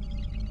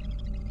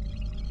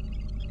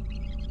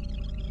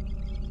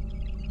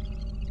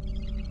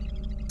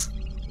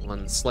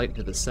 One slight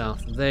to the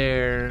south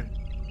there.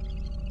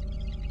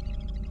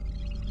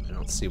 I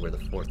don't see where the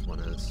 4th one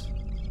is.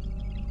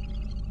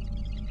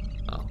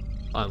 Oh,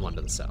 on 1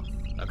 to the south.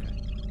 Okay.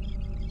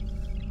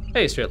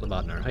 Hey, Straight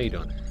Levadnar, how you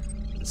doing?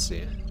 Good to see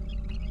you.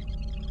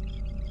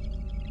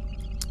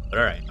 But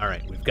all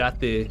right, we've got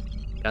the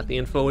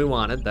info we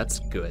wanted. That's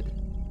good.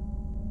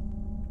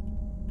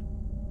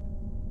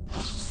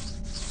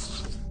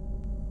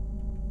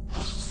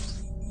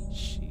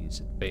 Jeez,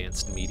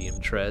 advanced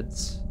medium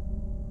treads,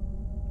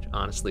 which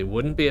honestly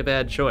wouldn't be a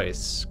bad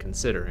choice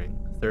considering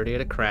 30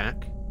 at a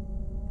crack,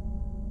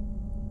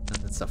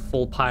 and it's a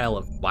full pile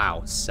of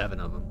 7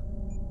 of them.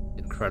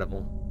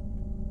 Incredible.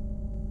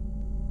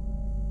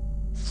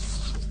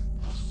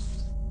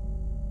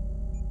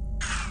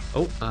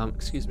 Oh,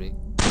 excuse me.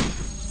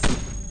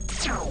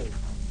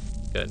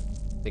 Good.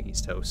 I think he's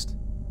toast.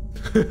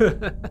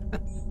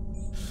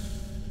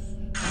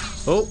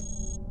 Oh,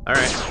 all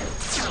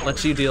right.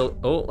 Let you deal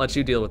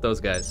with those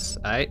guys.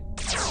 All right.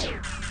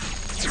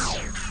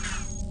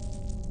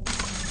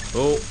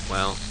 Oh,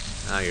 well,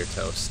 now you're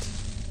toast.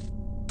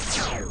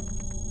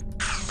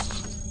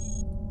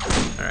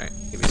 All right,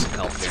 give me some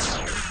help here.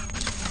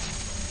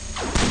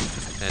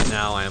 And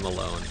now I am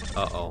alone.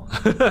 Uh-oh.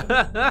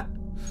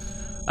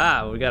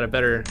 Ah, we got a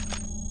better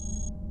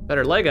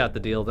leg out the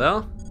deal,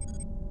 though.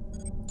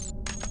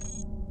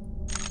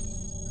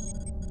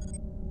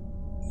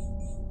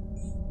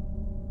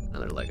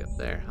 Another leg up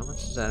there. How much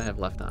does that have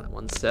left on it?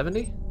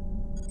 170?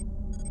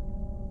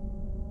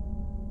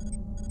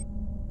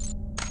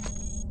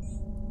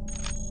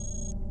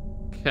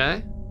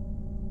 Okay.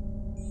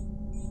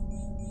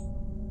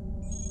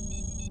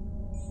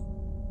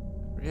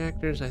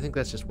 Reactors, I think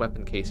that's just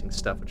weapon casing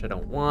stuff, which I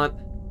don't want.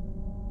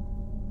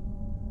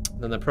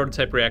 Then the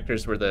prototype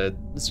reactors were the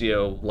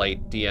Zeo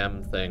Light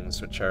DM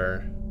things, which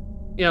are,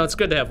 you know, it's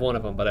good to have one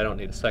of them, but I don't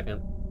need a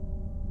second.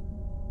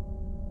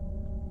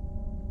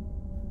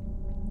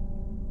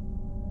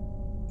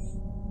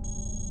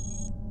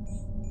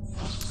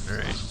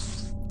 Alright,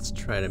 let's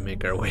try to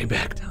make our way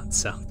back down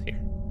south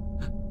here.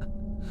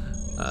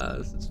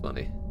 This is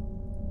funny.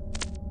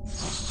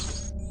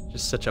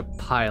 Just such a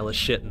pile of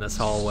shit in this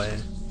hallway.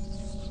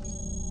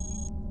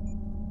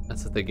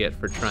 That's what they get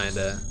for trying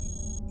to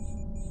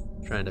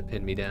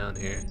pin me down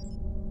here.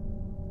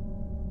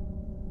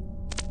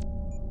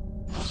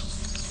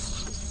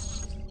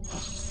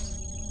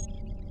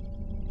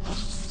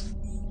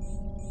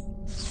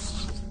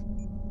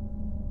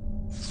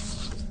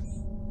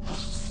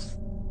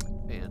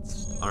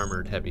 Advanced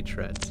armored heavy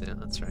treads. Yeah,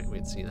 that's right.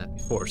 We'd seen that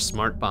before.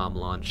 Smart bomb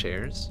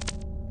launchers.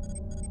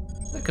 How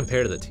does that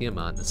compare to the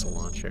Tiamat missile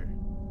launcher?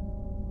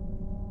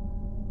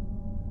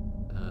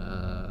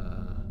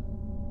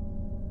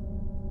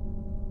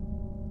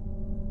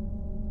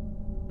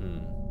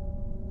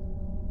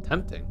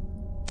 Tempting.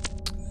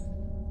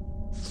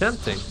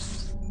 tempting.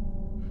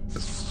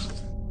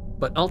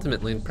 But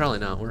ultimately, probably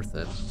not worth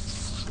it.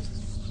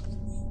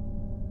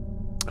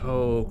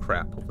 Oh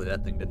crap, hopefully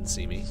that thing didn't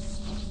see me.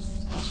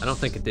 I don't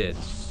think it did.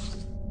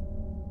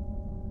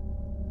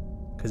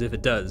 Because if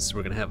it does,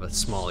 we're gonna have a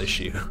small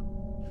issue.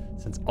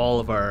 Since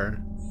all of our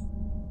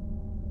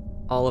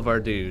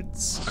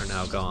dudes are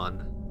now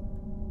gone.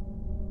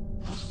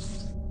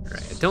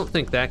 Alright, I don't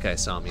think that guy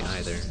saw me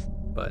either,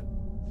 but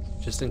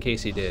just in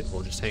case he did,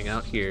 we'll just hang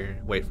out here,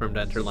 wait for him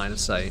to enter line of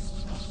sight.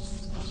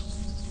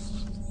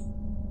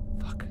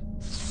 Fuck.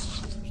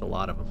 There's a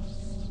lot of them.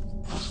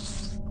 I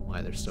don't know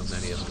why there's so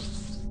many of them.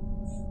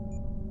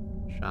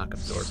 Shock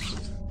absorption.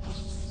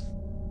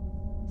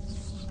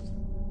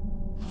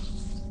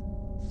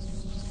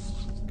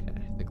 Okay,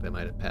 I think they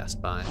might have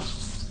passed by.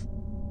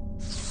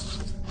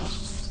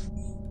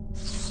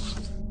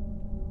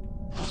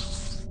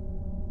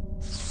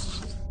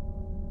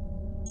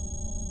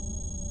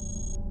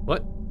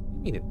 What?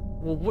 You mean it?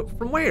 Well, what,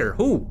 from where?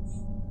 Who?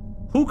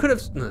 Who could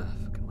have?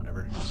 Fucking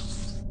whatever.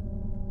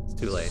 It's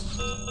too late.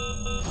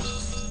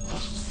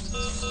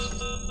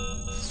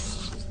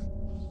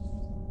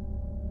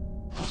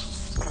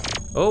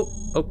 Oh,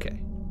 okay.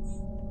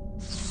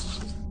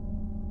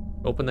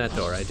 Open that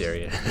door, I dare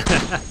you.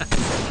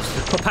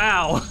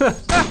 Pow!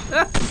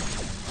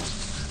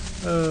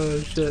 Oh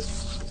shit.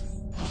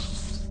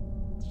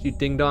 You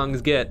ding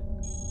dongs get.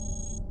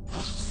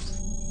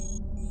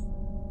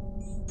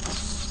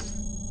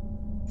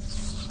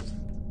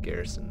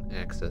 Garrison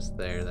access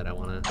there that I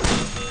wanna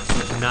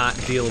not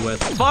deal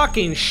with.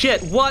 Fucking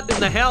shit, what in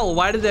the hell?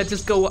 Why did that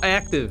just go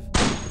active?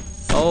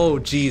 Oh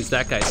geez,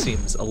 that guy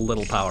seems a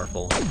little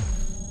powerful.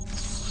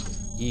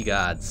 Ye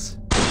gods.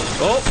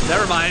 Oh,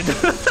 never mind.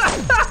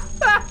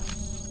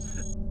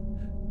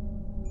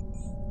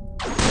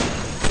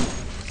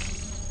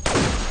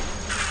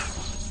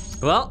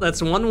 Well,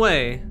 that's one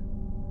way.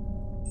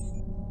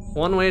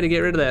 One way to get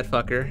rid of that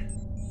fucker.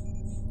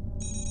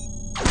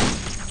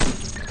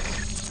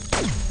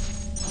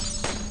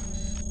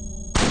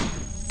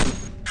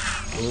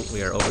 Oh,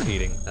 we are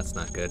overheating. That's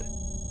not good.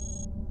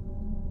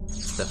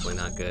 It's definitely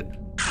not good.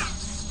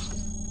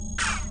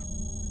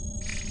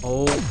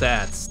 Oh,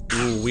 that's...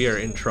 Ooh, we are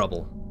in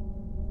trouble.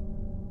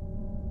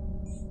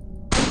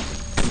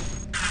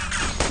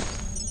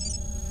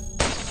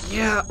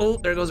 Yeah, oh,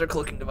 there goes our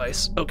cloaking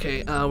device.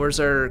 Okay,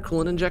 where's our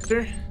coolant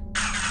injector?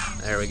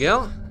 There we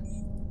go.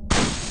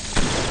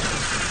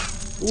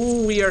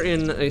 Ooh, we are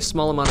in a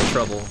small amount of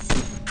trouble.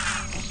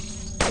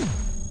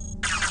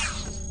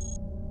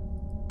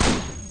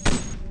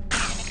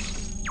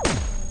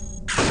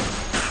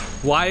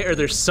 Why are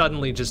there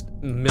suddenly just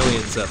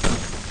millions of them?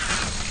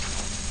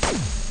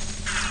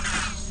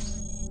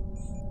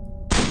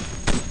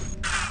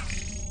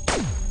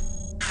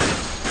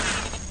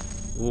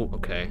 Ooh,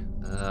 okay.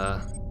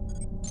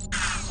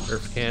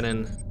 Earth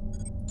cannon,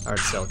 hard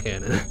cell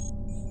cannon.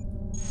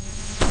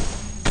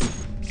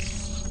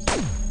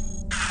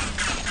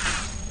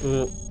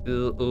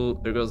 Ooh,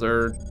 there goes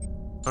our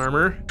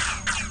armor.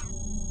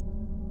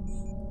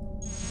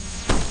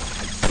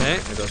 Okay,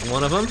 there goes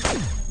one of them.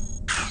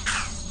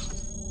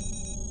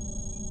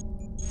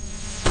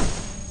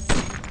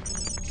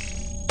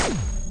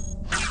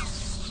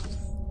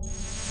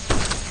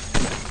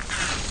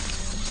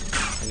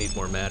 I need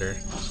more matter.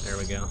 There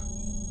we go.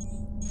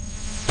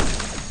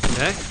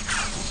 Okay.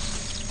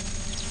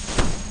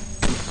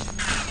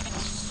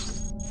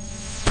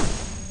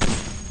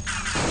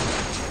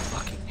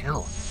 Fucking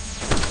hell.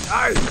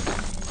 Die!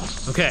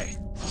 Okay.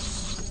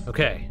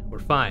 Okay, we're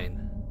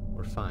fine.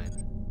 We're fine.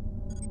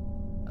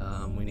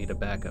 We need a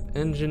backup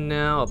engine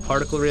now. A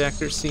particle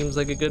reactor seems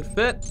like a good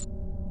fit.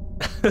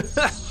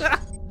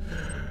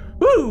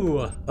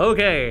 Woo!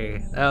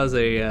 Okay, that was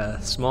a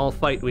small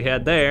fight we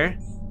had there.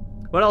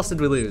 What else did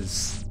we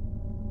lose?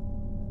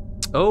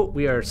 Oh,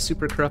 we are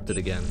super corrupted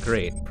again.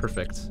 Great,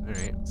 perfect. All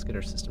right, let's get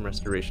our system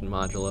restoration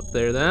module up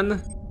there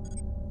then.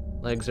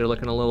 Legs are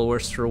looking a little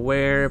worse for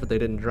wear, but they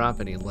didn't drop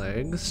any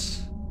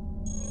legs.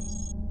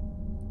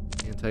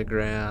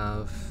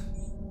 Anti-grav.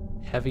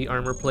 Heavy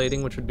armor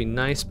plating, which would be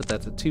nice, but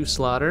that's a 2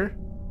 slaughter.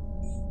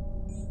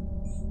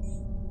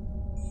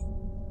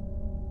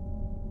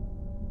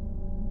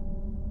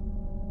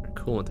 Our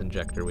coolant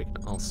injector we can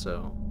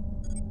also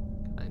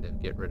kind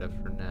of get rid of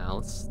for now.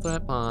 Let's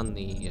slap on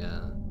the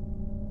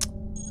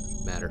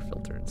matter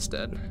filter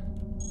instead.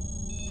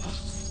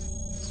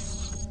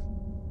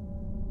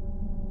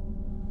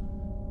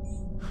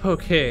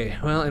 Okay,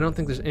 well, I don't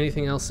think there's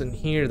anything else in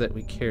here that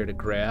we care to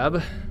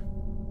grab.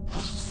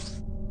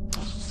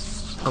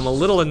 I'm a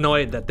little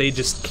annoyed that they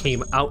just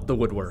came out the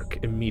woodwork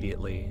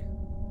immediately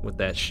with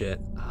that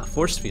shit.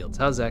 Force fields,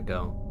 how's that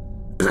go?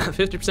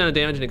 50% of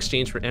damage in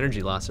exchange for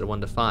energy loss at 1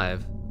 to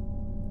 5.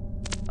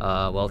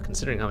 Well,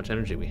 considering how much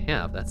energy we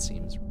have, that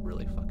seems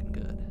really fucking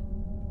good.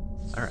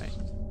 All right.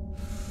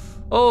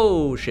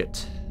 Oh,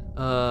 shit.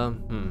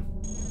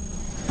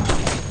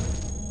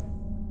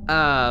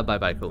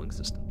 Bye-bye cooling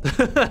system.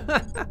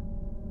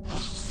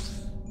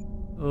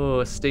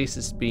 Oh, a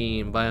stasis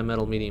beam,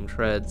 biometal medium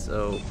treads.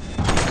 Oh,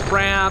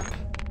 crap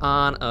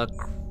on a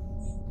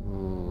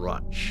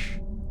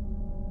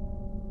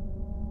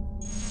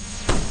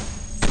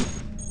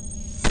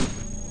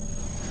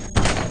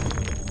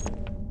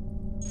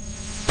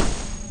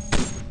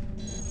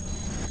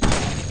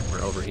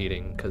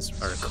overheating because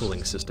our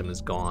cooling system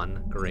is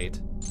gone. Great.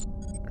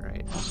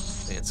 Alright.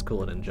 Advanced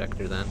coolant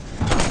injector then.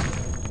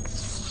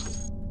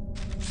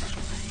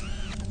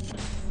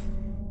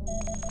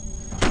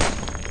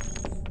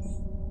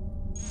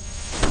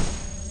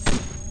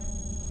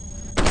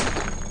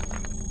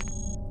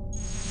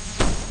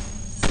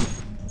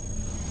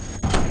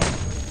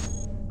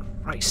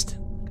 Christ.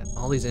 Got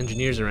all these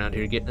engineers around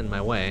here getting in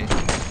my way.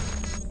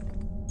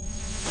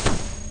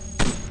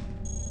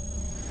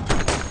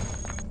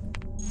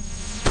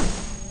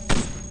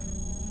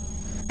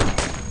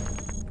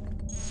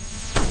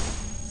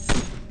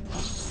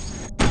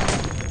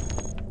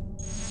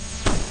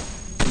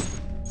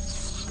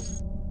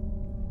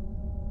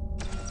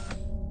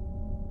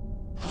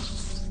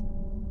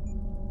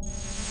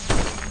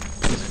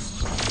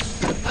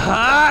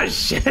 Ah,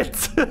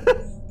 shit!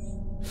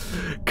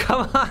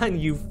 Come on,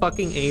 you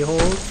fucking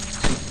a-holes.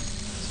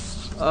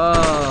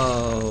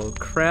 Oh,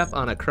 crap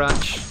on a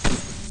crutch.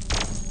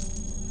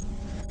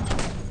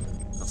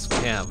 What else we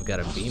have? We've got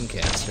a beam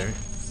caster.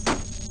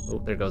 Oh,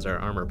 there goes our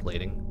armor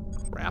plating.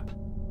 Crap.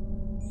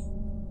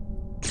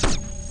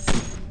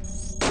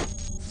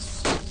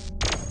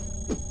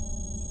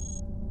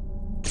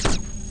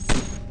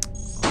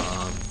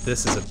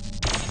 This is a...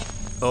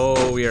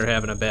 Oh, we are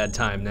having a bad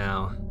time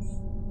now.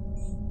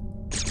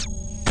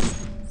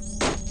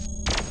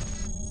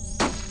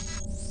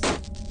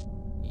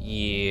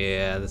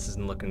 Yeah, this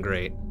isn't looking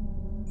great.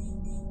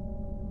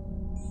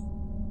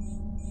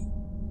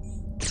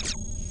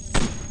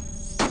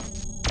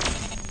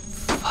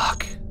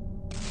 Fuck.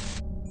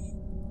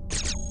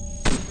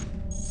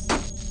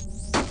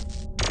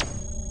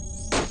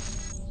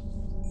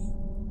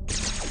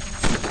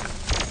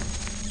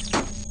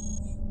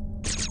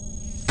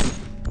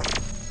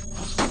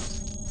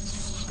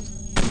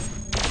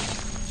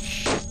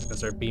 Shit,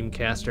 because our beam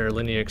caster,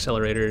 linear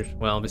accelerator,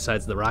 well,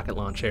 besides the rocket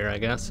launch here, I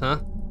guess, huh?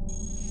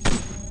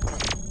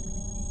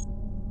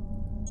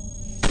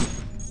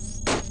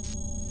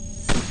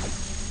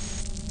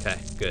 Okay,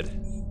 good.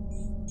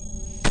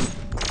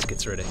 This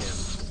gets rid of him.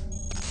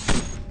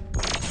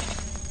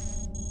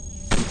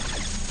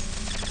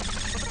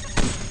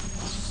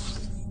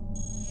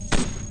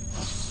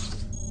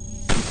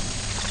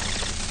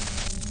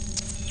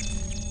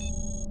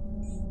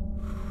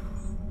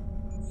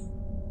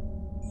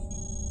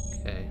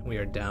 Okay, we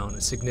are down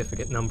a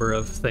significant number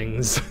of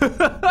things.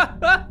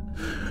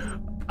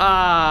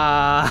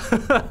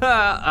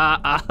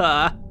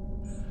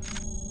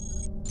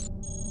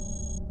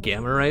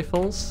 Gamma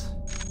rifles?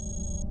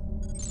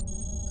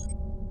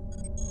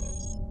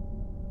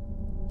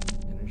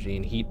 Energy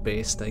and heat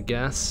based, I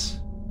guess.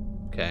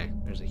 Okay,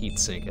 there's a heat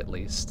sink at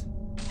least.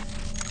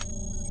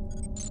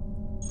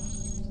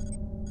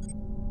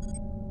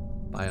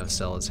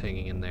 Biocell is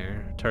hanging in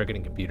there.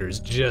 Targeting computer is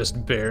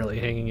just barely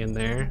hanging in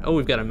there. Oh,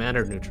 we've got a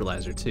matter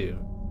neutralizer too.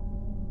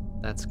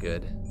 That's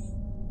good.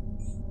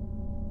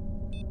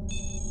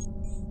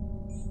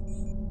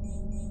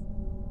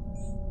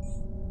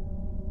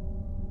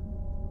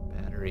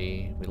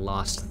 We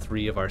lost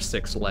 3 of our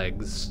 6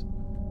 legs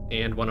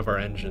and 1 of our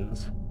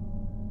engines.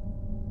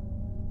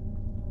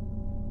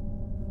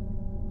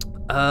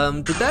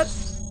 Did that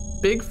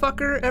big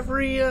fucker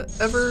ever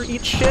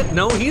eat shit?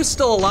 No, he's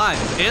still alive.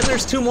 And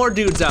there's 2 more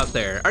dudes out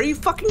there. Are you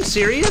fucking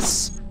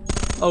serious?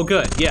 Oh,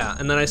 good, yeah.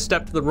 And then I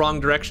stepped the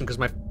wrong direction because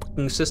my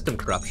fucking system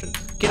corruption.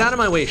 Get out of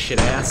my way, shit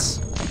ass.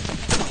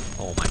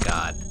 Oh my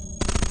god.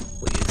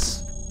 Please.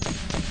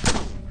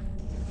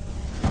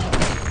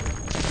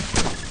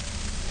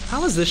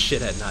 How is this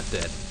shithead not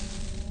dead?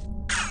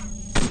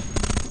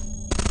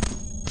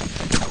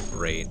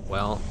 Great,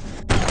 well,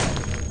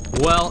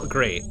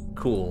 great,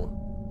 cool.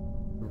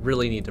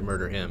 Really need to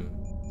murder him,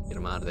 get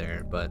him out of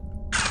there, but...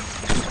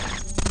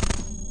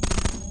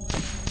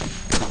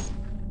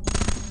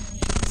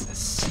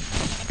 Jesus.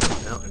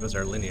 Oh, there goes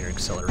our linear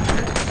accelerator.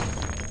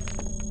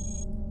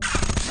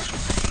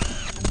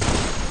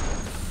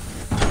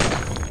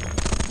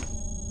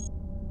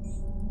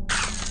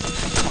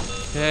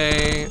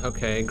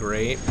 Okay,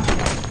 great.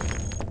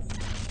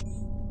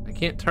 I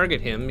can't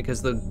target him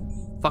because the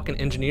fucking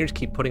engineers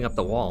keep putting up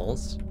the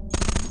walls.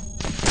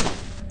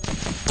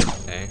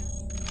 Okay.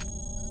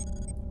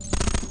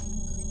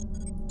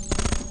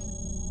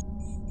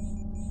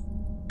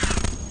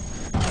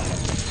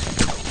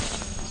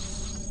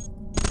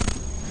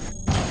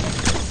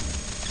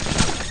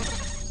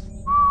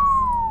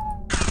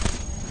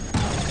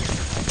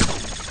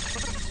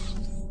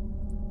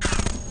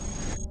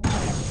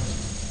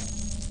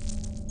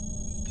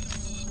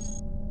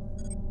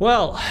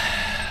 Well,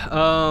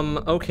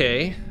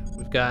 okay.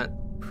 We've got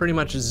pretty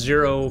much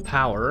 0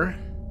 power.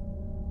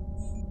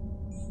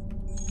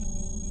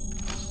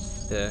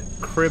 To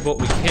crib what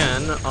we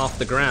can off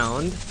the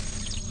ground.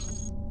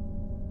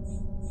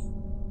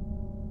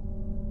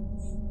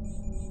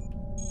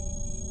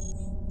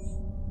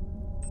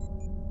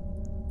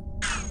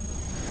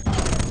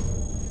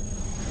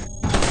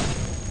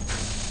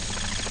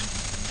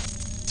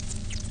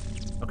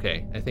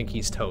 Okay, I think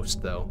he's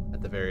toast though,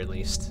 at the very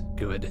least.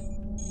 Good.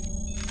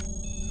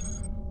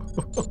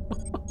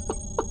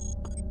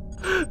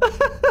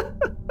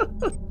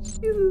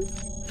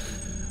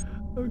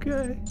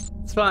 Okay.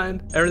 It's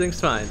fine. Everything's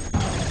fine.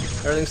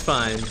 Everything's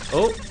fine.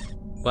 Oh!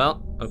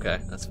 Well, okay,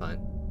 that's fine.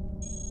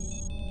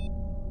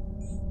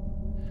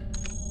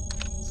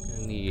 It's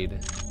gonna need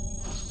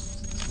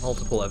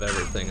multiple of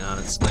everything,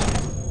 honestly.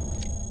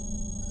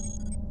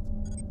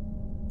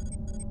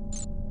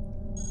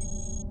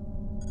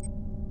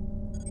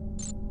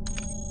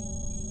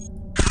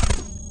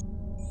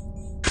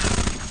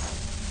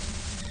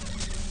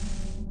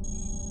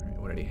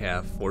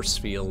 Have force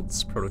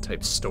fields,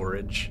 prototype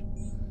storage.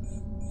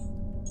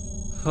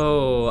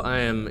 Oh, I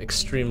am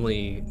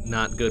extremely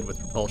not good with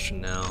propulsion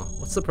now.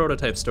 What's the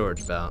prototype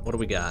storage about? What do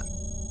we got?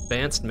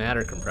 Advanced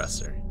matter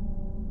compressor.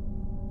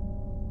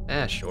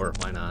 Eh, sure,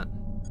 why not?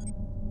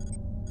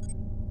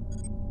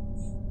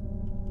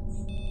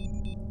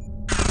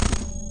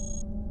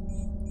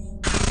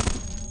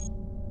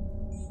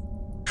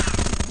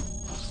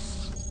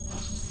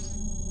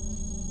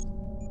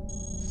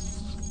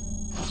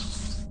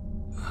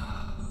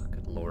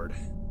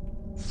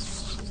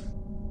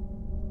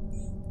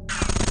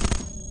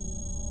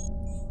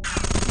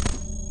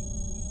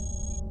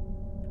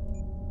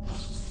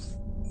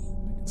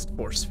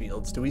 Force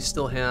fields. Do we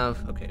still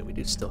have... Okay, we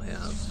do still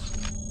have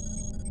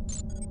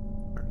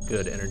our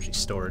good energy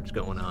storage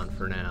going on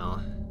for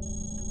now.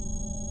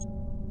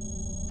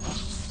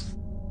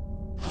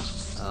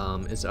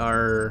 Is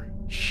our...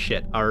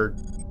 Shit, our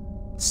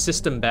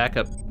system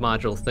backup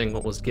module thing,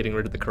 what was getting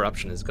rid of the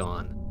corruption, is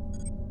gone.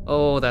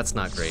 Oh, that's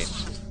not great.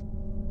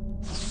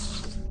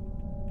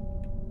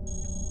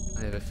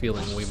 I have a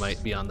feeling we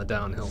might be on the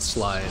downhill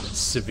slide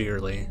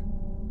severely.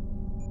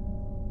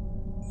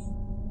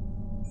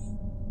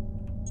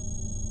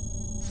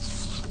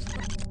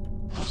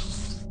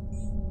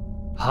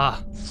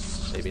 Ha!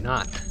 Maybe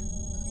not.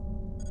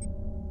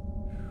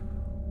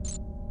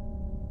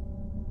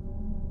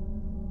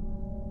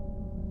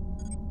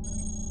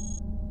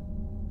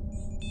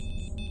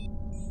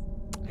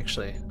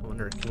 Actually, I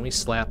wonder, can we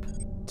slap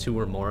 2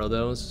 or more of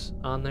those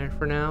on there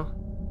for now?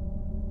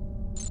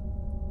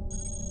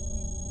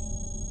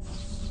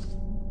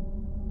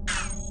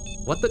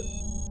 What the?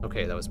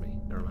 Okay, that was me.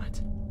 Never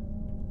mind.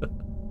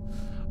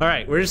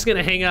 Alright, we're just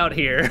gonna hang out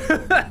here.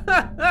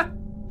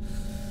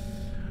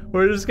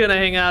 We're just gonna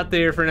hang out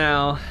there for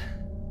now.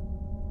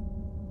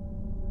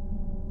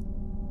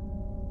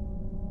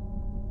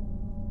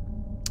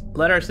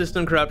 Let our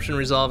system corruption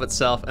resolve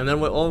itself, and then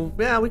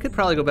yeah, we could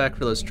probably go back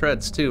for those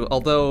treads too.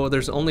 Although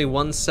there's only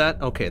one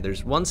set. Okay,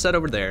 there's one set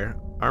over there,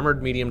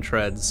 armored medium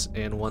treads,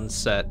 and one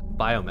set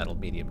biometal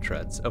medium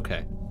treads.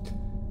 Okay,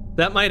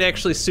 that might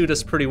actually suit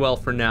us pretty well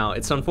for now.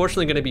 It's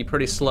unfortunately going to be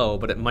pretty slow,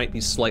 but it might be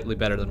slightly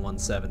better than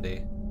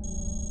 170.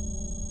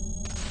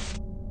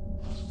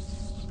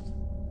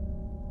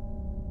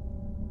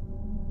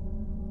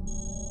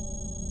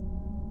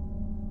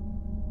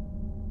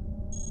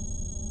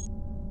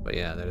 But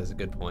yeah, that is a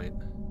good point.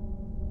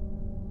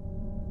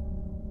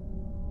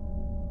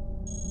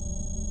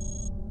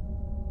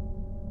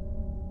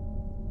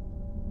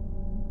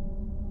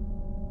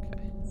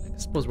 Okay, I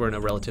suppose we're in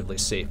a relatively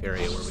safe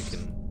area where we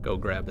can go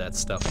grab that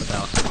stuff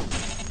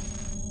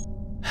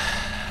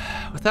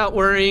without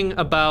worrying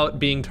about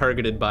being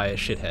targeted by a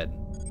shithead.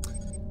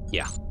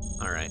 Yeah,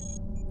 all right.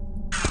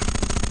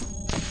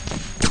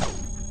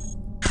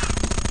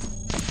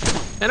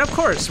 And of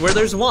course, where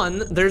there's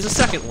one, there's a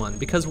second one,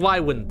 because why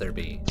wouldn't there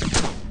be?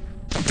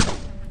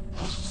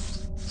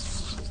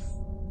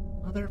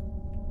 Mother...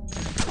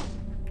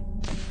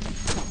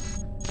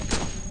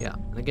 Yeah,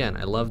 and again,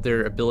 I love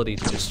their ability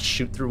to just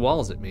shoot through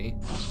walls at me.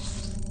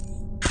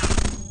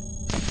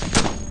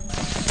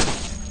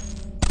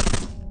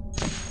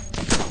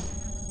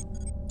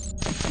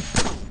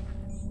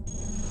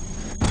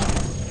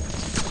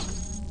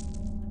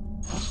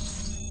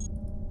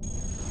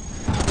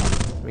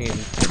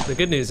 The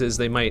good news is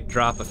they might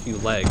drop a few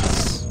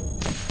legs.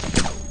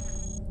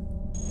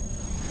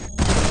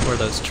 Or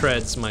those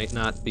treads might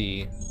not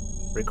be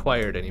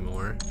required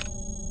anymore.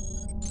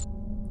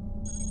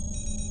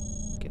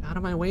 Get out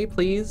of my way,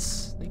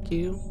 please. Thank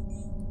you.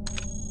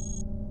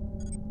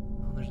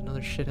 Oh, there's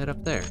another shithead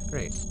up there.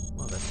 Great.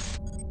 Love it.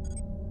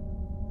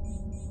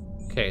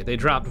 Okay, they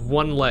dropped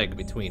one leg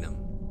between them.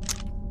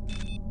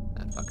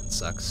 That fucking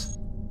sucks.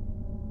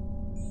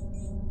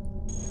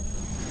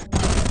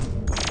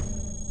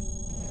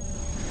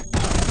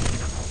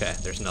 Okay,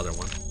 there's another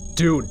one.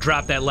 Dude,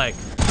 drop that leg.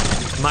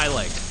 It's my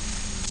leg.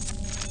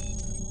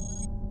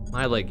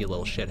 My leg, you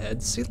little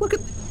shitheads. See, look at,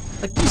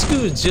 like, these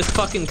dudes just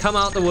fucking come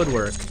out the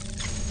woodwork.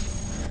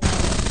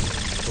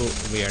 Oh,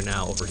 we are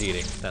now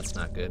overheating. That's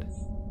not good.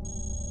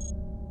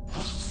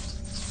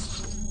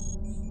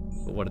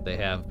 But what did they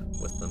have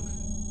with them?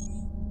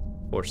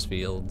 Force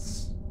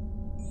fields,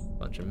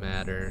 bunch of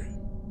matter,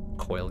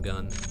 coil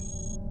gun.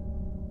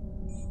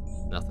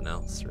 Nothing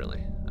else,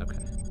 really. Okay.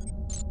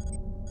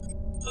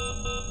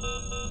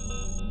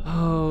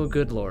 Oh,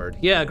 good lord.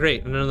 Yeah,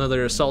 great. And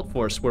another assault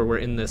force where we're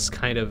in this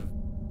kind of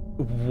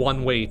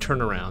one-way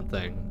turnaround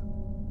thing.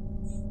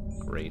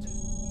 Great.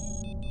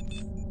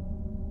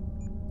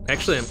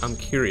 Actually, I'm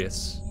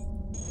curious.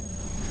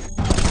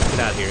 Get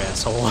out of here,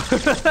 asshole.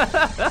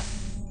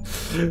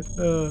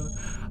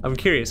 I'm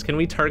curious, can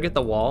we target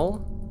the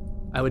wall?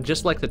 I would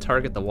just like to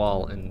target the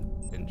wall and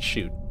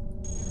shoot.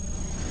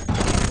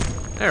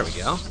 There we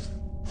go.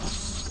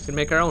 We can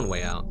make our own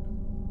way out.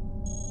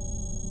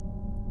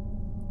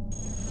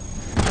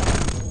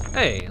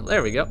 Hey,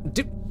 there we go.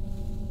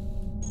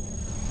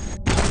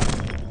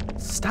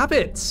 Stop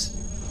it!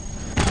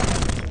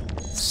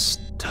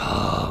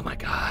 Oh my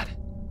god.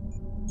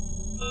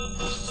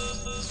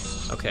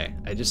 Okay,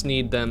 I just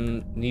need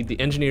the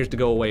engineers to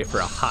go away for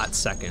a hot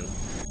second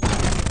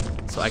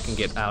so I can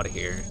get out of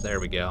here. There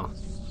we go.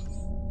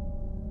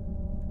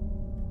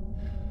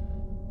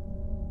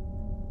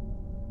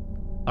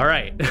 All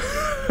right.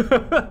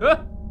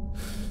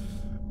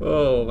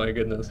 Oh my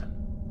goodness.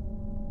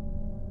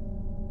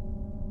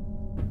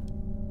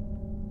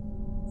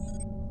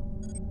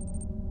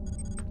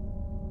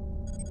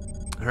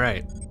 All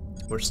right,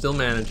 we're still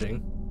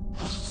managing.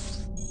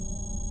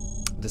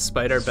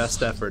 Despite our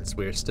best efforts,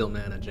 we are still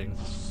managing.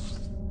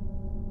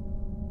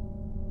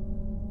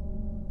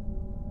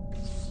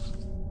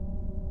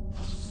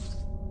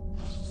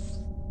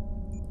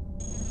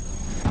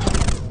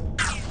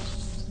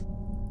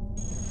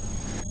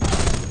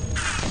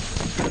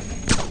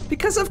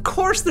 Because of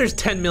course there's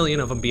 10 million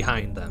of them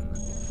behind them.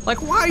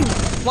 Like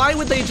why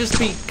would they just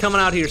be coming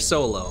out here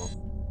solo?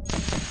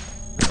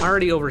 I'm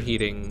already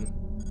overheating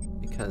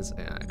because,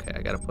 okay,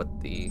 I gotta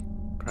put the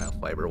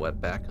cryofiber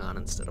web back on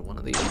instead of one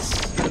of these.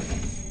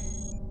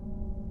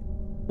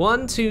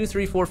 1, 2,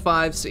 3, 4,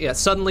 5, so yeah,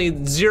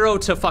 suddenly 0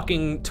 to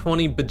fucking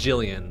 20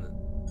 bajillion.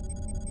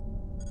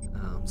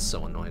 Oh, I'm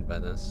so annoyed by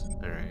this.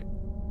 All right.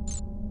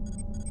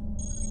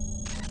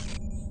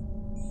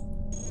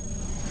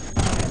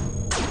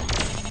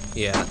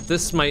 Yeah,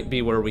 this might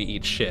be where we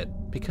eat shit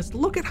because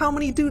look at how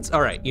many dudes.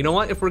 All right, you know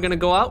what? If we're gonna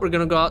go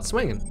out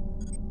swinging.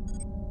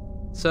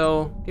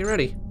 So get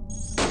ready.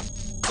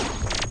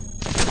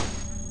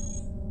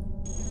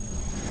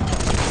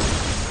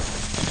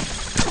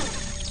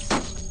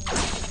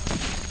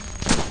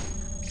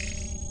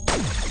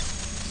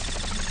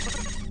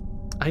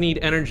 I need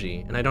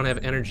energy, and I don't have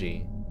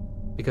energy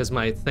because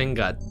my thing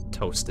got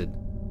toasted.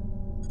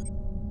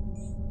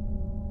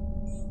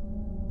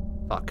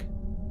 Fuck.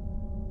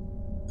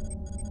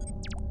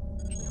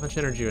 How much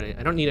energy do I need?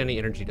 I don't need any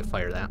energy to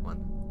fire that one.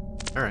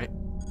 All right.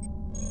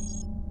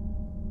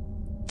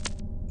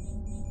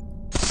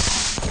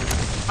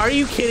 Are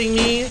you kidding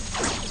me?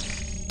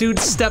 Dude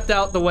stepped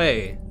out the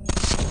way.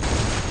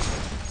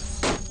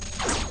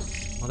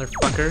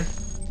 Motherfucker.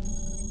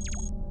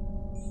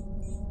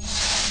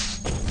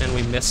 And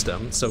we missed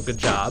him, so good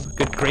job.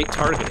 Great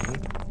targeting.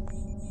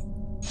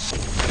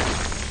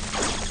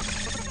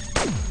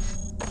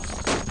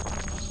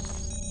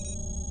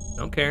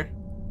 Don't care.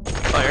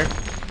 Fire.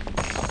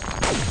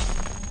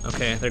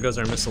 Okay, there goes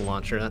our missile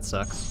launcher, that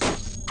sucks.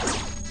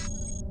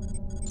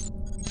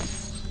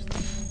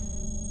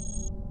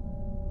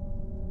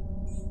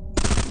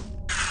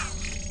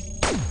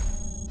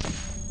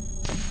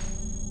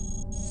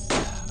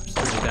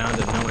 We're down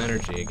to no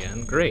energy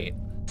again, great.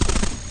 Okay,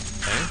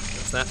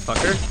 that's that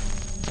fucker.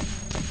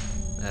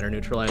 That our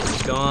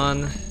neutralizer's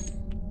gone. One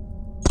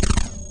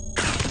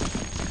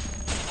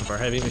of our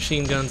heavy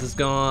machine guns is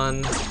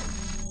gone.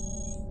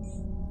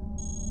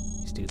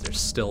 These dudes are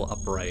still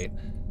upright.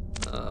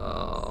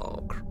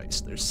 Oh,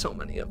 Christ, there's so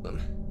many of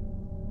them.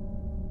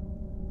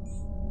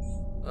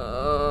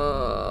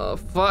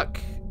 Fuck.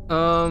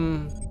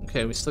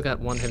 Okay, we still got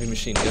one heavy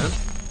machine gun.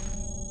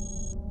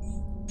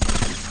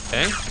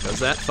 Okay, goes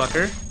that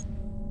fucker.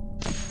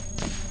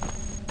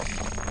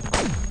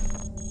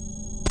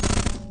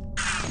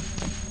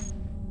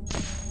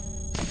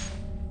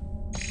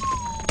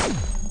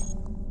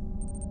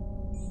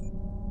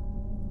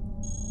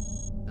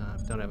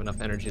 Don't have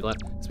enough energy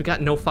left. So we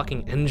got no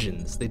fucking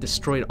engines. They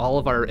destroyed all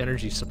of our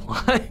energy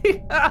supply.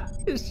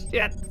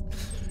 Shit.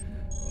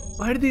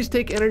 Why do these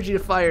take energy to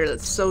fire?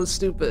 That's so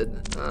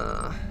stupid.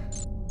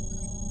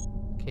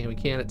 Okay, we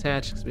can't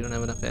attach because we don't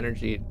have enough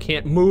energy.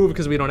 Can't move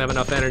because we don't have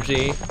enough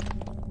energy.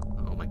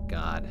 Oh my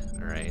god.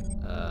 All right.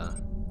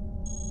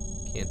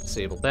 Can't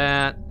disable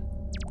that.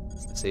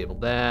 Let's disable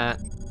that.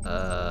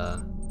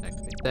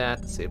 Activate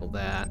that. Disable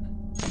that.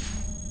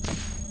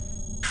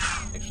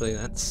 Actually,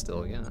 that's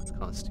still, yeah, that's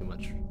cost too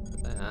much for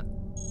that.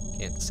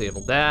 Can't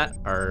disable that.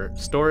 Our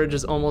storage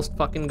is almost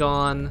fucking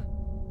gone.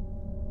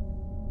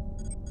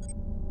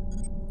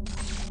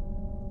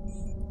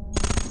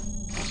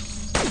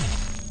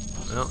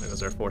 Well, there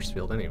goes our force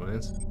field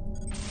anyways.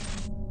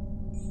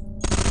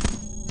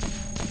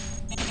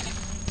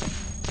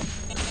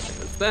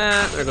 There's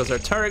that, there goes our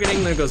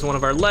targeting, there goes one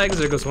of our legs,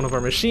 there goes one of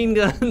our machine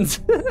guns.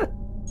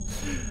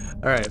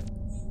 All right,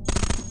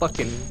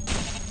 fucking,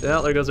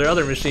 well, there goes our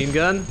other machine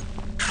gun.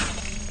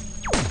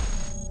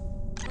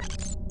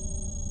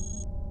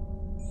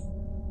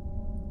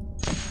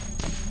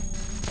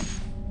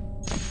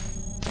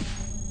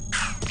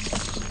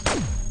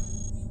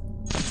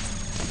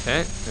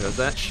 Okay, there goes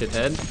that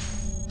shithead.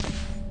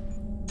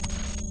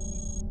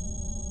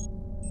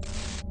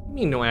 What do you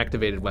mean no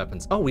activated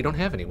weapons? Oh, we don't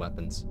have any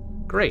weapons.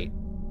 great.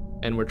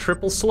 And we're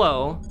triple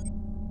slow.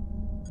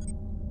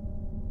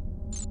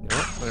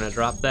 Nope, we're gonna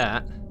drop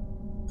that.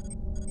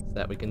 So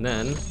that we can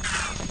then...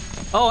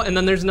 Oh, and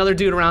then there's another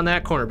dude around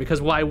that corner,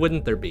 because why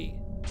wouldn't there be?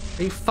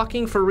 Are you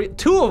fucking for real?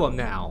 2 of them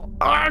now!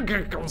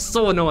 Arrgh, I'm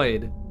so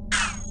annoyed.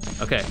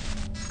 Okay,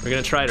 we're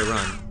gonna try to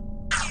run.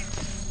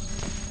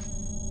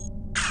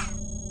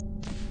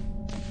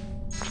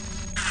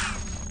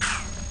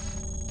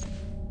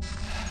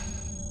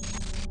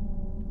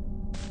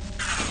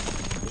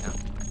 Yeah,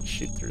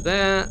 shoot through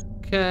that,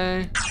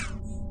 okay.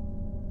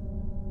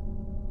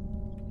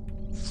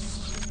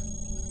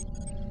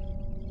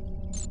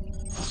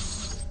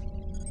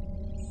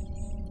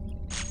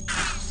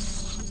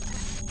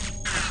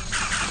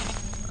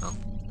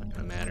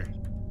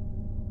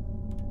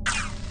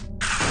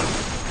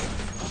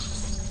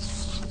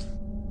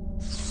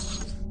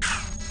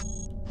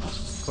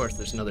 Of course,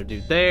 there's another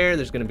dude there.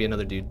 There's gonna be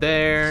another dude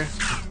there.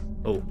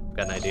 Oh,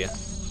 got an idea.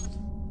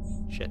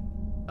 Shit.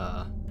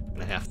 I'm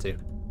gonna have to.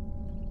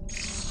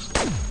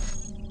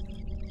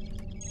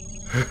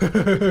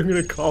 I'm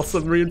gonna call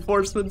some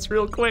reinforcements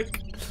real quick.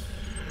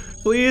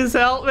 Please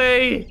help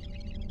me.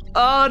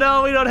 Oh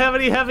no, we don't have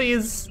any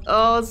heavies.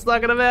 Oh, it's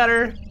not gonna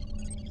matter.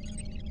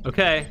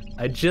 Okay,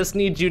 I just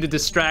need you to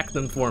distract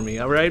them for me,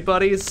 all right,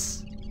 buddies?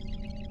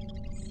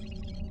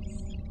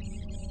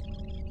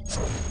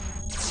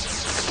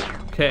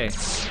 Okay,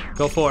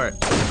 go for it.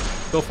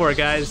 Go for it,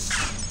 guys.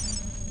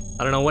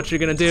 I don't know what you're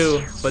gonna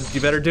do, but you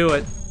better do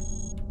it.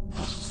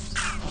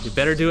 You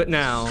better do it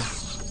now. I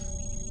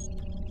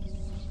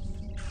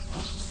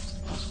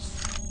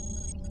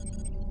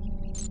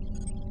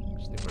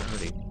think we're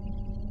already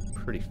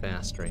pretty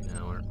fast right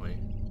now, aren't we?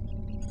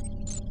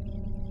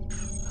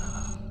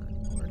 Oh,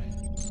 Lord.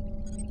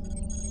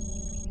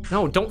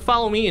 No, don't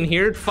follow me in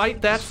here.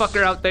 Fight that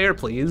fucker out there,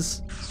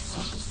 please.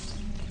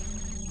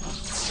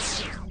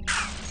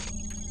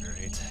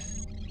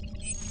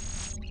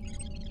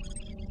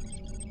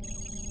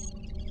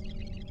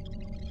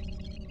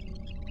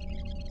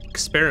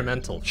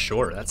 Experimental,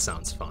 sure, that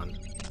sounds fun.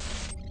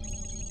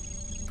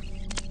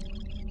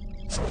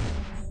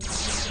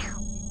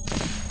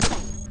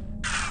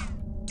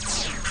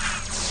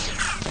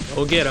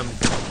 Go get him.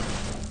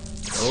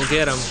 Go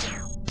get him.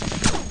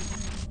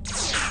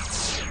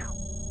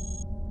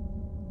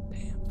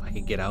 Damn, if I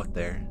could get out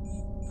there.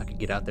 If I could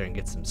get out there and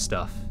get some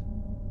stuff.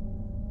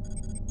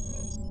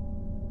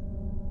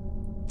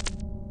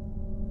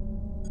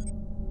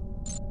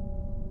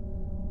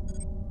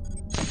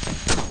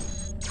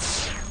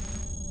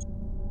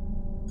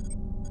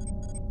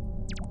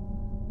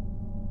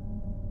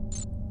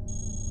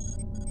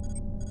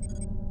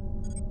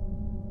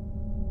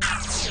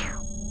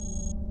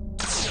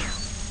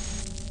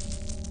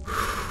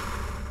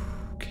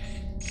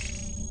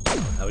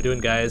 How we doing,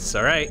 guys?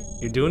 All right,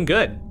 you're doing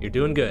good. You're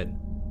doing good.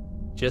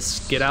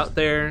 Just get out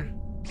there.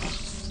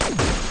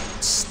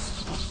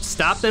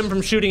 Stop them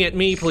from shooting at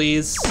me,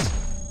 please.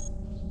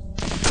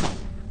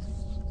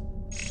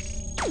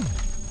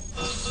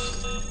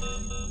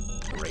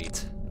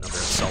 Great, another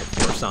assault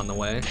force on the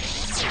way.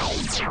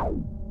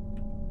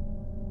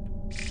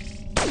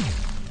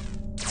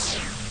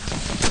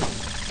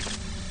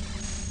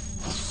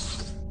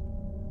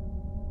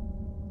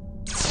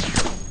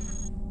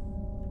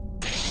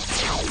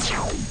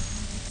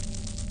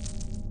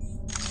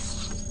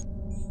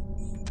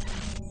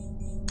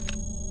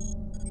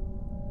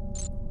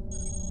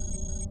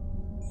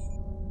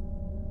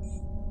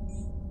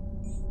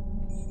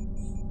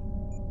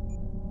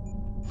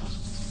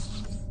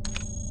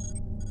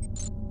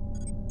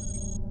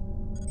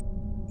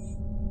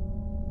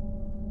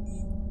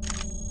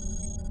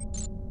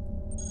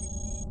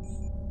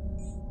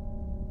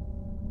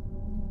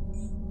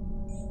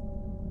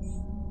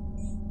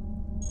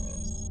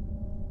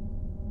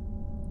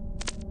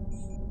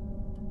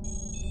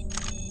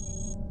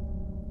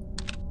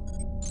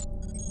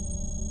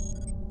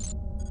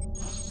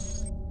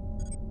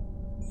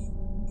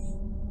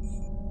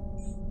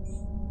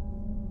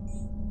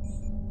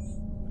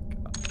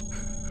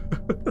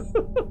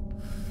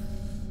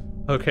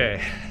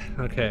 Okay.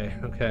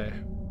 I'm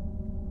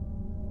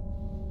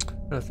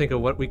gonna think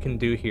of what we can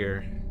do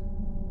here.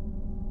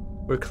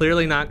 We're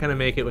clearly not gonna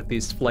make it with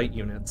these flight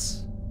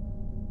units.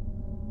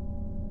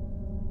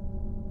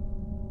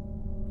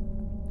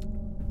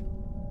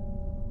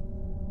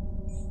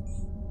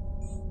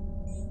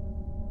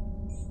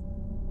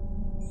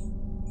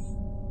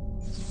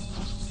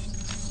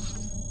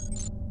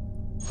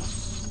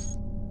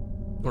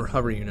 Or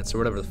hover units, or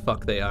whatever the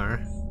fuck they are.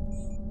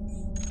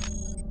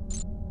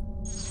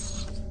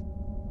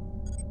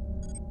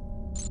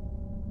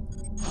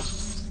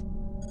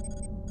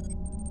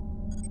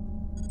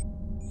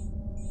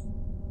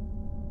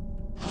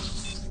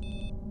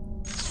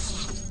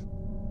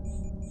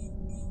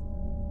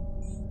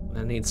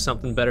 I need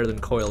something better than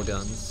coil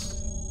guns.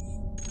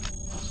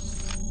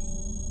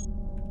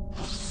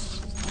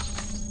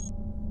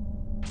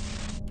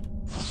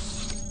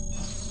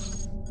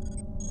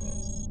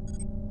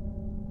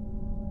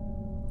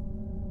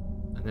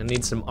 And I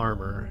need some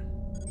armor.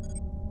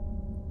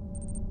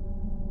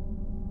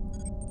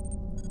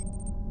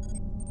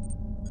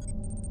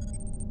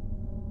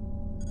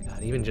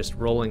 even just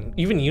rolling,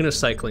 even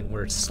unicycling,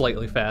 we're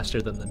slightly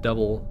faster than the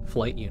double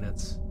flight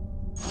units.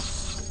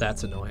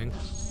 That's annoying.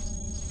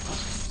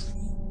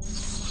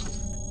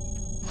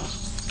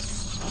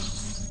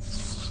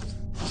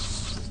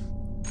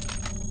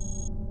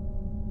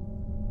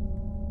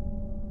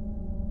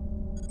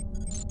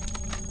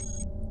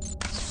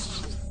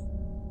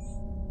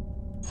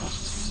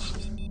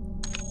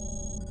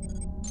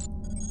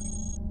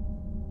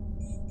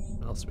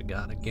 What else we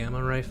got? A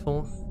gamma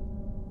rifle.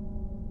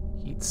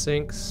 Heat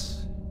sinks.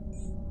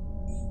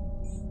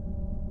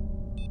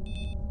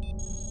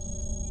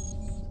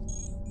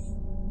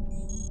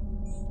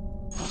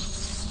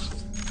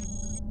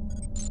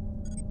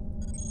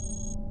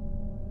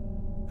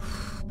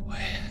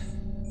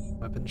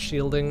 Weapon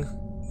shielding.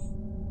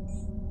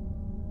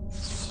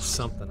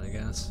 Something, I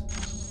guess.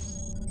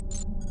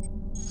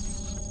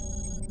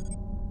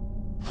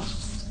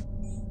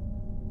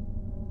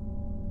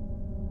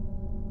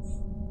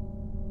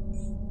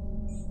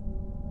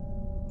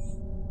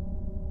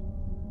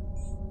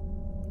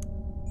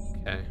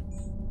 Okay.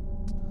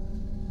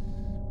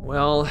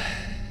 Well,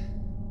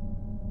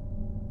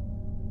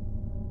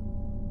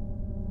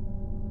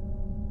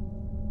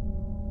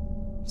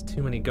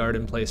 too many guard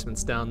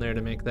emplacements down there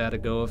to make that a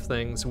go of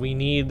things. We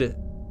need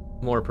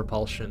more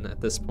propulsion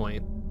at this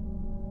point.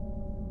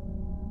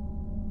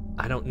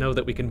 I don't know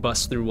that we can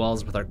bust through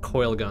walls with our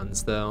coil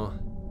guns, though.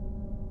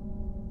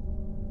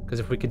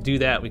 Because if we could do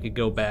that, we could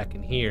go back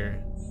in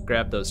here,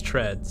 grab those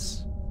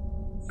treads,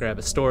 grab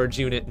a storage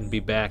unit, and be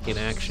back in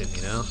action,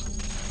 you know?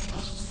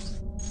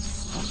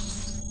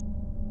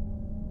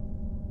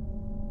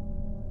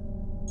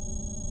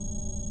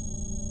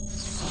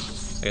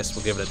 I guess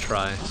we'll give it a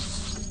try.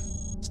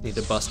 Need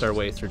to bust our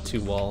way through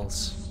 2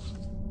 walls.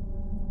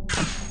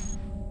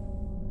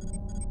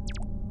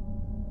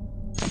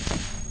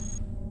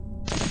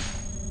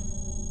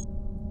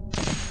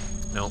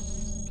 Nope,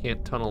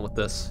 can't tunnel with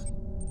this.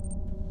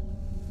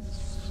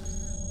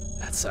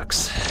 That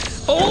sucks.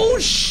 Oh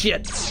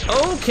shit!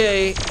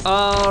 Okay,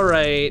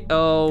 alright.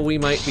 Oh, we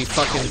might be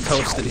fucking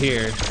toasted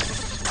here.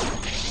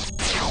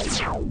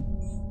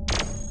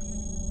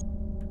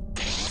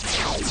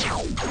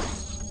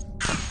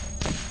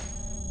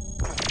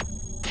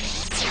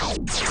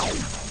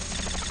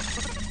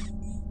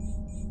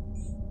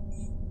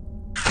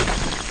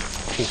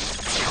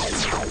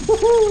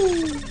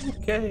 Woohoo!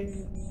 Okay.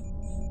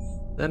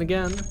 Then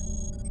again.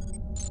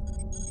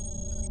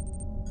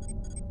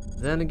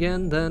 Then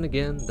again, then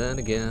again, then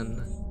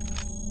again.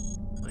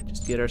 Might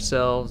just get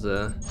ourselves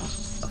a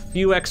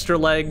few extra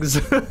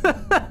legs.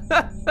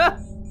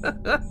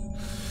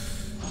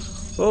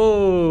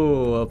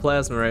 Oh, a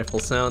plasma rifle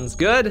sounds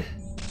good.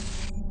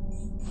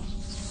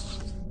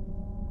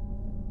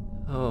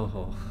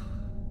 Oh.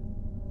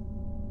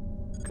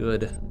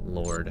 Good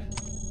lord.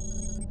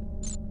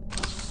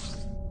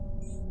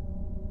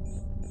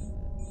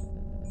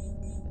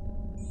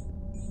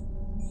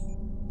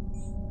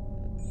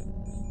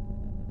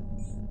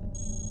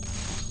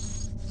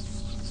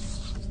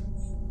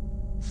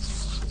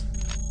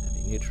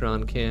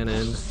 Neutron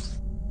cannon.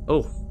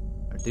 Oh,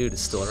 our dude is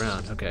still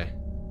around. Okay.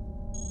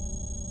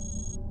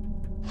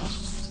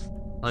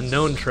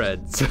 Unknown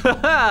treads.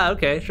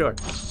 Okay, sure.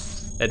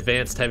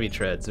 Advanced heavy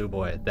treads. Oh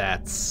boy,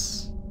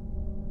 that's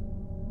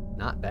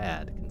not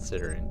bad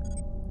considering.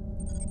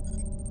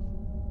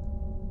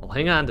 We'll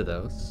hang on to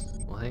those.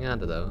 We'll hang on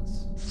to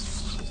those.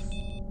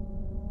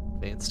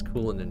 Advanced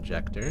coolant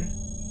injector.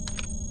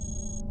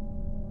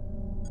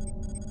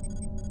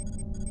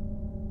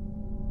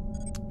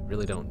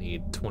 Really don't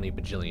need 20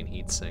 bajillion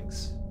heat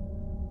sinks.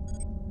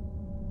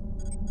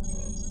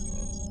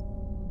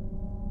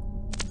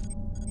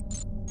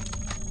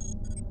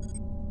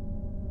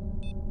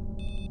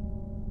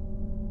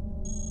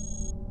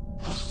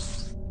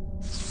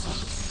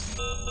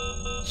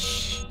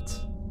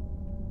 Shit.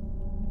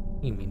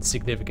 You mean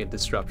significant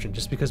disruption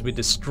just because we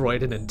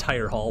destroyed an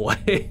entire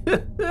hallway?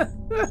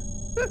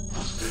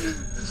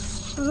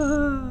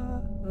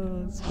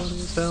 Oh, it's funny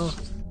as hell.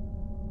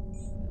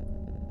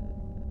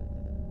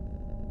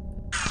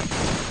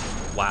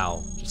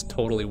 Wow, just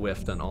totally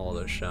whiffed on all of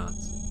those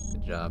shots.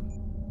 Good job.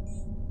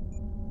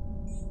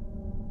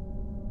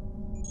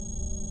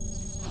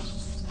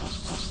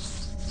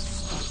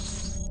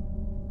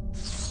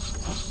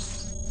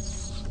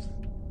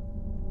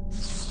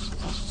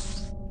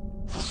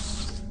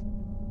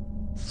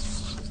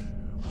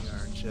 We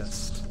are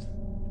just...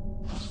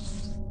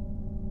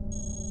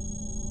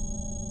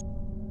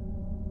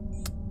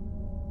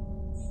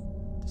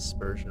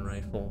 dispersion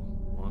rifle,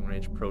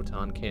 long-range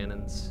proton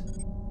cannons.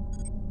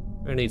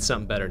 We're gonna need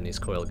something better than these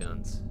coil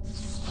guns.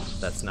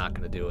 That's not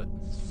gonna do it.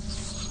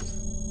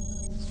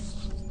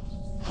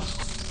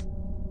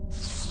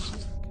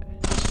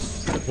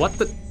 Okay. What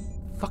the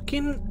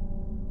fucking?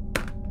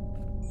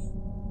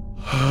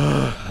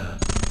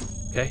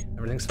 Okay,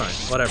 everything's fine.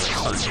 Whatever,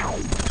 it's fine.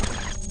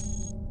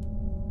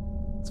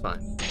 It's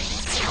fine.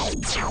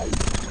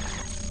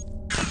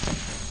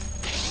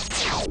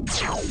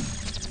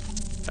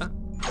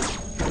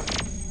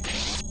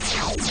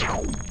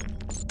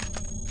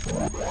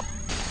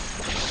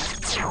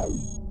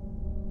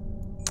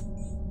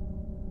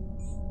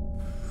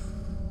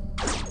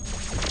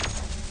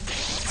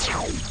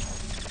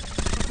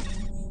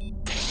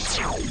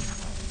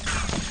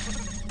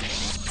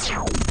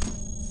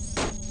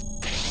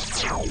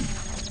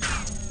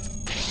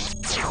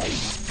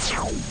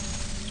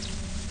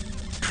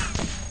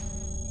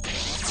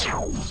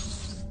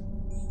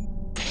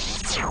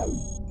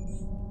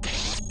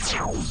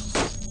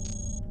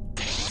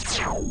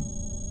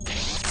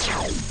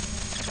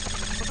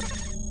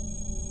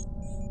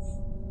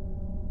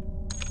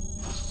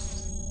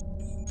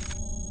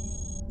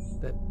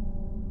 That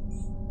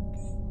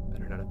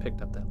better not have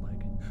picked up that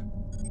leg.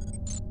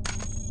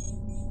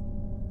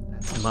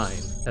 That's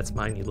mine. That's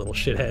mine, you little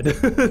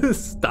shithead.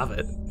 Stop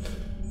it.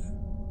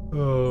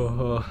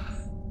 Oh.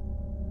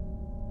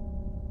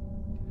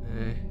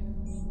 Okay.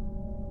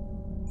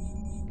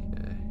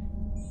 Okay.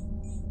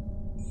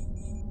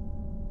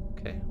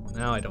 Okay, well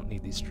now I don't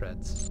need these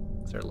treads.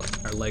 'Cause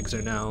our legs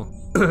are now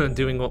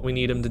doing what we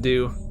need them to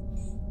do.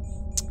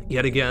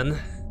 Yet again.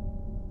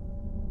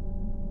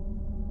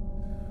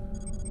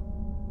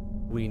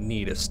 We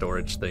need a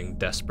storage thing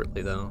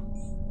desperately, though.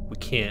 We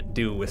can't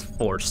do with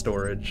 4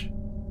 storage.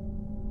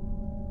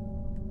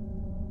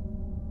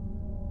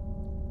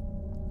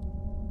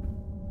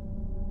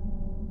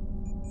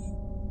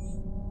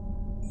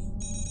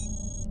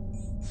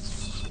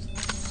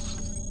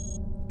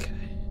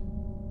 Okay.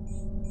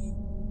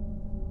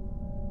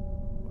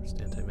 Forced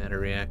antimatter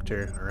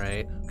reactor,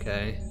 alright,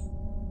 okay.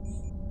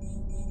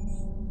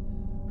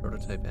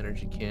 Prototype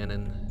energy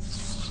cannon.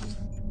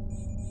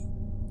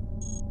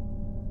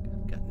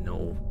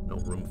 No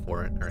room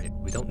for it. Alright,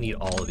 we don't need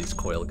all of these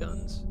coil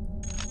guns.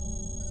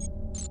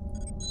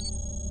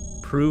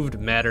 Proved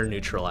matter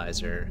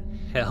neutralizer.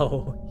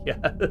 Hell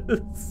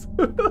yes.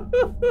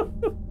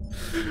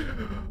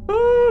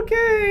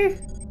 Okay.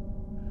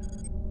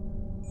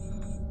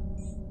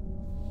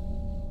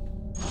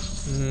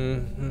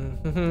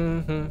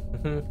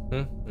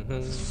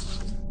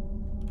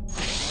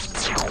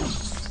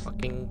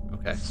 Fucking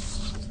okay.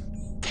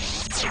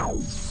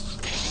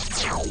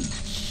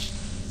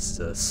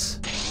 Jesus.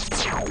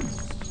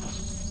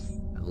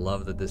 I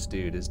love that this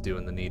dude is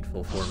doing the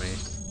needful for me.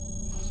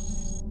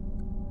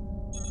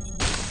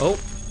 Oh,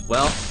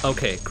 well,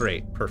 okay,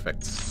 great,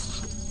 perfect.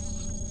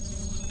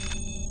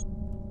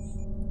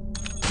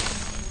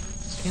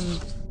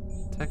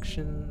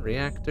 Detection,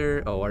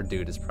 reactor. Oh, our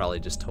dude is probably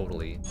just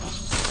totally...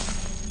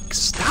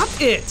 Stop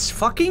it!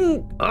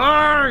 Fucking...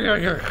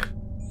 I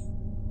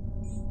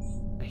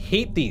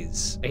hate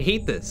these. I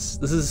hate this.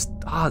 This is...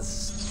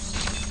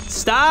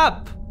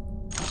 Stop!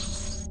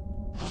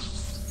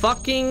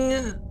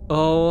 Fucking...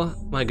 Oh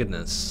my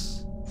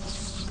goodness.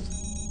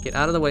 Get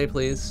out of the way,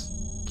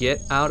 please. Get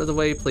out of the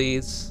way,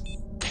 please.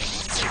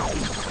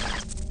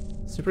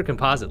 Super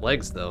composite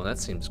legs, though. That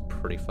seems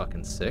pretty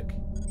fucking sick.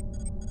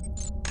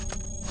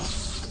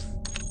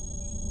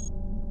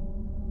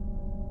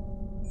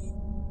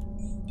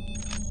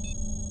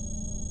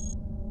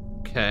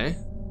 Okay.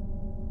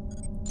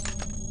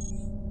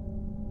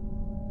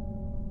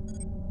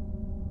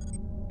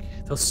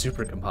 Those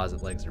super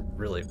composite legs are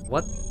really...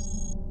 What?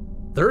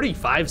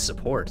 35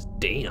 support,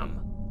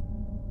 damn.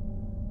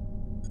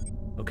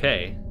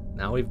 Okay,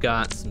 now we've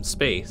got some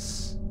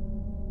space.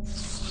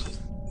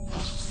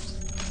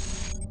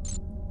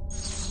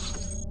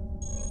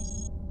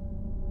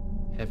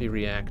 Heavy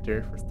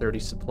reactor for 30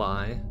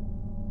 supply.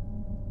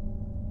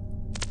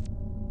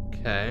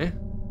 Okay.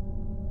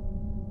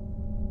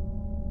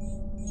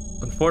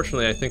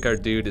 Unfortunately, I think our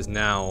dude is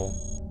now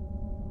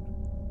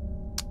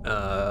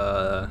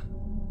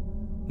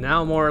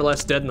more or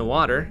less dead in the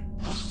water.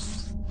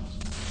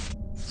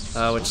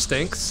 Which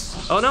stinks.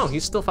 Oh no,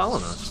 he's still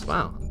following us.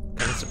 Wow, I'm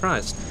kind of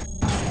surprised.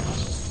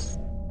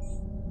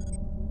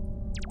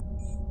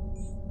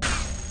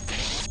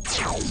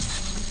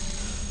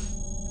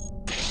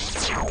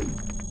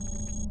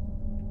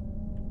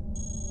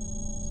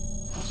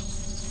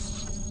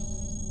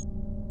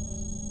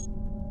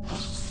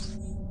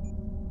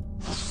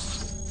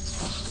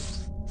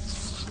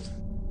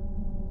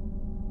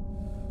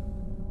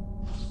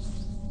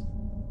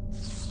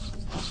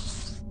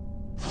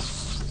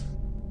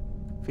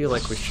 I feel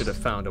like we should have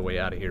found a way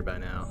out of here by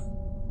now.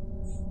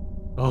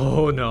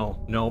 Oh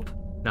no, nope.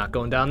 Not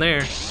going down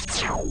there.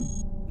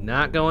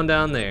 Not going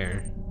down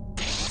there.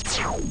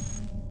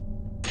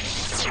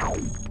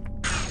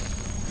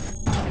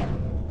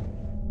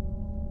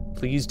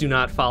 Please do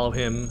not follow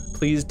him.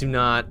 Please do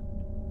not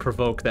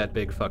provoke that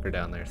big fucker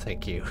down there.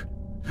 Thank you.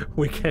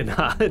 We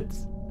cannot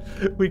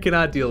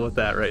deal with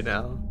that right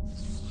now.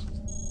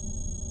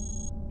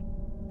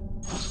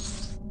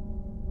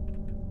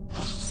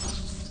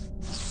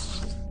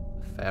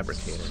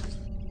 Fabricator.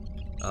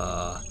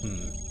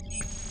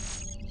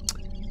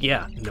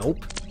 Yeah,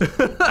 nope.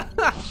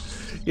 Yeah,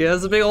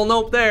 there's a big old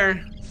nope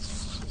there.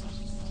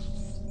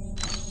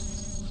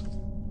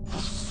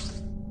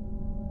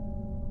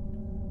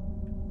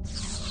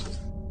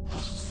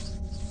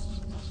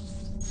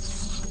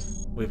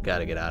 We've got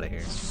to get out of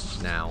here.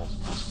 Now.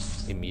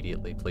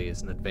 Immediately,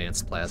 please. An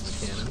advanced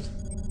plasma cannon.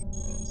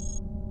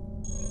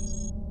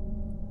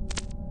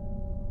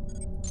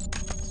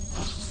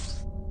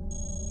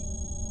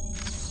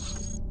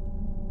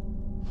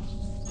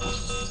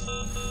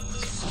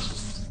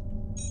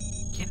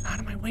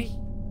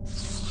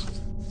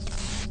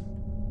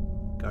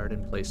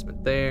 Guard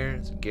emplacement there.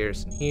 There's a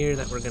garrison here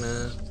that we're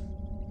gonna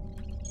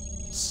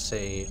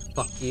say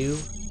fuck you.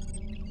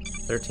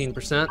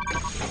 13%.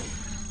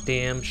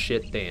 Damn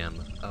shit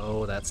damn.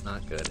 Oh, that's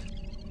not good.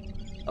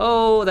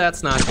 Oh,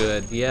 that's not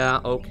good. Yeah,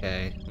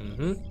 okay.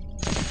 Mm-hmm.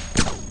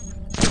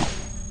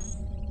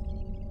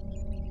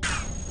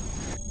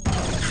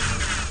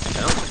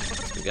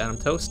 Well, we got him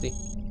toasty.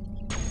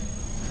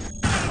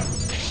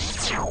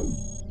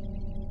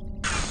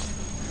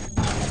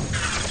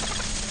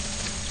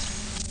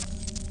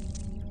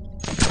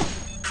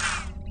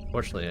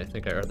 Fortunately, I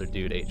think our other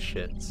dude ate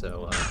shit,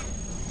 so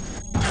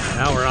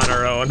now we're on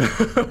our own.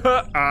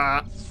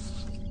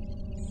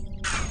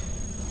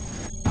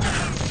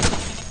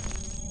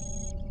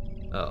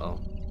 Uh-oh.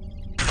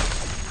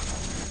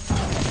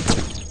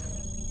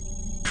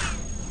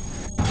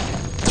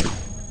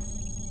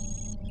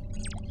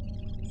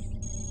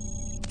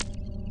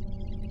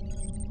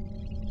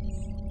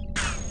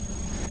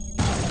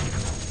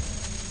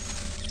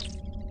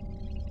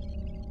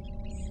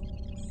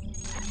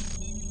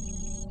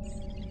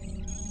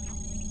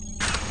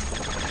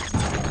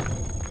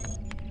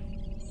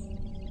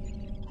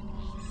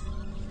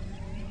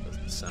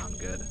 Sound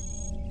good.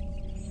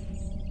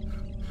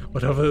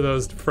 Whatever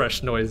those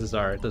fresh noises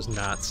are, it does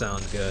not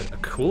sound good. A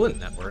coolant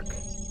network.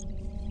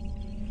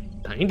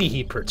 90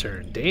 heat per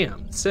turn.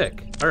 Damn,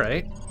 sick. All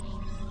right.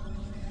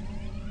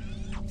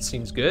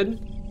 Seems good.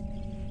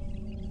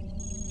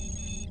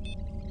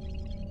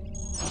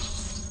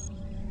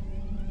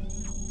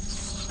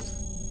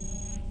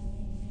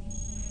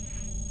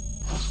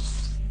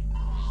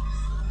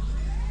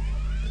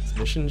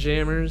 Transmission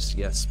jammers?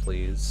 Yes,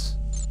 please.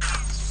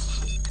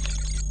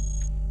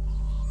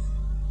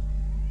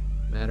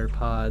 Matter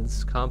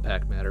pods,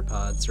 compact matter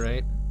pods,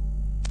 right?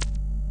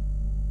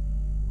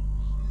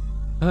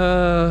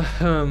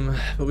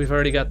 But we've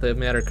already got the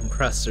matter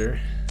compressor.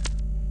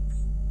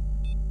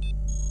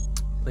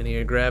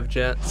 Linear grav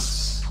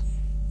jets.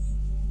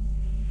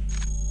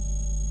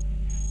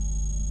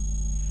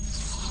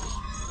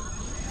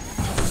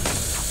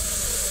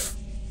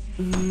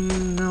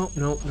 Nope,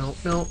 nope, nope,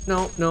 nope,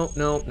 nope, nope,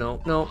 nope,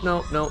 nope, nope,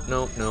 nope, nope,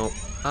 nope, nope.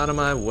 Out of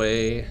my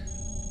way.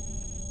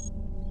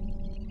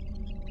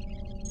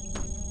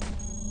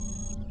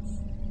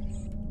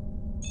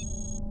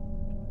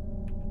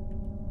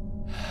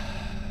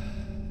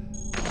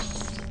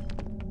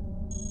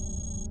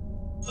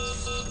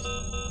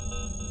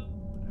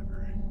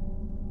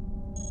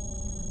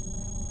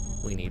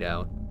 We need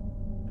out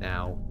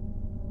now.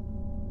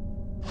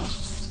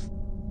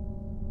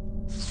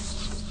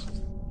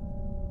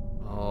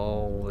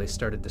 Oh, they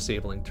started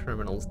disabling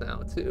terminals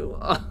now too.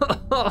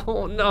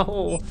 Oh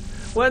no!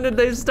 When did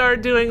they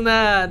start doing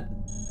that?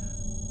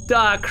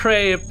 Da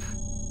crepe.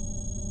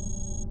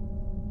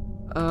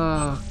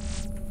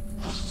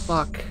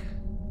 Fuck.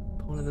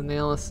 Component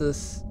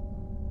analysis.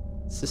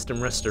 System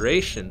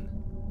restoration.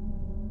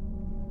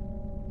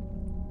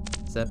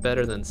 Is that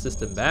better than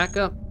system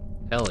backup?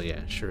 Hell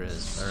yeah, sure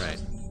is. All right.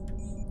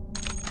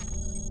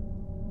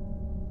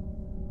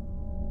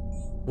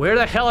 Where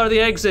the hell are the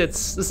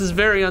exits? This is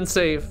very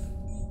unsafe.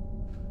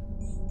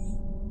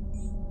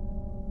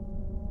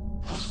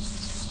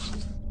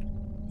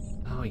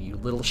 Oh, you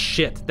little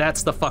shit.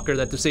 That's the fucker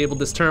that disabled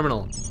this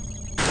terminal.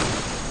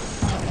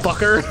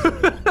 Fucker.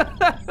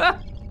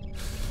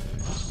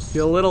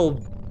 You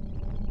little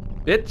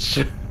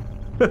bitch.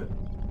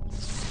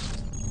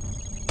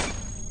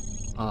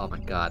 Oh my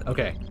god.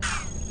 Okay.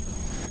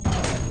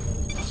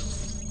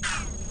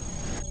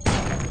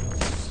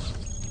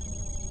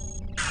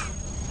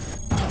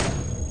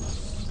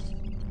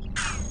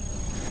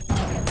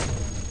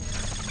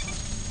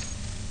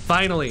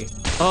 Finally.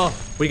 Oh,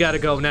 we gotta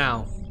go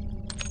now.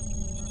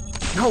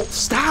 No,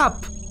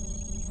 stop!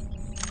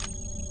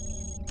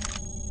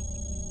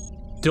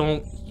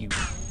 Don't you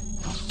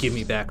give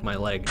me back my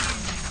leg.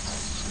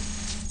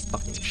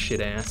 Fucking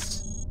shit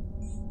ass.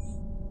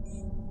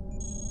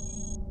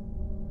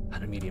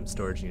 On a medium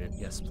storage unit.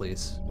 Yes,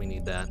 please. We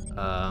need that.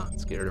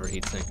 Let's get rid of our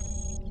heatsink.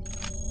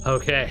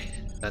 Okay,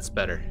 that's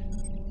better.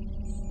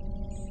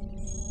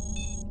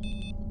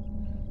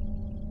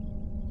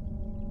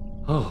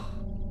 Oh.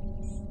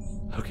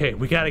 Okay,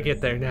 we gotta get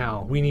there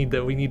now. We need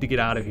to get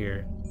out of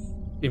here.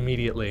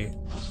 Immediately.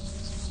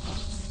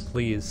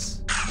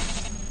 Please.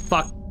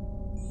 Fuck.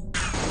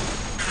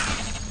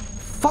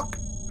 Fuck!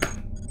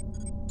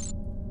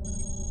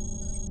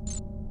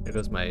 There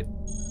goes my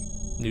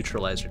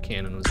neutralizer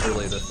cannon, was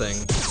really the thing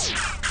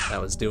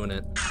that was doing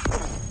it.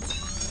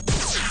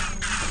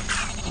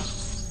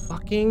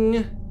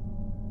 Fucking...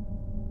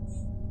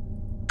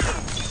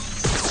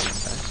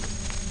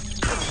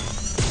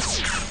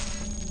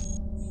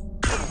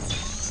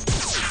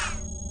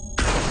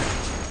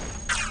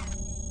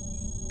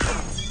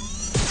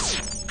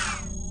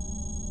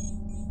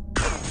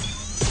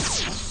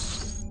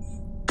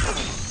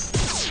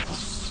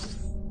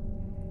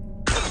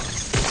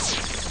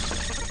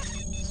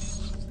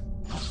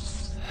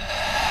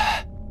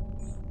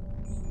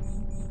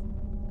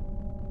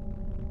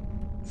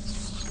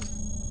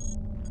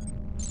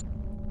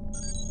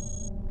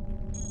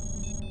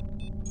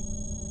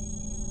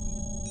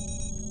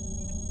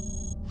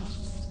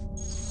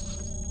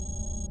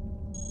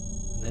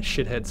 That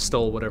shithead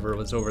stole whatever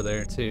was over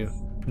there, too.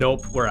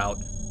 Nope, we're out.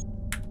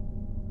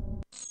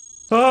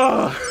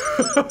 Oh!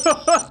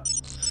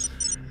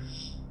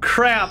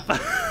 Crap!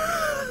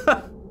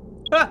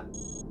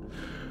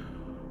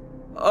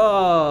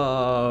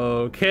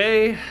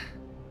 Okay.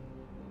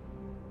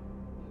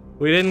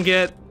 We didn't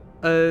get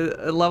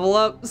a level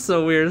up,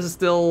 so we're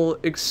still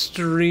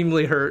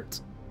extremely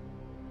hurt.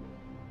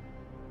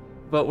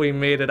 But we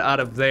made it out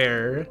of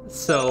there,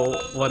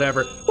 so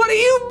whatever. What do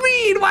you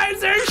mean? Why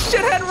is there a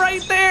shithead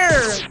right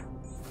there?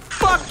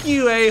 Fuck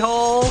you,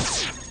 a-hole.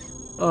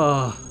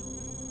 Oh.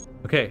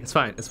 Okay, it's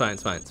fine, it's fine,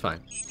 it's fine, it's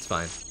fine, it's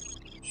fine.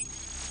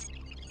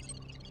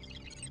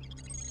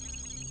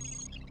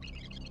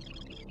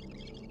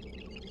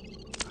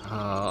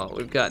 Oh,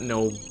 we've got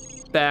no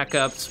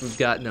backups, we've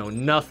got no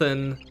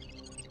nothing.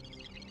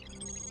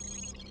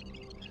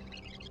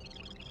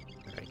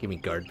 Alright, give me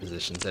guard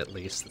positions at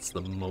least. That's the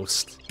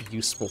most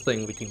useful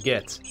thing we can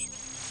get.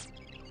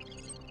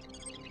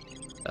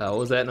 What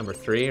was that, number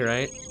 3,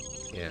 right?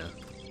 Yeah.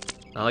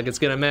 Not like it's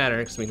gonna matter,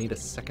 because we need a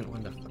second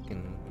one to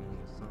fucking...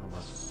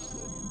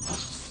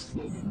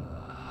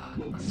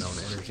 unknown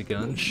energy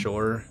gun,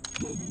 sure.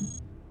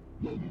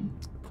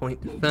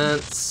 Point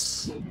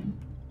defense.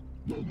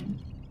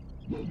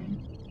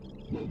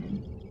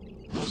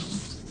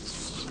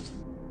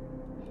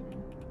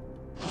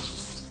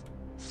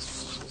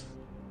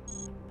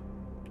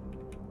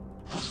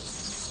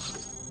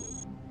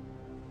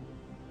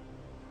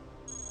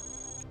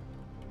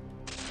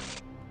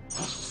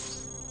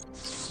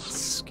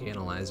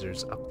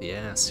 Scanalyzers up the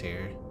ass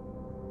here.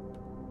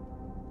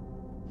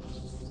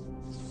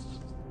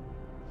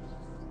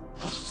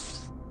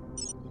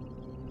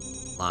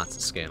 Lots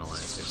of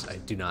scanalyzers. I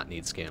do not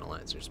need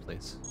scanalyzers,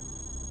 please.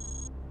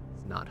 It's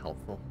not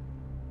helpful.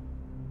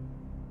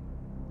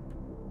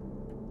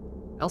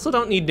 I also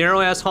don't need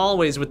narrow-ass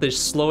hallways with this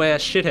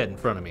slow-ass shithead in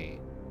front of me.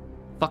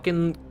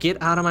 Fucking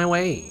get out of my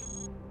way.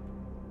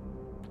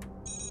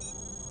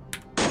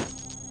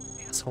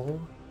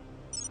 Asshole.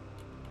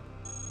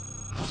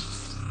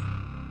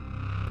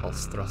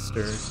 Pulse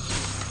thruster.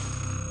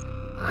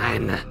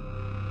 Fine.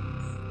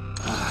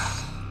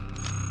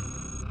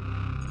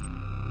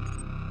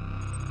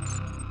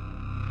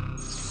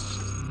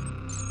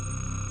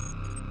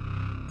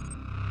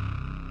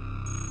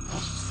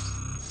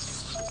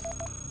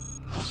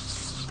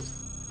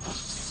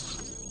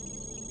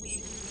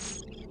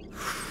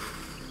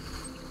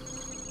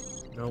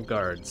 No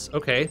guards.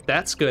 Okay,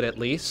 that's good at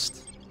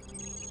least.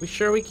 We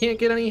sure we can't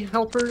get any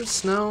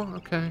helpers? No?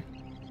 Okay.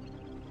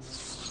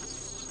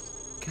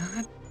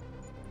 God.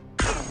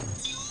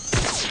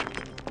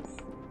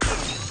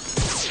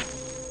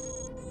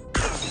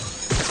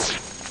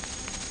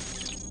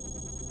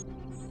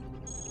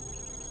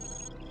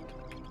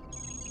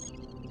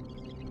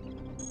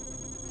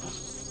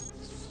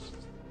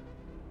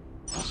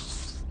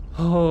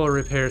 Oh,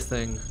 repair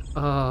thing.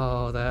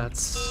 Oh,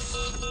 that's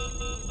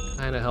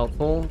kind of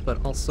helpful,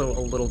 but also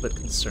a little bit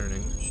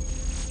concerning.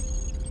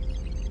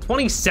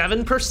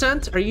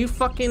 27%? Are you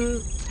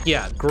fucking...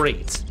 Yeah,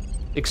 great.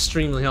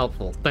 Extremely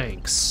helpful,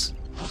 thanks.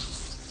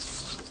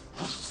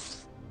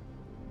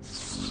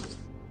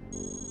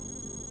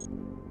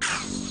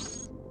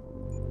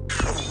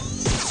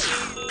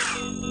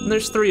 And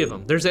there's 3 of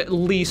them. There's at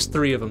least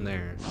 3 of them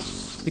there.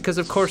 Because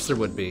of course there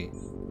would be.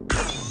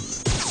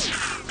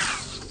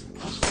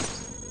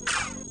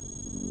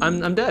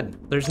 I'm dead.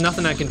 There's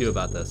nothing I can do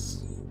about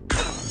this.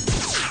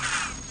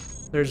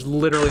 There's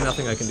literally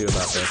nothing I can do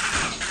about this.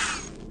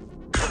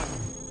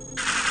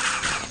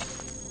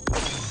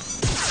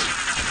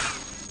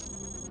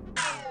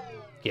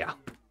 Yeah.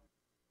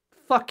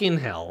 Fucking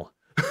hell.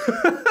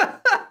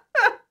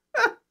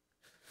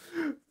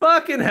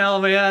 Fucking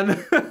hell,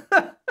 man.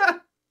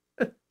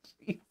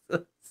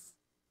 Jesus.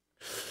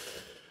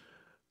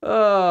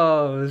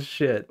 Oh,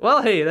 shit.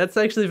 Well, hey, that's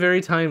actually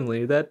very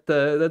timely.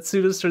 That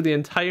suited us for the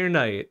entire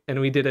night,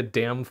 and we did a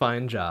damn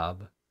fine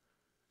job.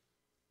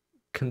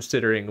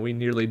 Considering we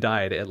nearly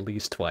died at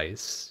least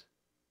twice.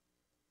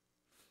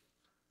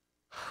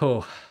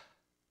 Oh.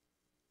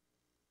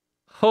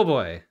 Oh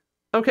boy.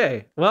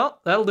 Okay, well,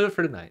 that'll do it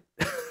for tonight.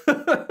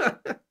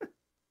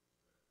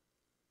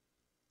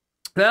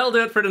 That'll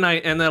do it for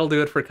tonight, and that'll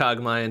do it for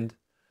Cogmind.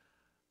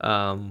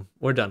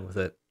 We're done with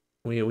it.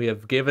 We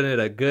have given it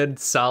a good,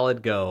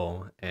 solid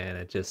go, and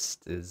it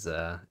just is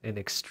an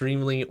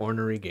extremely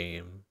ornery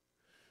game.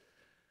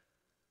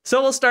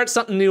 So we'll start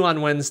something new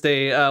on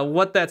Wednesday.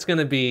 What that's going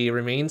to be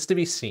remains to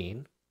be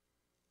seen.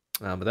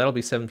 But that'll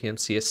be 7 p.m.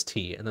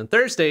 CST. And then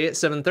Thursday at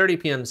 7:30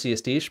 p.m.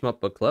 CST, Shmup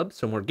Book Club.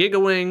 So more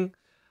Gigawing,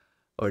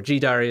 or G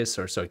Darius,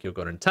 or Sokyo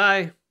Goren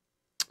Tai.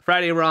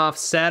 Friday we're off.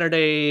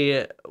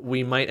 Saturday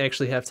we might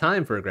actually have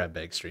time for a grab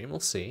bag stream. We'll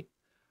see.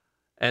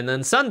 And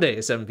then Sunday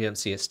at 7 p.m.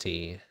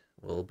 CST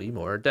will be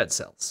more Dead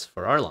Cells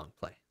for our long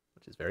play,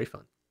 which is very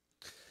fun.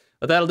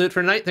 But that'll do it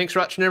for tonight. Thanks for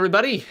watching,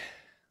 everybody.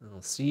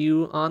 I'll see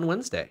you on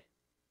Wednesday.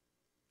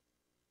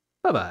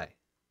 Bye-bye.